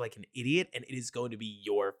to look like an idiot and it is going to be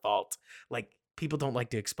your fault. Like, people don't like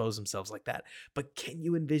to expose themselves like that. But can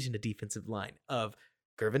you envision a defensive line of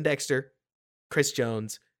Gervon Dexter, Chris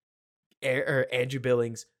Jones, Andrew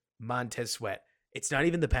Billings, Montez Sweat? It's not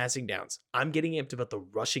even the passing downs. I'm getting amped about the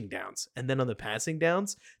rushing downs. And then on the passing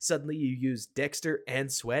downs, suddenly you use Dexter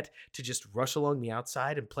and Sweat to just rush along the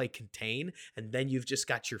outside and play contain. And then you've just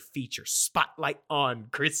got your feature spotlight on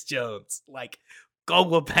Chris Jones. Like,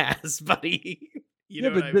 go a pass, buddy. You Yeah,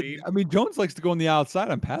 know what but I mean? I mean, Jones likes to go on the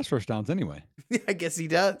outside on pass rush downs anyway. I guess he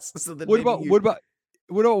does. So then What maybe about you what about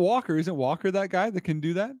what about Walker? Isn't Walker that guy that can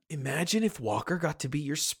do that? imagine if Walker got to be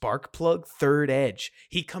your spark plug third edge.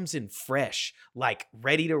 He comes in fresh, like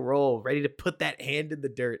ready to roll, ready to put that hand in the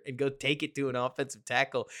dirt and go take it to an offensive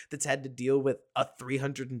tackle that's had to deal with a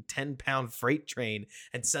 310-pound freight train.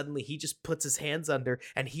 And suddenly he just puts his hands under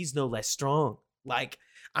and he's no less strong. Like,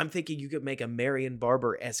 I'm thinking you could make a Marion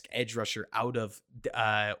Barber-esque edge rusher out of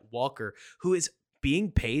Walker, who is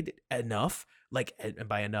being paid enough. Like, and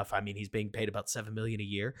by enough, I mean he's being paid about $7 million a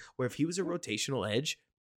year. Where if he was a rotational edge,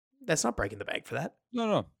 that's not breaking the bank for that.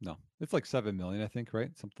 No. It's like 7 million, I think,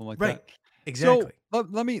 right? Something like Right. that. So Exactly.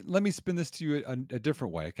 let me spin this to you a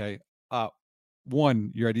different way. Okay. Uh,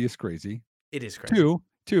 one, your idea is crazy. It is crazy.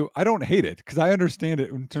 Two, I don't hate it because I understand it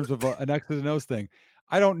in terms of an X's and O's thing.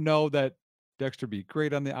 I don't know that Dexter be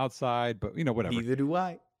great on the outside, but whatever. Neither do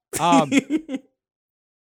I. Um,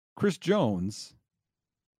 Chris Jones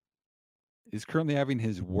is currently having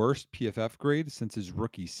his worst PFF grade since his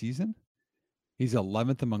rookie season. He's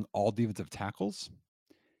 11th among all defensive tackles,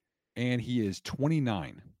 and he is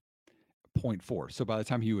 29.4. So by the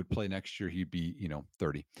time he would play next year, he'd be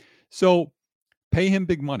 30. So pay him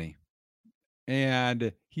big money,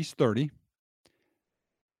 and he's 30.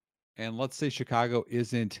 And let's say Chicago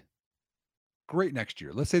isn't great next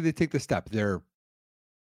year. Let's say they take the step. They're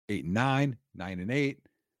 8-9, 9-8,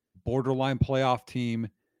 borderline playoff team.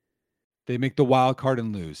 They make the wild card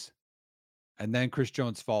and lose. And then Chris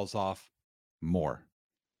Jones falls off more.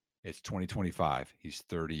 It's 2025. He's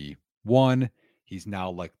 31. He's now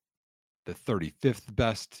like the 35th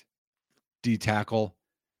best D tackle.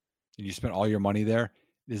 And you spent all your money there.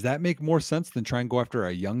 Does that make more sense than try and go after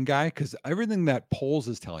a young guy? Because everything that polls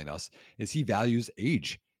is telling us is he values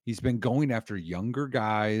age. He's been going after younger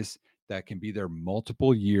guys that can be there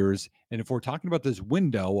multiple years. And if we're talking about this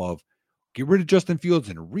window of get rid of Justin Fields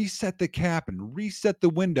and reset the cap and reset the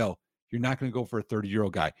window, you're not going to go for a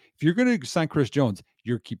 30-year-old guy. If you're going to sign Chris Jones,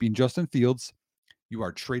 you're keeping Justin Fields. You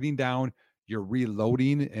are trading down, you're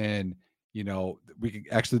reloading, and we can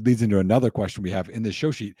actually leads into another question we have in the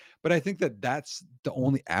show sheet. But I think that that's the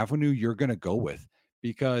only avenue you're going to go with,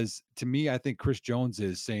 because to me, I think Chris Jones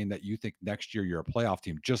is saying that you think next year you're a playoff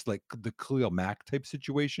team, just like the Khalil Mack type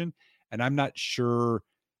situation. And I'm not sure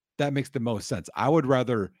that makes the most sense. I would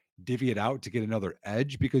rather divvy it out to get another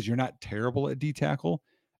edge because you're not terrible at D tackle,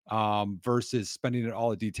 versus spending it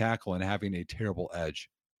all at D tackle and having a terrible edge.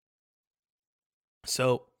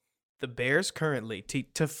 So the Bears currently,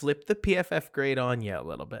 to flip the PFF grade on you a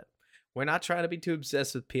little bit. We're not trying to be too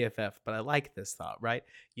obsessed with PFF, but I like this thought, right?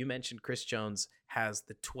 You mentioned Chris Jones has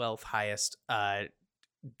the 12th highest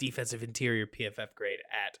defensive interior PFF grade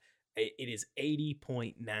at it is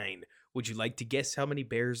 80.9. Would you like to guess how many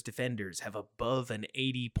Bears defenders have above an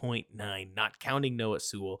 80.9, not counting Noah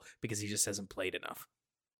Sewell because he just hasn't played enough?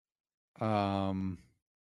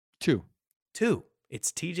 Two. Two.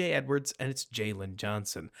 It's TJ Edwards and it's Jalen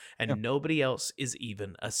Johnson, Yeah. and nobody else is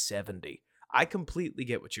even a 70. I completely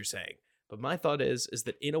get what you're saying, But my thought is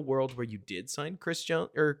that in a world where you did sign Chris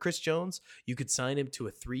Jones, you could sign him to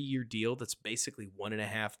a 3-year deal that's basically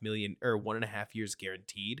 1.5 million or 1.5 years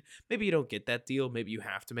guaranteed. Maybe you don't get that deal. Maybe you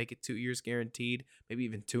have to make it 2 years guaranteed, maybe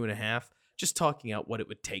even 2.5. Just talking out what it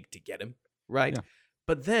would take to get him, right? Yeah.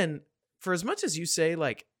 But then, for as much as you say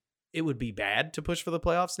like it would be bad to push for the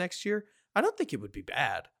playoffs next year, I don't think it would be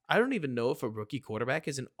bad. I don't even know if a rookie quarterback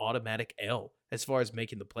is an automatic L as far as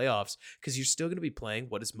making the playoffs, because you're still going to be playing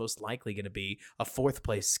what is most likely going to be a fourth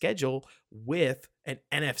place schedule with an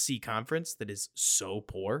NFC conference that is so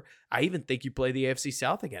poor. I even think you play the AFC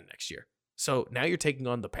South again next year. So now you're taking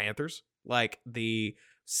on the Panthers, like the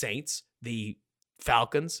Saints, the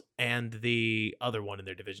Falcons, and the other one in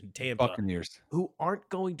their division, Tampa, Buccaneers. who aren't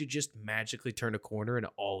going to just magically turn a corner and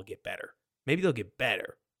all get better. Maybe they'll get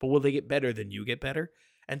better, but will they get better than you get better?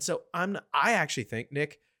 And so I actually think,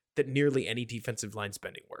 Nick, that nearly any defensive line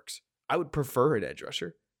spending works. I would prefer an edge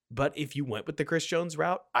rusher, but if you went with the Chris Jones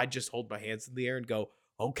route, I'd just hold my hands in the air and go,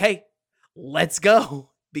 okay, let's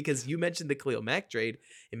go. Because you mentioned the Khalil Mack trade.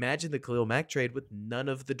 Imagine the Khalil Mack trade with none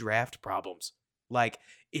of the draft problems. Like,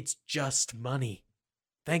 it's just money.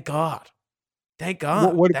 Thank God. Thank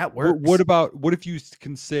God that works. What if you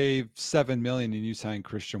can save $7 million and you sign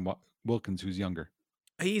Christian Wilkins, who's younger?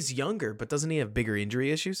 He's younger, but doesn't he have bigger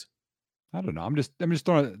injury issues? I don't know. I'm just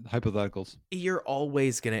throwing out hypotheticals. You're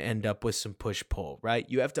always going to end up with some push pull, right?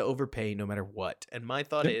 You have to overpay no matter what. And my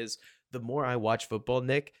thought is, the more I watch football,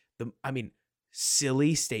 Nick,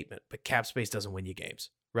 silly statement, but cap space doesn't win you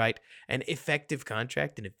games, right? An effective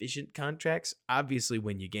contract and efficient contracts obviously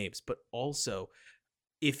win you games, but also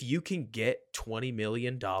if you can get $20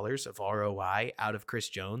 million of ROI out of Chris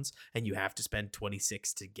Jones and you have to spend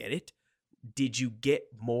 26 to get it, did you get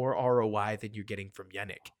more ROI than you're getting from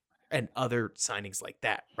Yannick and other signings like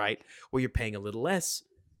that, right? Where you're paying a little less,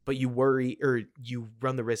 but you worry or you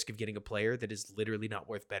run the risk of getting a player that is literally not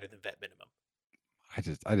worth better than vet minimum.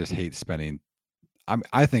 I just hate spending.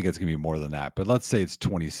 I think it's gonna be more than that, but let's say it's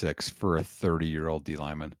 26 for a 30-year-old D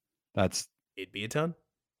lineman. It'd be a ton.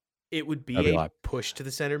 It would be a a lot. push to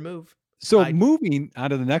the center move. So moving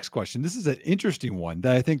on to the next question. This is an interesting one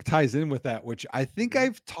that I think ties in with that, which I think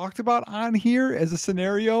I've talked about on here as a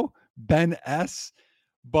scenario, Ben S.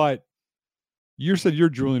 But you said you're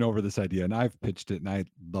drooling over this idea, and I've pitched it, and I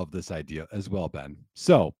love this idea as well, Ben.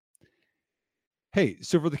 So, hey,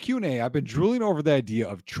 so for the Q&A, I've been drooling over the idea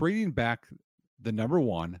of trading back the number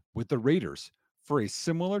 1 with the Raiders for a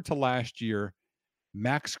similar to last year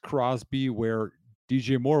Max Crosby where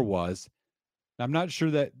DJ Moore was. I'm not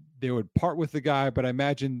sure that they would part with the guy, but I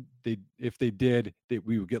imagine if they did,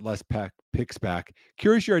 we would get less picks back.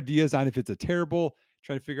 Curious your ideas on if it's a terrible,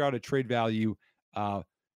 trying to figure out a trade value.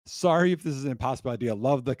 Sorry if this is an impossible idea.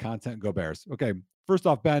 Love the content. Go Bears. Okay. First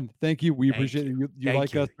off, Ben, thank you. We appreciate you. You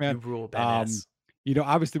like us, man. You rule, Ben.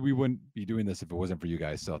 Obviously we wouldn't be doing this if it wasn't for you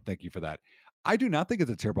guys. So thank you for that. I do not think it's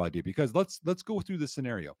a terrible idea because let's go through the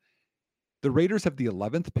scenario. The Raiders have the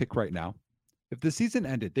 11th pick right now. If the season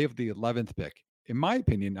ended, they have the 11th pick. In my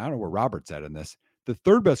opinion, I don't know where Robert's at in this. The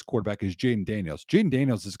third best quarterback is Jaden Daniels. Jaden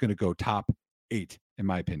Daniels is going to go top 8, in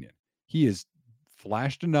my opinion. He is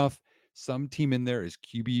flashed enough. Some team in there is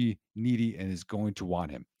QB needy and is going to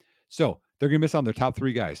want him. So they're going to miss on their top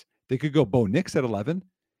 3 guys. They could go Bo Nix at 11.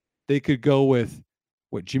 They could go with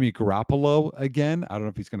Jimmy Garoppolo again. I don't know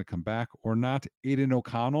if he's going to come back or not. Aiden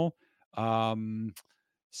O'Connell.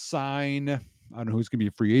 Sign, I don't know who's going to be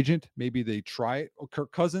a free agent. Maybe they try it.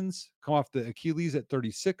 Kirk Cousins, come off the Achilles at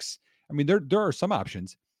 36. I mean, there are some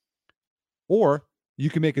options. Or you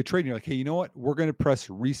can make a trade and you're like, hey, you know what? We're going to press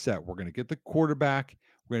reset. We're going to get the quarterback.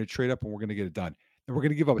 We're going to trade up and we're going to get it done. And we're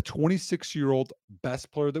going to give up a 26-year-old best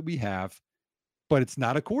player that we have, but it's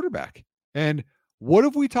not a quarterback. And what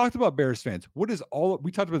have we talked about, Bears fans? What is all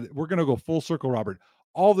we talked about? We're going to go full circle, Robert.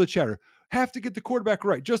 All the chatter. Have to get the quarterback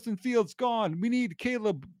right. Justin Fields gone. We need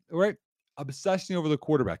Caleb, right? Obsessing over the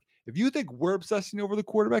quarterback. If you think we're obsessing over the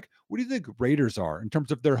quarterback, what do you think Raiders are in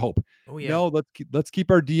terms of their hope? Oh, yeah. No, let's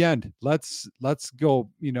keep our D end. Let's go,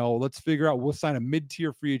 let's figure out, we'll sign a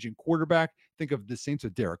mid-tier free agent quarterback. Think of the Saints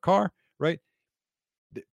with Derek Carr, right?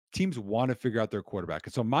 The teams want to figure out their quarterback.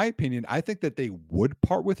 And so in my opinion, I think that they would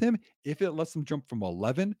part with him if it lets them jump from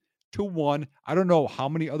 11 to 1. I don't know how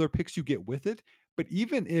many other picks you get with it, but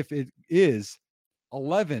even if it is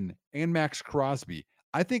 11 and Max Crosby,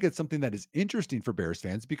 I think it's something that is interesting for Bears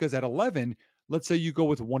fans because at 11, let's say you go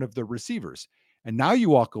with one of the receivers and now you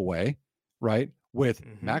walk away, right, with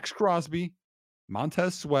Max Crosby,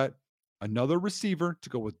 Montez Sweat, another receiver to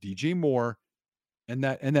go with DJ Moore and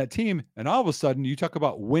that team. And all of a sudden you talk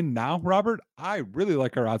about win now, Robert. I really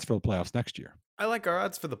like our odds for the playoffs next year. I like our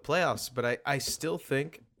odds for the playoffs, but I still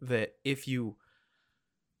think that if you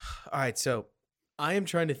all right, so I am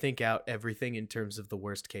trying to think out everything in terms of the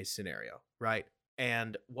worst case scenario, right?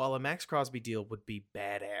 And while a Max Crosby deal would be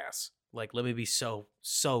badass, like let me be so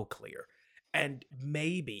clear. And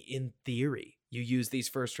maybe in theory, you use these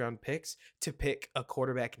first round picks to pick a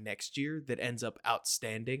quarterback next year that ends up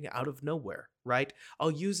outstanding out of nowhere, right?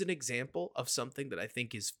 I'll use an example of something that I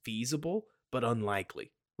think is feasible but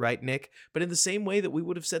unlikely, right, Nick? But in the same way that we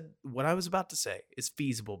would have said what I was about to say is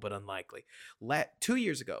feasible but unlikely. 2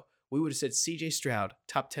 years ago, we would have said CJ Stroud,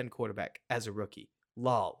 top 10 quarterback as a rookie.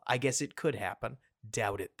 Lol. I guess it could happen.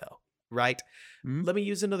 Doubt it though. Right? Mhm. Let me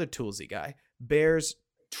use another toolsy guy. Bears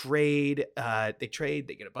they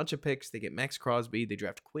get a bunch of picks, they get Max Crosby, they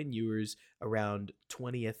draft Quinn Ewers around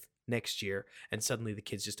 20th next year, and suddenly the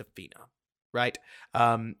kid's just a phenom. Right?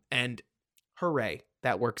 And hooray,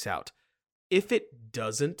 that works out. If it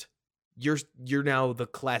doesn't, you're now the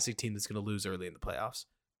classic team that's going to lose early in the playoffs.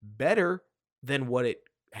 Better than what it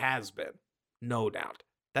has been, no doubt.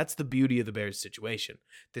 That's the beauty of the Bears situation.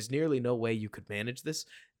 There's nearly no way you could manage this,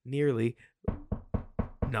 nearly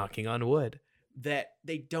knocking on wood, that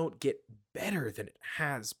they don't get better than it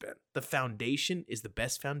has been. The foundation is the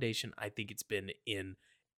best foundation I think it's been in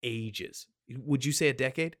ages. Would you say a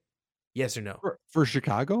decade? Yes or no? For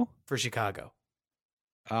Chicago? For Chicago.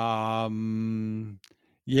 Um,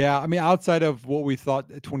 yeah, I mean, outside of what we thought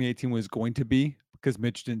 2018 was going to be, because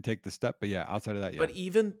Mitch didn't take the step, but yeah, outside of that, yeah. But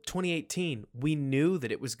even 2018, we knew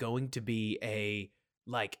that it was going to be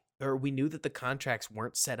or we knew that the contracts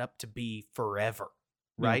weren't set up to be forever,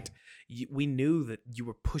 No. right? We knew that you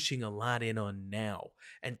were pushing a lot in on now.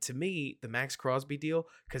 And to me, the Max Crosby deal,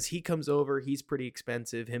 because he comes over, he's pretty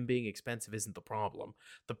expensive. Him being expensive isn't the problem.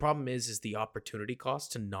 The problem is the opportunity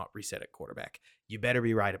cost to not reset at quarterback. You better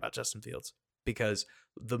be right about Justin Fields, because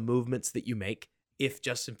the movements that you make, if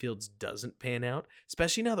Justin Fields doesn't pan out,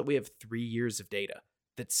 especially now that we have 3 years of data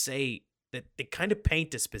that say that they kind of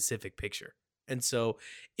paint a specific picture. And so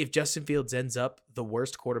if Justin Fields ends up the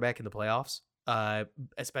worst quarterback in the playoffs,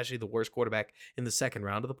 especially the worst quarterback in the second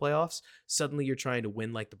round of the playoffs, suddenly you're trying to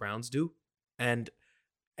win like the Browns do. And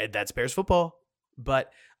that's Bears football.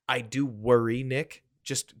 But I do worry, Nick,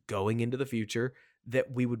 just going into the future,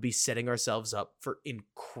 that we would be setting ourselves up for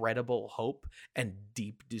incredible hope and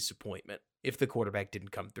deep disappointment if the quarterback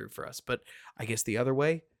didn't come through for us. But I guess the other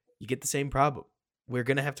way, you get the same problem. We're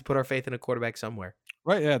going to have to put our faith in a quarterback somewhere.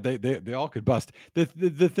 Right, yeah, they all could bust. The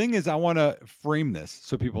thing is, I wanna frame this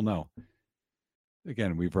so people know.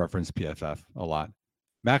 Again, we've referenced PFF a lot.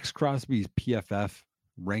 Max Crosby's PFF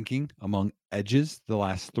ranking among edges the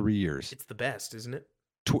last 3 years. It's the best, isn't it?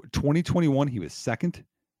 2021, he was 2nd.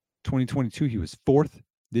 2022, he was 4th.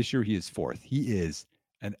 This year, he is 4th. He is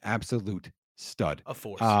an absolute stud. A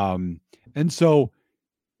force. And so,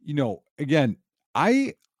 again,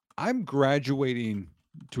 I'm graduating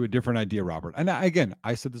to a different idea, Robert. And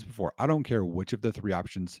I said this before. I don't care which of the 3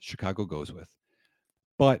 options Chicago goes with.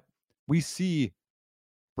 But we see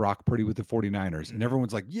Brock Purdy with the 49ers, and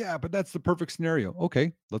everyone's like, yeah, but that's the perfect scenario.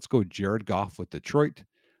 Okay, let's go Jared Goff with Detroit.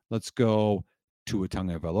 Let's go Tua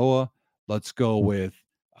Tagovailoa. Let's go with,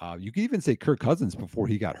 you could even say Kirk Cousins before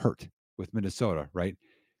he got hurt with Minnesota, right?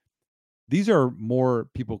 These are more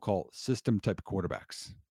people call system type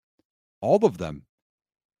quarterbacks. All of them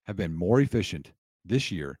have been more efficient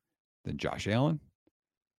this year than Josh Allen,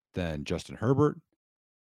 than Justin Herbert.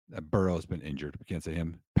 Burrow's been injured. We can't say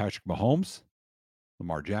him. Patrick Mahomes,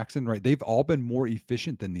 Lamar Jackson, right? They've all been more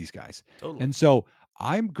efficient than these guys. Totally. And so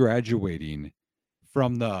I'm graduating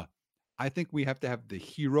from I think we have to have the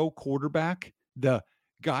hero quarterback, the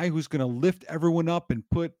guy who's going to lift everyone up and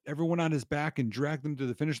put everyone on his back and drag them to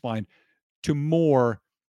the finish line, to more,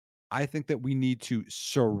 I think that we need to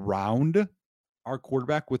surround our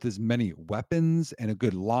quarterback with as many weapons and a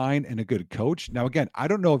good line and a good coach. Now, again, I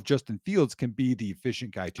don't know if Justin Fields can be the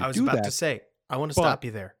efficient guy to do that. I was about to say, I want to stop you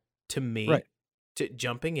there. To me, right, to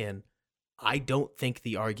jumping in, I don't think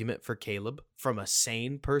the argument for Caleb from a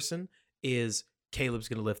sane person is Caleb's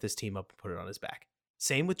going to lift this team up and put it on his back.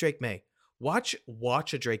 Same with Drake May. Watch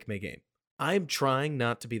a Drake May game. I'm trying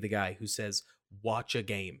not to be the guy who says watch a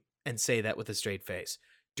game and say that with a straight face.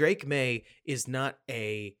 Drake May is the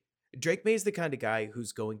kind of guy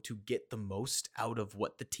who's going to get the most out of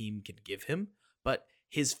what the team can give him, but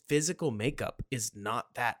his physical makeup is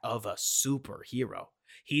not that of a superhero.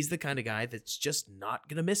 He's the kind of guy that's just not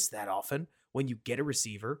going to miss that often when you get a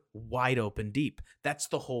receiver wide open deep. That's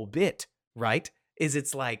the whole bit, right?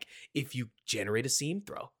 It's like if you generate a seam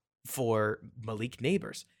throw for Malik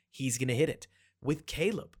Neighbors, he's going to hit it. With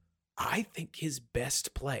Caleb, I think his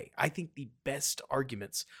best play, I think the best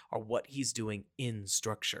arguments are what he's doing in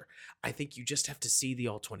structure. I think you just have to see the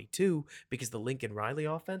all 22 because the Lincoln Riley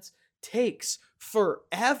offense takes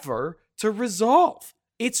forever to resolve.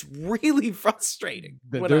 It's really frustrating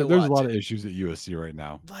when I There's a watch lot it. of issues at USC right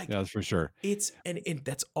now. Like Yeah, that's for sure. it's and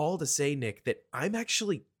that's all to say, Nick, that I'm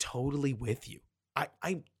actually totally with you.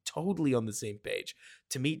 I'm totally on the same page.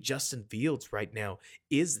 To me, Justin Fields right now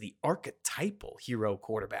is the archetypal hero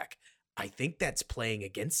quarterback. I think that's playing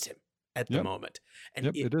against him at the Yep. moment. And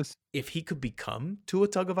Yep. It is. if he could become Tua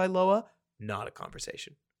Tagovailoa, not a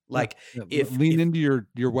conversation. Yeah. Like Yeah. Lean if into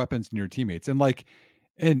your weapons and your teammates, and like,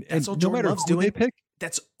 that's and all no Jordan matter Love's who they doing, pick.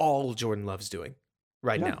 that's all Jordan Love's doing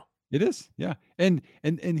right Yeah, now. it is. Yeah, and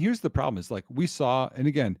here's the problem: is like we saw, and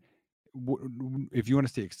again, if you want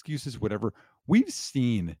to say excuses, whatever, we've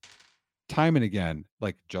seen time and again,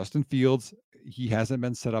 like Justin Fields, he hasn't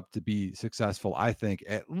been set up to be successful. I think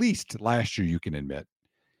at least last year, you can admit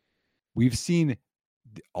we've seen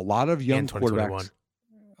a lot of And young 2021. quarterbacks.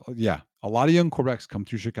 Yeah, a lot of young quarterbacks come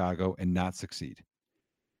through Chicago and not succeed.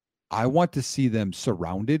 I want to see them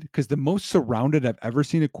surrounded because the most surrounded I've ever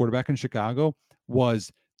seen a quarterback in Chicago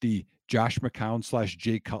was the Josh McCown /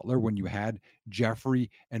 Jay Cutler when you had Jeffrey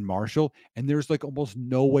and Marshall. And there's like almost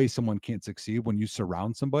no way someone can't succeed when you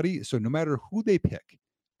surround somebody. So no matter who they pick,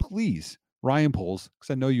 please, Ryan Poles,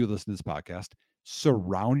 because I know you listen to this podcast,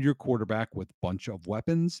 surround your quarterback with a bunch of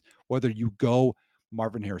weapons, whether you go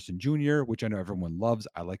Marvin Harrison Jr., which I know everyone loves.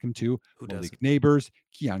 I like him too. Who Malik doesn't? Neighbors,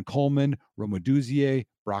 Keon Coleman, Romoduzier,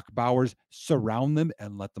 Brock Bowers. Surround them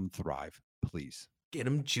and let them thrive, please. Get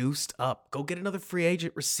him juiced up. Go get another free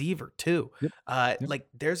agent receiver too. Yep. Yep. Like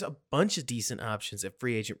there's a bunch of decent options at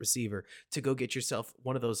free agent receiver to go get yourself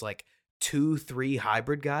one of those like 2-3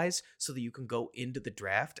 hybrid guys so that you can go into the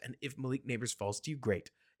draft. And if Malik Neighbors falls to you, great.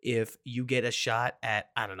 If you get a shot at,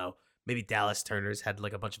 I don't know, maybe Dallas Turner's had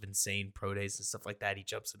like a bunch of insane pro days and stuff like that. He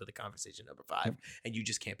jumps into the conversation number 5 Yep. and you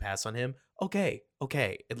just can't pass on him. Okay.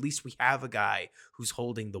 At least we have a guy who's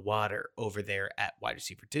holding the water over there at wide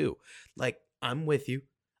receiver 2. Like, I'm with you.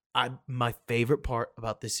 My favorite part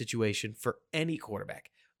about this situation for any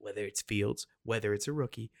quarterback, whether it's Fields, whether it's a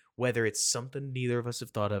rookie, whether it's something neither of us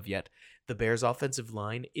have thought of yet, the Bears' offensive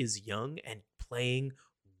line is young and playing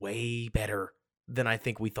way better than I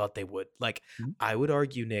think we thought they would. Like, Mhm. I would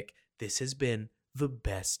argue, Nick, this has been the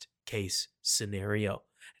best case scenario.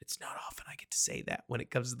 It's not often I get to say that when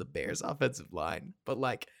it comes to the Bears' offensive line, but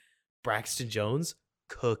like Braxton Jones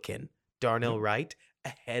cooking, Yep. Darnell Wright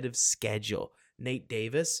ahead of schedule. Nate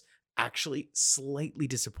Davis, actually slightly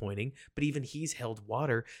disappointing, but even he's held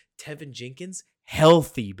water. Tevin Jenkins,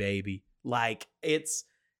 healthy, baby. Like it's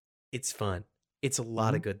fun. It's a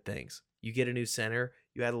lot of Mhm. good things. You get a new center,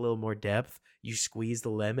 you add a little more depth, you squeeze the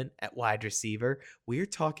lemon at wide receiver. We're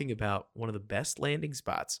talking about one of the best landing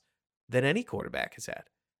spots that any quarterback has had.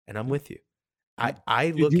 And I'm Yep. with you. I Yep.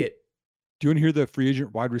 I Do look you, at do you want to hear the free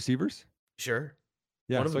agent wide receivers? sure.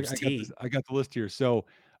 Yeah, One of so them's I got this. T. I got the list here. So,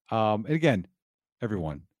 and again,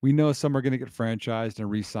 everyone, we know some are going to get franchised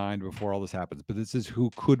and re-signed before all this happens, but this is who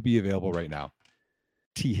could be available right now: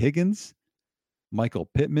 T. Higgins, Michael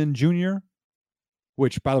Pittman Jr.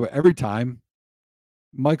 Which, by the way, every time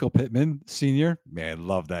Michael Pittman Sr., man,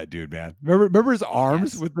 love that dude, man. Remember his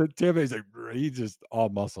arms Yes. with the tip? He's like, he's just all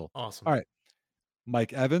muscle. Awesome. All right,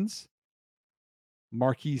 Mike Evans,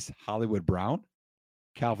 Marquise Hollywood Brown,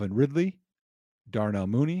 Calvin Ridley, Darnell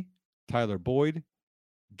Mooney, Tyler Boyd,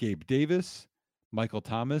 Gabe Davis, Michael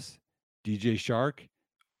Thomas, DJ Shark,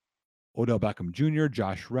 Odell Beckham Jr.,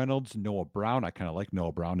 Josh Reynolds, Noah Brown. I kind of like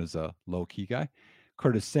Noah Brown as a low key guy.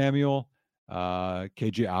 Curtis Samuel,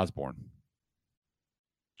 KJ Osborne.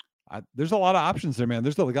 There's a lot of options there, man.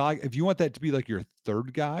 There's a guy. If you want that to be like your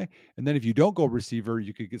third guy, and then if you don't go receiver,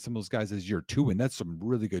 you could get some of those guys as your 2, and that's some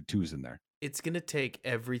really good 2s in there. It's going to take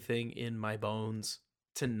everything in my bones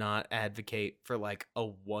to not advocate for like a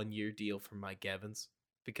 1-year deal for Mike Evans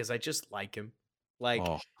because I just like him. Like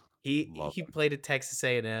Oh, love he him. played at Texas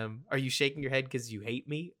A&M. Are you shaking your head cuz you hate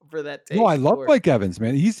me for that No, I take love or Mike Evans,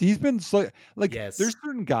 man. He's been like there's yes.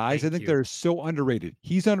 certain guys I Thank think you. they're so underrated.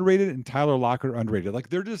 He's underrated and Tyler Lockett underrated. Like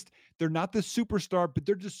they're not the superstar, but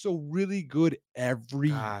they're just so really good every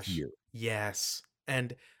Gosh. year. Yes.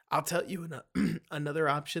 And I'll tell you another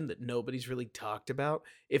option that nobody's really talked about.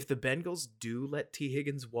 If the Bengals do let T.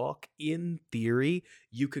 Higgins walk, in theory,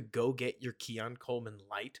 you could go get your Keon Coleman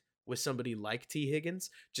light with somebody like T. Higgins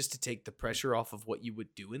just to take the pressure off of what you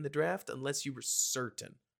would do in the draft, unless you were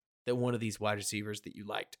certain that one of these wide receivers that you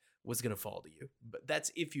liked was going to fall to you. But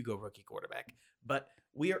that's if you go rookie quarterback. But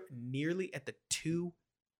we are nearly at the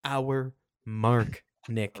 2-hour mark.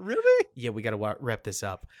 Nick, Really? yeah, we got to wrap this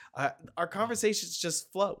up. Our conversations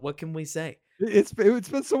just flow. What can we say? It's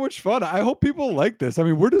been so much fun. I hope people like this. I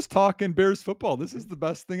mean, we're just talking Bears football. This is the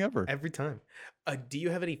best thing ever. Every time. Do you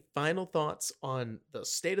have any final thoughts on the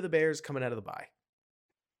state of the Bears coming out of the bye?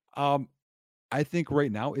 Um, I think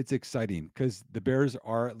right now it's exciting because the Bears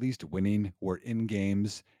are at least winning. We're in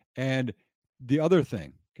games. And the other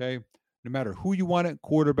thing, okay, no matter who you want at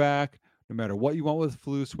quarterback, no matter what you want with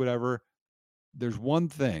Flus, whatever, there's one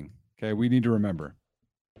thing, okay, we need to remember.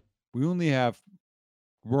 We only have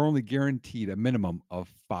we're only guaranteed a minimum of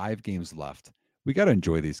 5 games left. We got to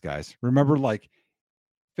enjoy these guys. Remember, like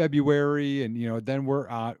February, and then we're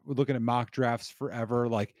looking at mock drafts forever.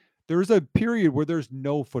 Like there's a period where there's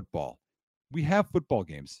no football. We have football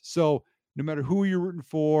games, so no matter who you're rooting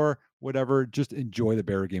for, whatever, just enjoy the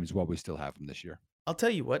Bear games while we still have them this year. I'll tell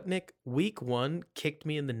you what, Nick, week 1 kicked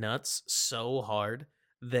me in the nuts so hard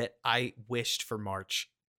that I wished for March.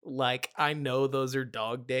 Like, I know those are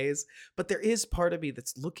dog days, but there is part of me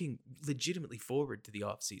that's looking legitimately forward to the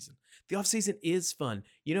offseason. The offseason is fun.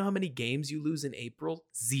 You know how many games you lose in April?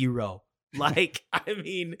 0. Like, I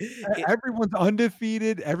mean, Everyone's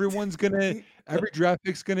undefeated. Every draft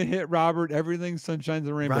pick's gonna hit Robert. Everything's sunshines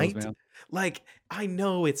and rainbows, right? man. Like, I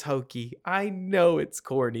know it's hokey. I know it's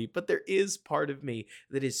corny, but there is part of me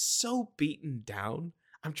that is so beaten down.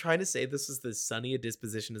 I'm trying to say this is the sunny a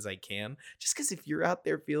disposition as I can. Just because if you're out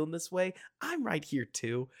there feeling this way, I'm right here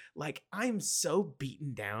too. Like, I'm so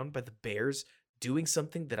beaten down by the Bears doing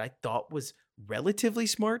something that I thought was relatively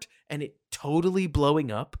smart and it totally blowing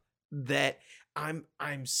up that I'm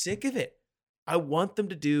sick of it. I want them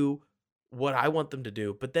to do what I want them to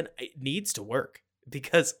do, but then it needs to work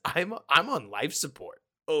because I'm on life support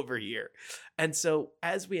over here. And so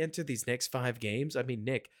as we enter these next 5 games, I mean,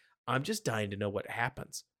 Nick, I'm just dying to know what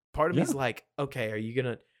happens. Part of Yeah, me's like, okay, are you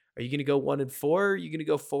gonna go 1-4? Or are you gonna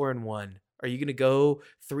go 4-1? Are you gonna go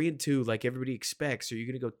 3-2 like everybody expects? Or are you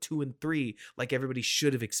gonna go 2-3 like everybody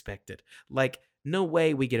should have expected? Like, no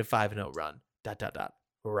way we get a 5-0 run. Dot dot dot.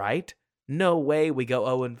 Right? No way we go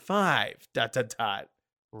 0-5. Dot dot dot.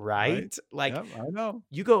 right. Right? Like Yep, I know.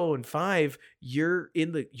 you go 0-5, you're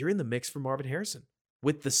in the mix for Marvin Harrison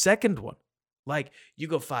with the second one. Like you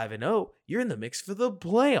go 5-0, you're in the mix for the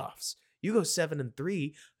playoffs. You go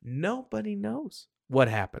 7-3, nobody knows what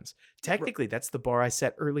happens. R Technically, that's the bar I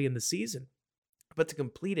set early in the season. But to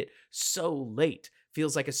complete it so late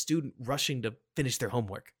feels like a student rushing to finish their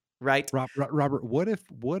homework, right? Robert, what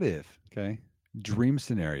if, okay, dream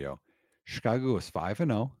scenario, Chicago goes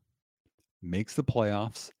 5-0, makes the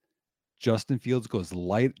playoffs, Justin Fields goes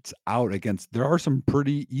lights out against there are some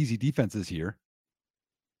pretty easy defenses here,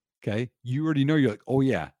 okay? You already know you're like, "Oh,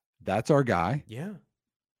 yeah, that's our guy." Yeah.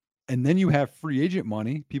 And then you have free agent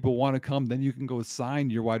money. People wanna come, then you can go sign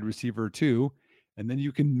your wide receiver too, and then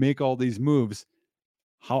you can make all these moves.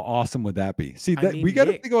 How awesome would that be? See, I that we mean,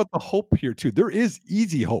 gotta Nick, think about the hope here too. There is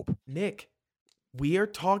easy hope. Nick, we are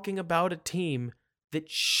talking about a team that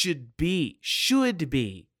should be,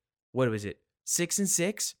 what was it,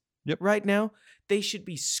 6-6 Yep. right now? They should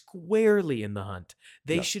be squarely in the hunt.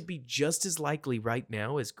 They Yes. should be just as likely right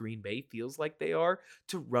now as Green Bay feels like they are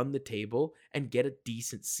to run the table and get a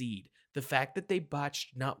decent seed. The fact that they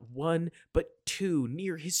botched not one, but 2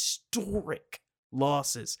 near historic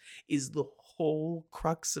losses is the whole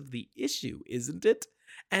crux of the issue, isn't it?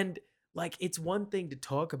 And like, it's one thing to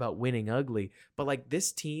talk about winning ugly, but like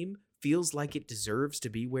this team feels like it deserves to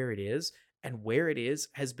be where it is, and where it is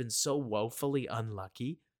has been so woefully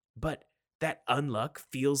unlucky. But that unluck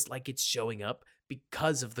feels like it's showing up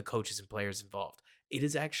because of the coaches and players involved. It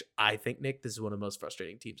is actually, I think, Nick, this is one of the most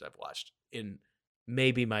frustrating teams I've watched in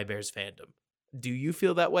maybe my Bears fandom. Do you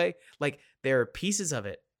feel that way? Like, there are pieces of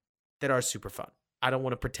it that are super fun. I don't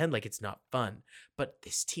want to pretend like it's not fun, but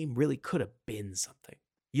this team really could have been something.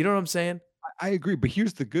 You know what I'm saying? I agree, but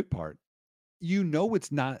here's the good part. You know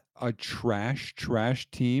it's not a trash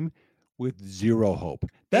team with 0 hope.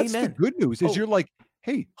 That's the Amen. good news is you're Oh, like,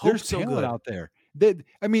 "Hey, hope there's so talent good. out there." That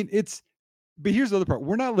I mean, it's but here's the other part.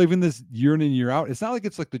 We're not living this year in and year out. It's not like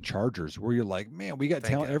it's like the Chargers where you're like, "Man, we got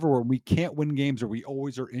Thank talent God. everywhere and we can't win games or we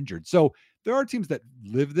always are injured." So, there are teams that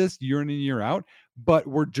live this year in and year out, but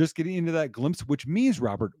we're just getting into that glimpse, which means,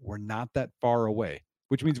 Robert, we're not that far away,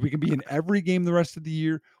 which means we can be in every game the rest of the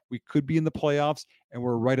year. We could be in the playoffs, and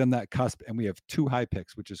we're right on that cusp, and we have 2 high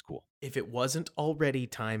picks, which is cool. If it wasn't already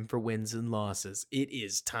time for wins and losses, it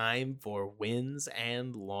is time for wins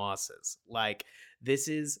and losses. Like this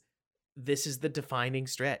is the defining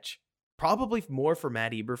stretch. Probably more for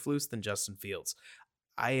Matt Eberflus than Justin Fields.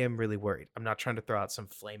 I am really worried. I'm not trying to throw out some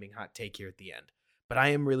flaming hot take here at the end, but I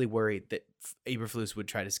am really worried that Eberflus would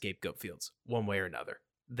try to scapegoat Fields one way or another.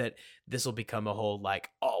 That this will become a whole like,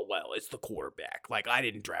 oh well, it's the quarterback. Like I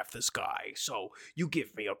didn't draft this guy, so you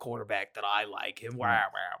give me a quarterback that I like, and wah Right.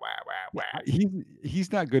 wah wah wah Yeah, wah.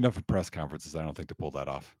 he's not good enough at press conferences, I don't think, to pull that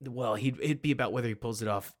off. Well, it'd be about whether he pulls it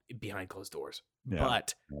off behind closed doors. Yeah,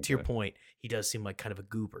 But I to your get point, he does seem like kind of a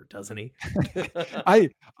goober, doesn't he?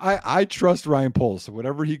 it. I trust Ryan Poles, so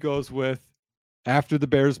whatever he goes with after the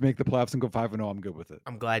Bears make the playoffs and go 5-0, I'm good with it.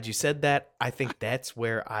 I'm glad you said that. I think that's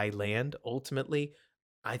where I land ultimately.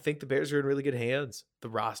 I think the Bears are in really good hands. The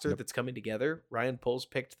roster Yep. that's coming together, Ryan Poles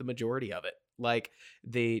picked the majority of it. Like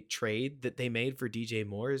the trade that they made for DJ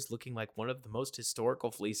Moore is looking like one of the most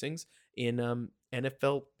historical fleecings in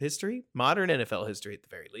NFL history, modern NFL history at the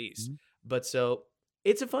very least. Mhm. But so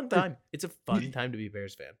it's a fun Hey, time. It's a fun y time to be a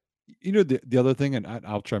Bears fan. you know, the other thing, and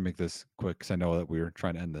I'll try and make this quick because I know that we're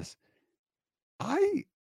trying to end this. I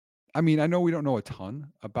I mean, I know we don't know a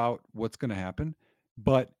ton about what's gonna happen,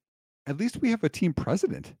 but at least we have a team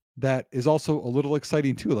president that is also a little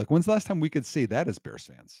exciting too. Like, when's the last time we could say that as Bears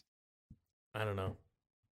fans? I don't know.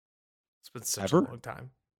 It's been such a Ever? long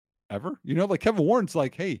time. Ever? You know, like Kevin Warren's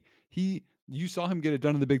like, hey, you saw him get it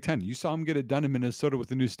done in the Big Ten. You saw him get it done in Minnesota with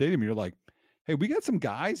the new stadium. You're like, hey, we got some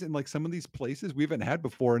guys in like some of these places we haven't had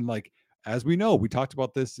before. And like, as we know, we talked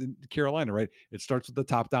about this in Carolina, right? It starts with the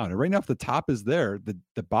top down. And right now, if the top is there,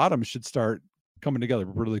 the bottom should start coming together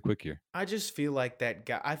really quick here. I just feel like that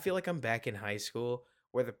guy. I feel like I'm back in high school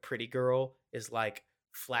where the pretty girl is like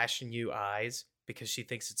flashing you eyes because she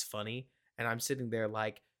thinks it's funny. And I'm sitting there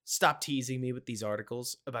like, stop teasing me with these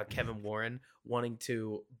articles about Kevin Warren wanting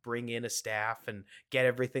to bring in a staff and get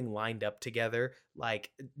everything lined up together. Like,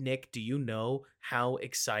 Nick, do you know how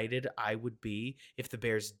excited I would be if the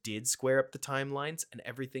Bears did square up the timelines and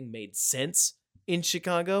everything made sense in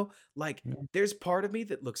Chicago? Like, Yeah. there's part of me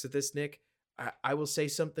that looks at this, Nick. I will say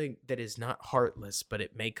something that is not heartless, but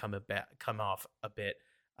it may come off a bit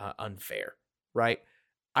unfair, right?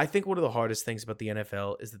 I think one of the hardest things about the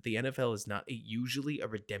NFL is that the NFL is not usually a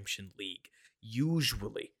redemption league.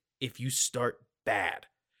 Usually, if you start bad,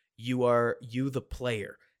 you the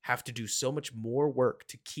player have to do so much more work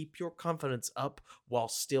to keep your confidence up while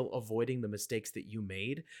still avoiding the mistakes that you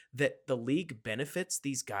made that the league benefits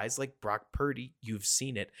these guys like Brock Purdy, you've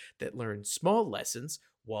seen it, that learn small lessons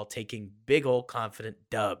while taking big old confident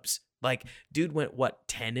dubs. Like, dude went what,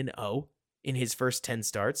 10-0 in his first 10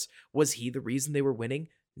 starts? Was he the reason they were winning?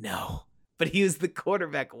 No. But he was the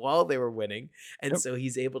quarterback while they were winning. And Yep. so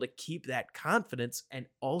he's able to keep that confidence and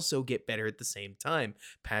also get better at the same time.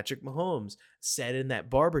 Patrick Mahomes said in that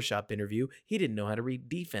barbershop interview he didn't know how to read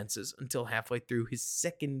defenses until halfway through his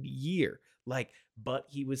second year. Like, but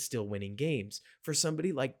he was still winning games. For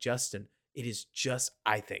somebody like Justin, it is just,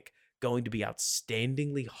 I think, going to be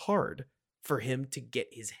outstandingly hard for him to get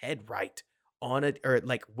his head right on it, or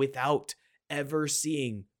like without ever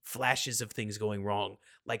seeing flashes of things going wrong,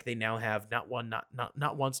 like they now have not one,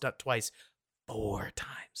 not once, not twice, 4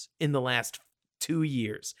 times in the last 2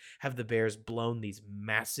 years have the Bears blown these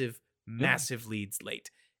massive, Yeah. massive leads late.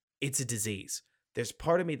 It's a disease. There's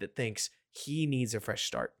part of me that thinks he needs a fresh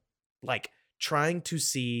start. Like trying to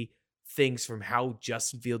see things from how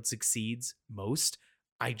Justin Fields succeeds most,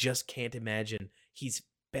 I just can't imagine he's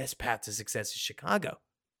best path to success is Chicago,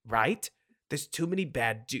 right? There's too many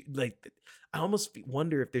like I almost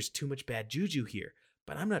wonder if there's too much bad juju here,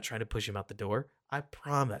 but I'm not trying to push him out the door. I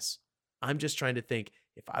promise. I'm just trying to think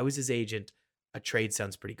if I was his agent, a trade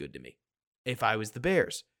sounds pretty good to me. If I was the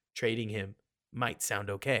Bears, trading him might sound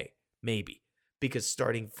okay, maybe, because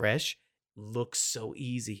starting fresh looks so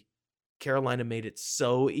easy. Carolina made it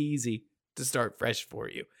so easy to start fresh for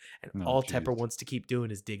you. And No, all geez. Tepper wants to keep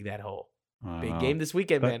doing is dig that hole. I Big know. game this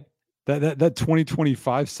weekend, That man. that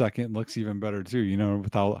 2025 second looks even better too, you know,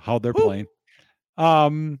 with how they're Woo! playing.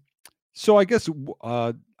 Um, so I guess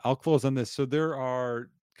I'll close on this. So there are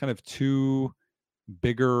kind of two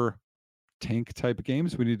bigger tank type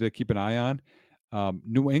games we need to keep an eye on.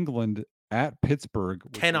 New England at Pittsburgh,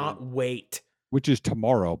 Cannot wait. which is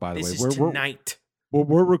tomorrow, by the way. This is tonight.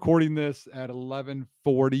 We're recording this at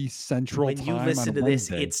 11:40 Central When you Time listen on to this,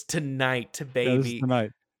 Wednesday. it's tonight, Yeah, this is baby.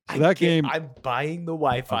 tonight. So that game, I'm buying the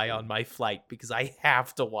Wi-Fi ugly, on my flight because I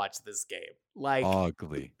have to watch this game. Like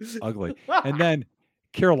ugly, ugly. And then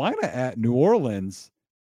Carolina at New Orleans.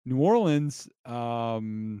 New Orleans,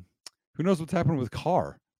 who knows what's happening with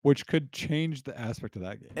Carr, which could change the aspect of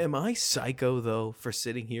that game. am I psycho though for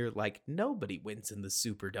sitting here like nobody wins in the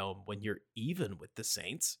Superdome when you're even with the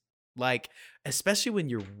Saints? Like, especially when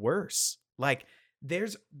you're worse. Like, there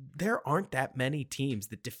aren't that many teams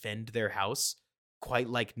that defend their house quite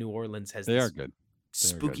like New Orleans has They are this good. They are good.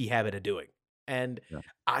 spooky habit of doing. And Yeah.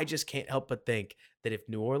 I just can't help but think that if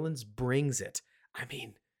New Orleans brings it, I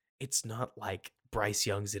mean, it's not like Bryce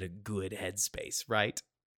Young's in a good headspace, right?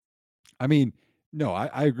 I mean, no,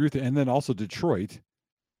 I agree with it. And then also Detroit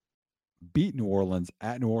beat New Orleans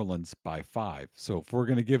at New Orleans by 5. So if we're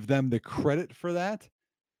going to give them the credit for that,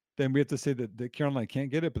 then we have to say that Carolina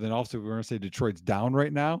can't get it. But then also if we're going to say Detroit's down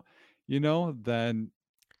right now, then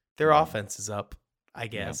Their uh, offense is up, I yeah,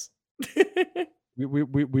 guess. we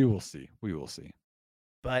will see. We will see.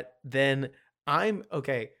 But then I'm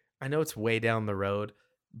okay. I know it's way down the road,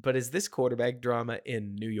 but is this quarterback drama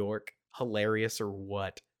in New York hilarious or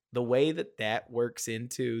what? The way that works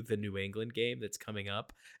into the New England game that's coming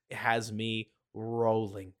up has me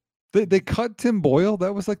rolling. They cut Tim Boyle.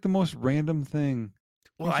 That was like the most random thing.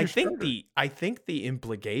 Well, He's your starter. I think the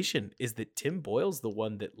implication is that Tim Boyle's the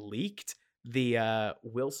one that leaked the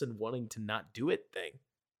Wilson wanting to not do it thing.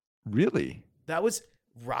 Really? That was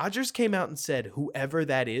Rogers came out and said, whoever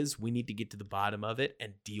that is, we need to get to the bottom of it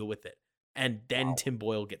and deal with it. And then Tim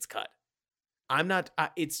Boyle gets cut. I'm not.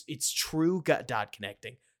 It's true gut dot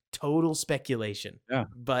connecting, total speculation. Yeah.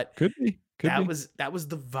 But Could be. that was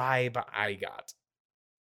the vibe I got.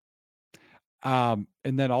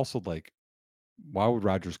 And then also like, why would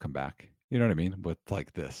Rogers come back? You know what I mean? With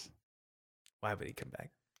like this. Why would he come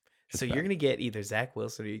back? It's So you're bad. going to get either Zach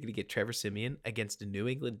Wilson or you're going to get Trevor Siemian against a New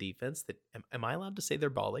England defense that am I allowed to say they're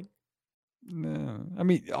balling? No. I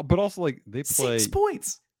mean, but also like they play 6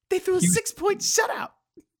 points. They threw a Houston, 6-point shutout.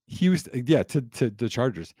 Houston, yeah, to the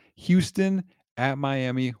Chargers. Houston at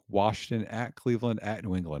Miami, Washington at Cleveland at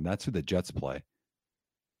New England. That's who the Jets play.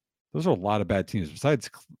 Those are a lot of bad teams. Besides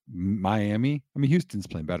Miami, I mean Houston's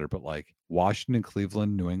playing better, but like Washington,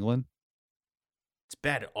 Cleveland, New England. It's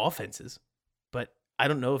bad offenses, but I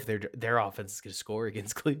don't know if their offense is going to score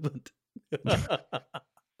against Cleveland.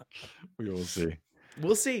 We will see.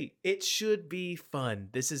 We'll see. It should be fun.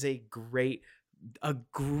 This is a great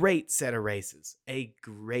set of races. A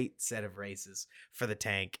great set of races for the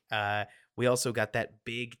tank. We also got that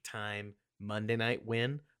big time Monday night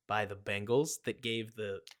win by the Bengals that gave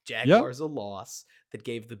the Jaguars a loss, that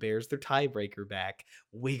gave the Bears their tiebreaker back.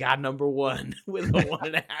 We got number one with a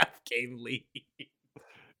 1.5 game lead.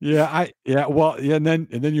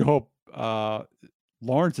 And then you hope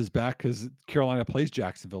Lawrence is back because Carolina plays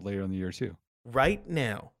Jacksonville later in the year too. Right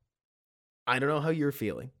now, I don't know how you're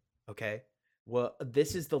feeling. Okay. Well,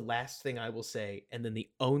 this is the last thing I will say. And then the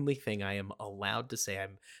only thing I am allowed to say,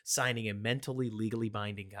 I'm signing a mentally, legally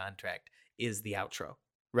binding contract, is the outro.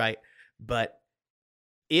 Right. But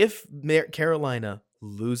if Carolina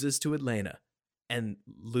loses to Atlanta and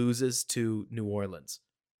loses to New Orleans,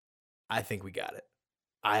 I think we got it.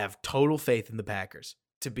 I have total faith in the Packers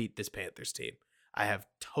to beat this Panthers team. I have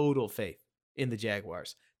total faith in the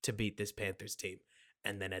Jaguars to beat this Panthers team.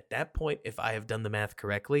 And then at that point, if I have done the math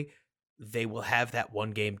correctly, they will have that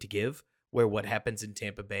one game to give where what happens in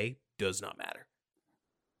Tampa Bay does not matter.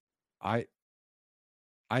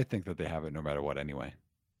 I think that they have it no matter what anyway,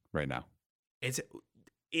 right now.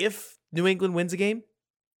 If New England wins a game,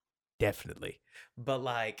 definitely. But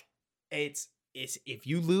like it's if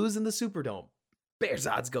you lose in the Superdome, Bears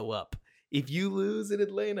odds go up. If you lose in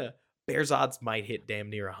Atlanta, Bears odds might hit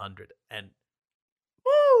damn near 100. And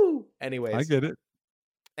woo! Anyways. I get it.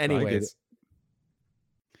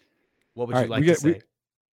 What would you like to say?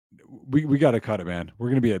 We got to cut it, man. We're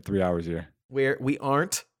going to be at 3 hours here. We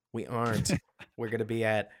aren't. We're going to be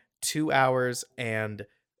at 2 hours and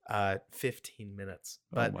 15 minutes.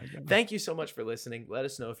 But thank you so much for listening. Let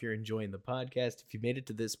us know if you're enjoying the podcast. If you made it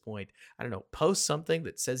to this point, I don't know, post something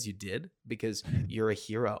that says you did, because you're a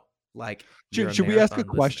hero. Like, should we ask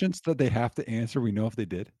questions that they have to answer? We know if they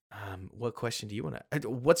did. What question do you want to?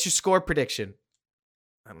 What's your score prediction?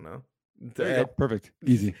 I don't know. There you go. Perfect.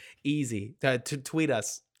 Easy. To tweet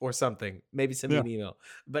us or something. Maybe send me an email.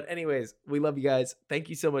 But anyways, we love you guys. Thank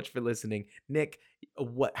you so much for listening. Nick,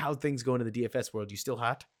 how things going in the DFS world? You still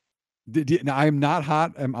hot? No, I'm not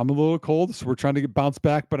hot. I'm a little cold, so we're trying to bounce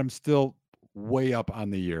back, but I'm still way up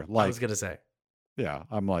on the year. I was gonna say, yeah,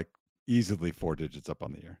 I'm like easily 4 digits up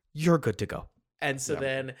on the year. You're good to go. And so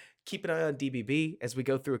then keep an eye on DBB as we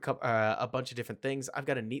go through a bunch of different things. I've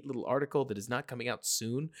got a neat little article that is not coming out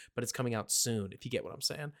soon, but it's coming out soon, if you get what I'm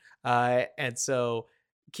saying. And so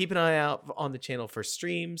keep an eye out on the channel for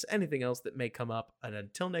streams, anything else that may come up. And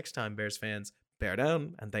until next time, Bears fans, bear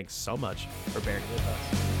down, and thanks so much for bearing with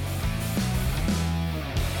us.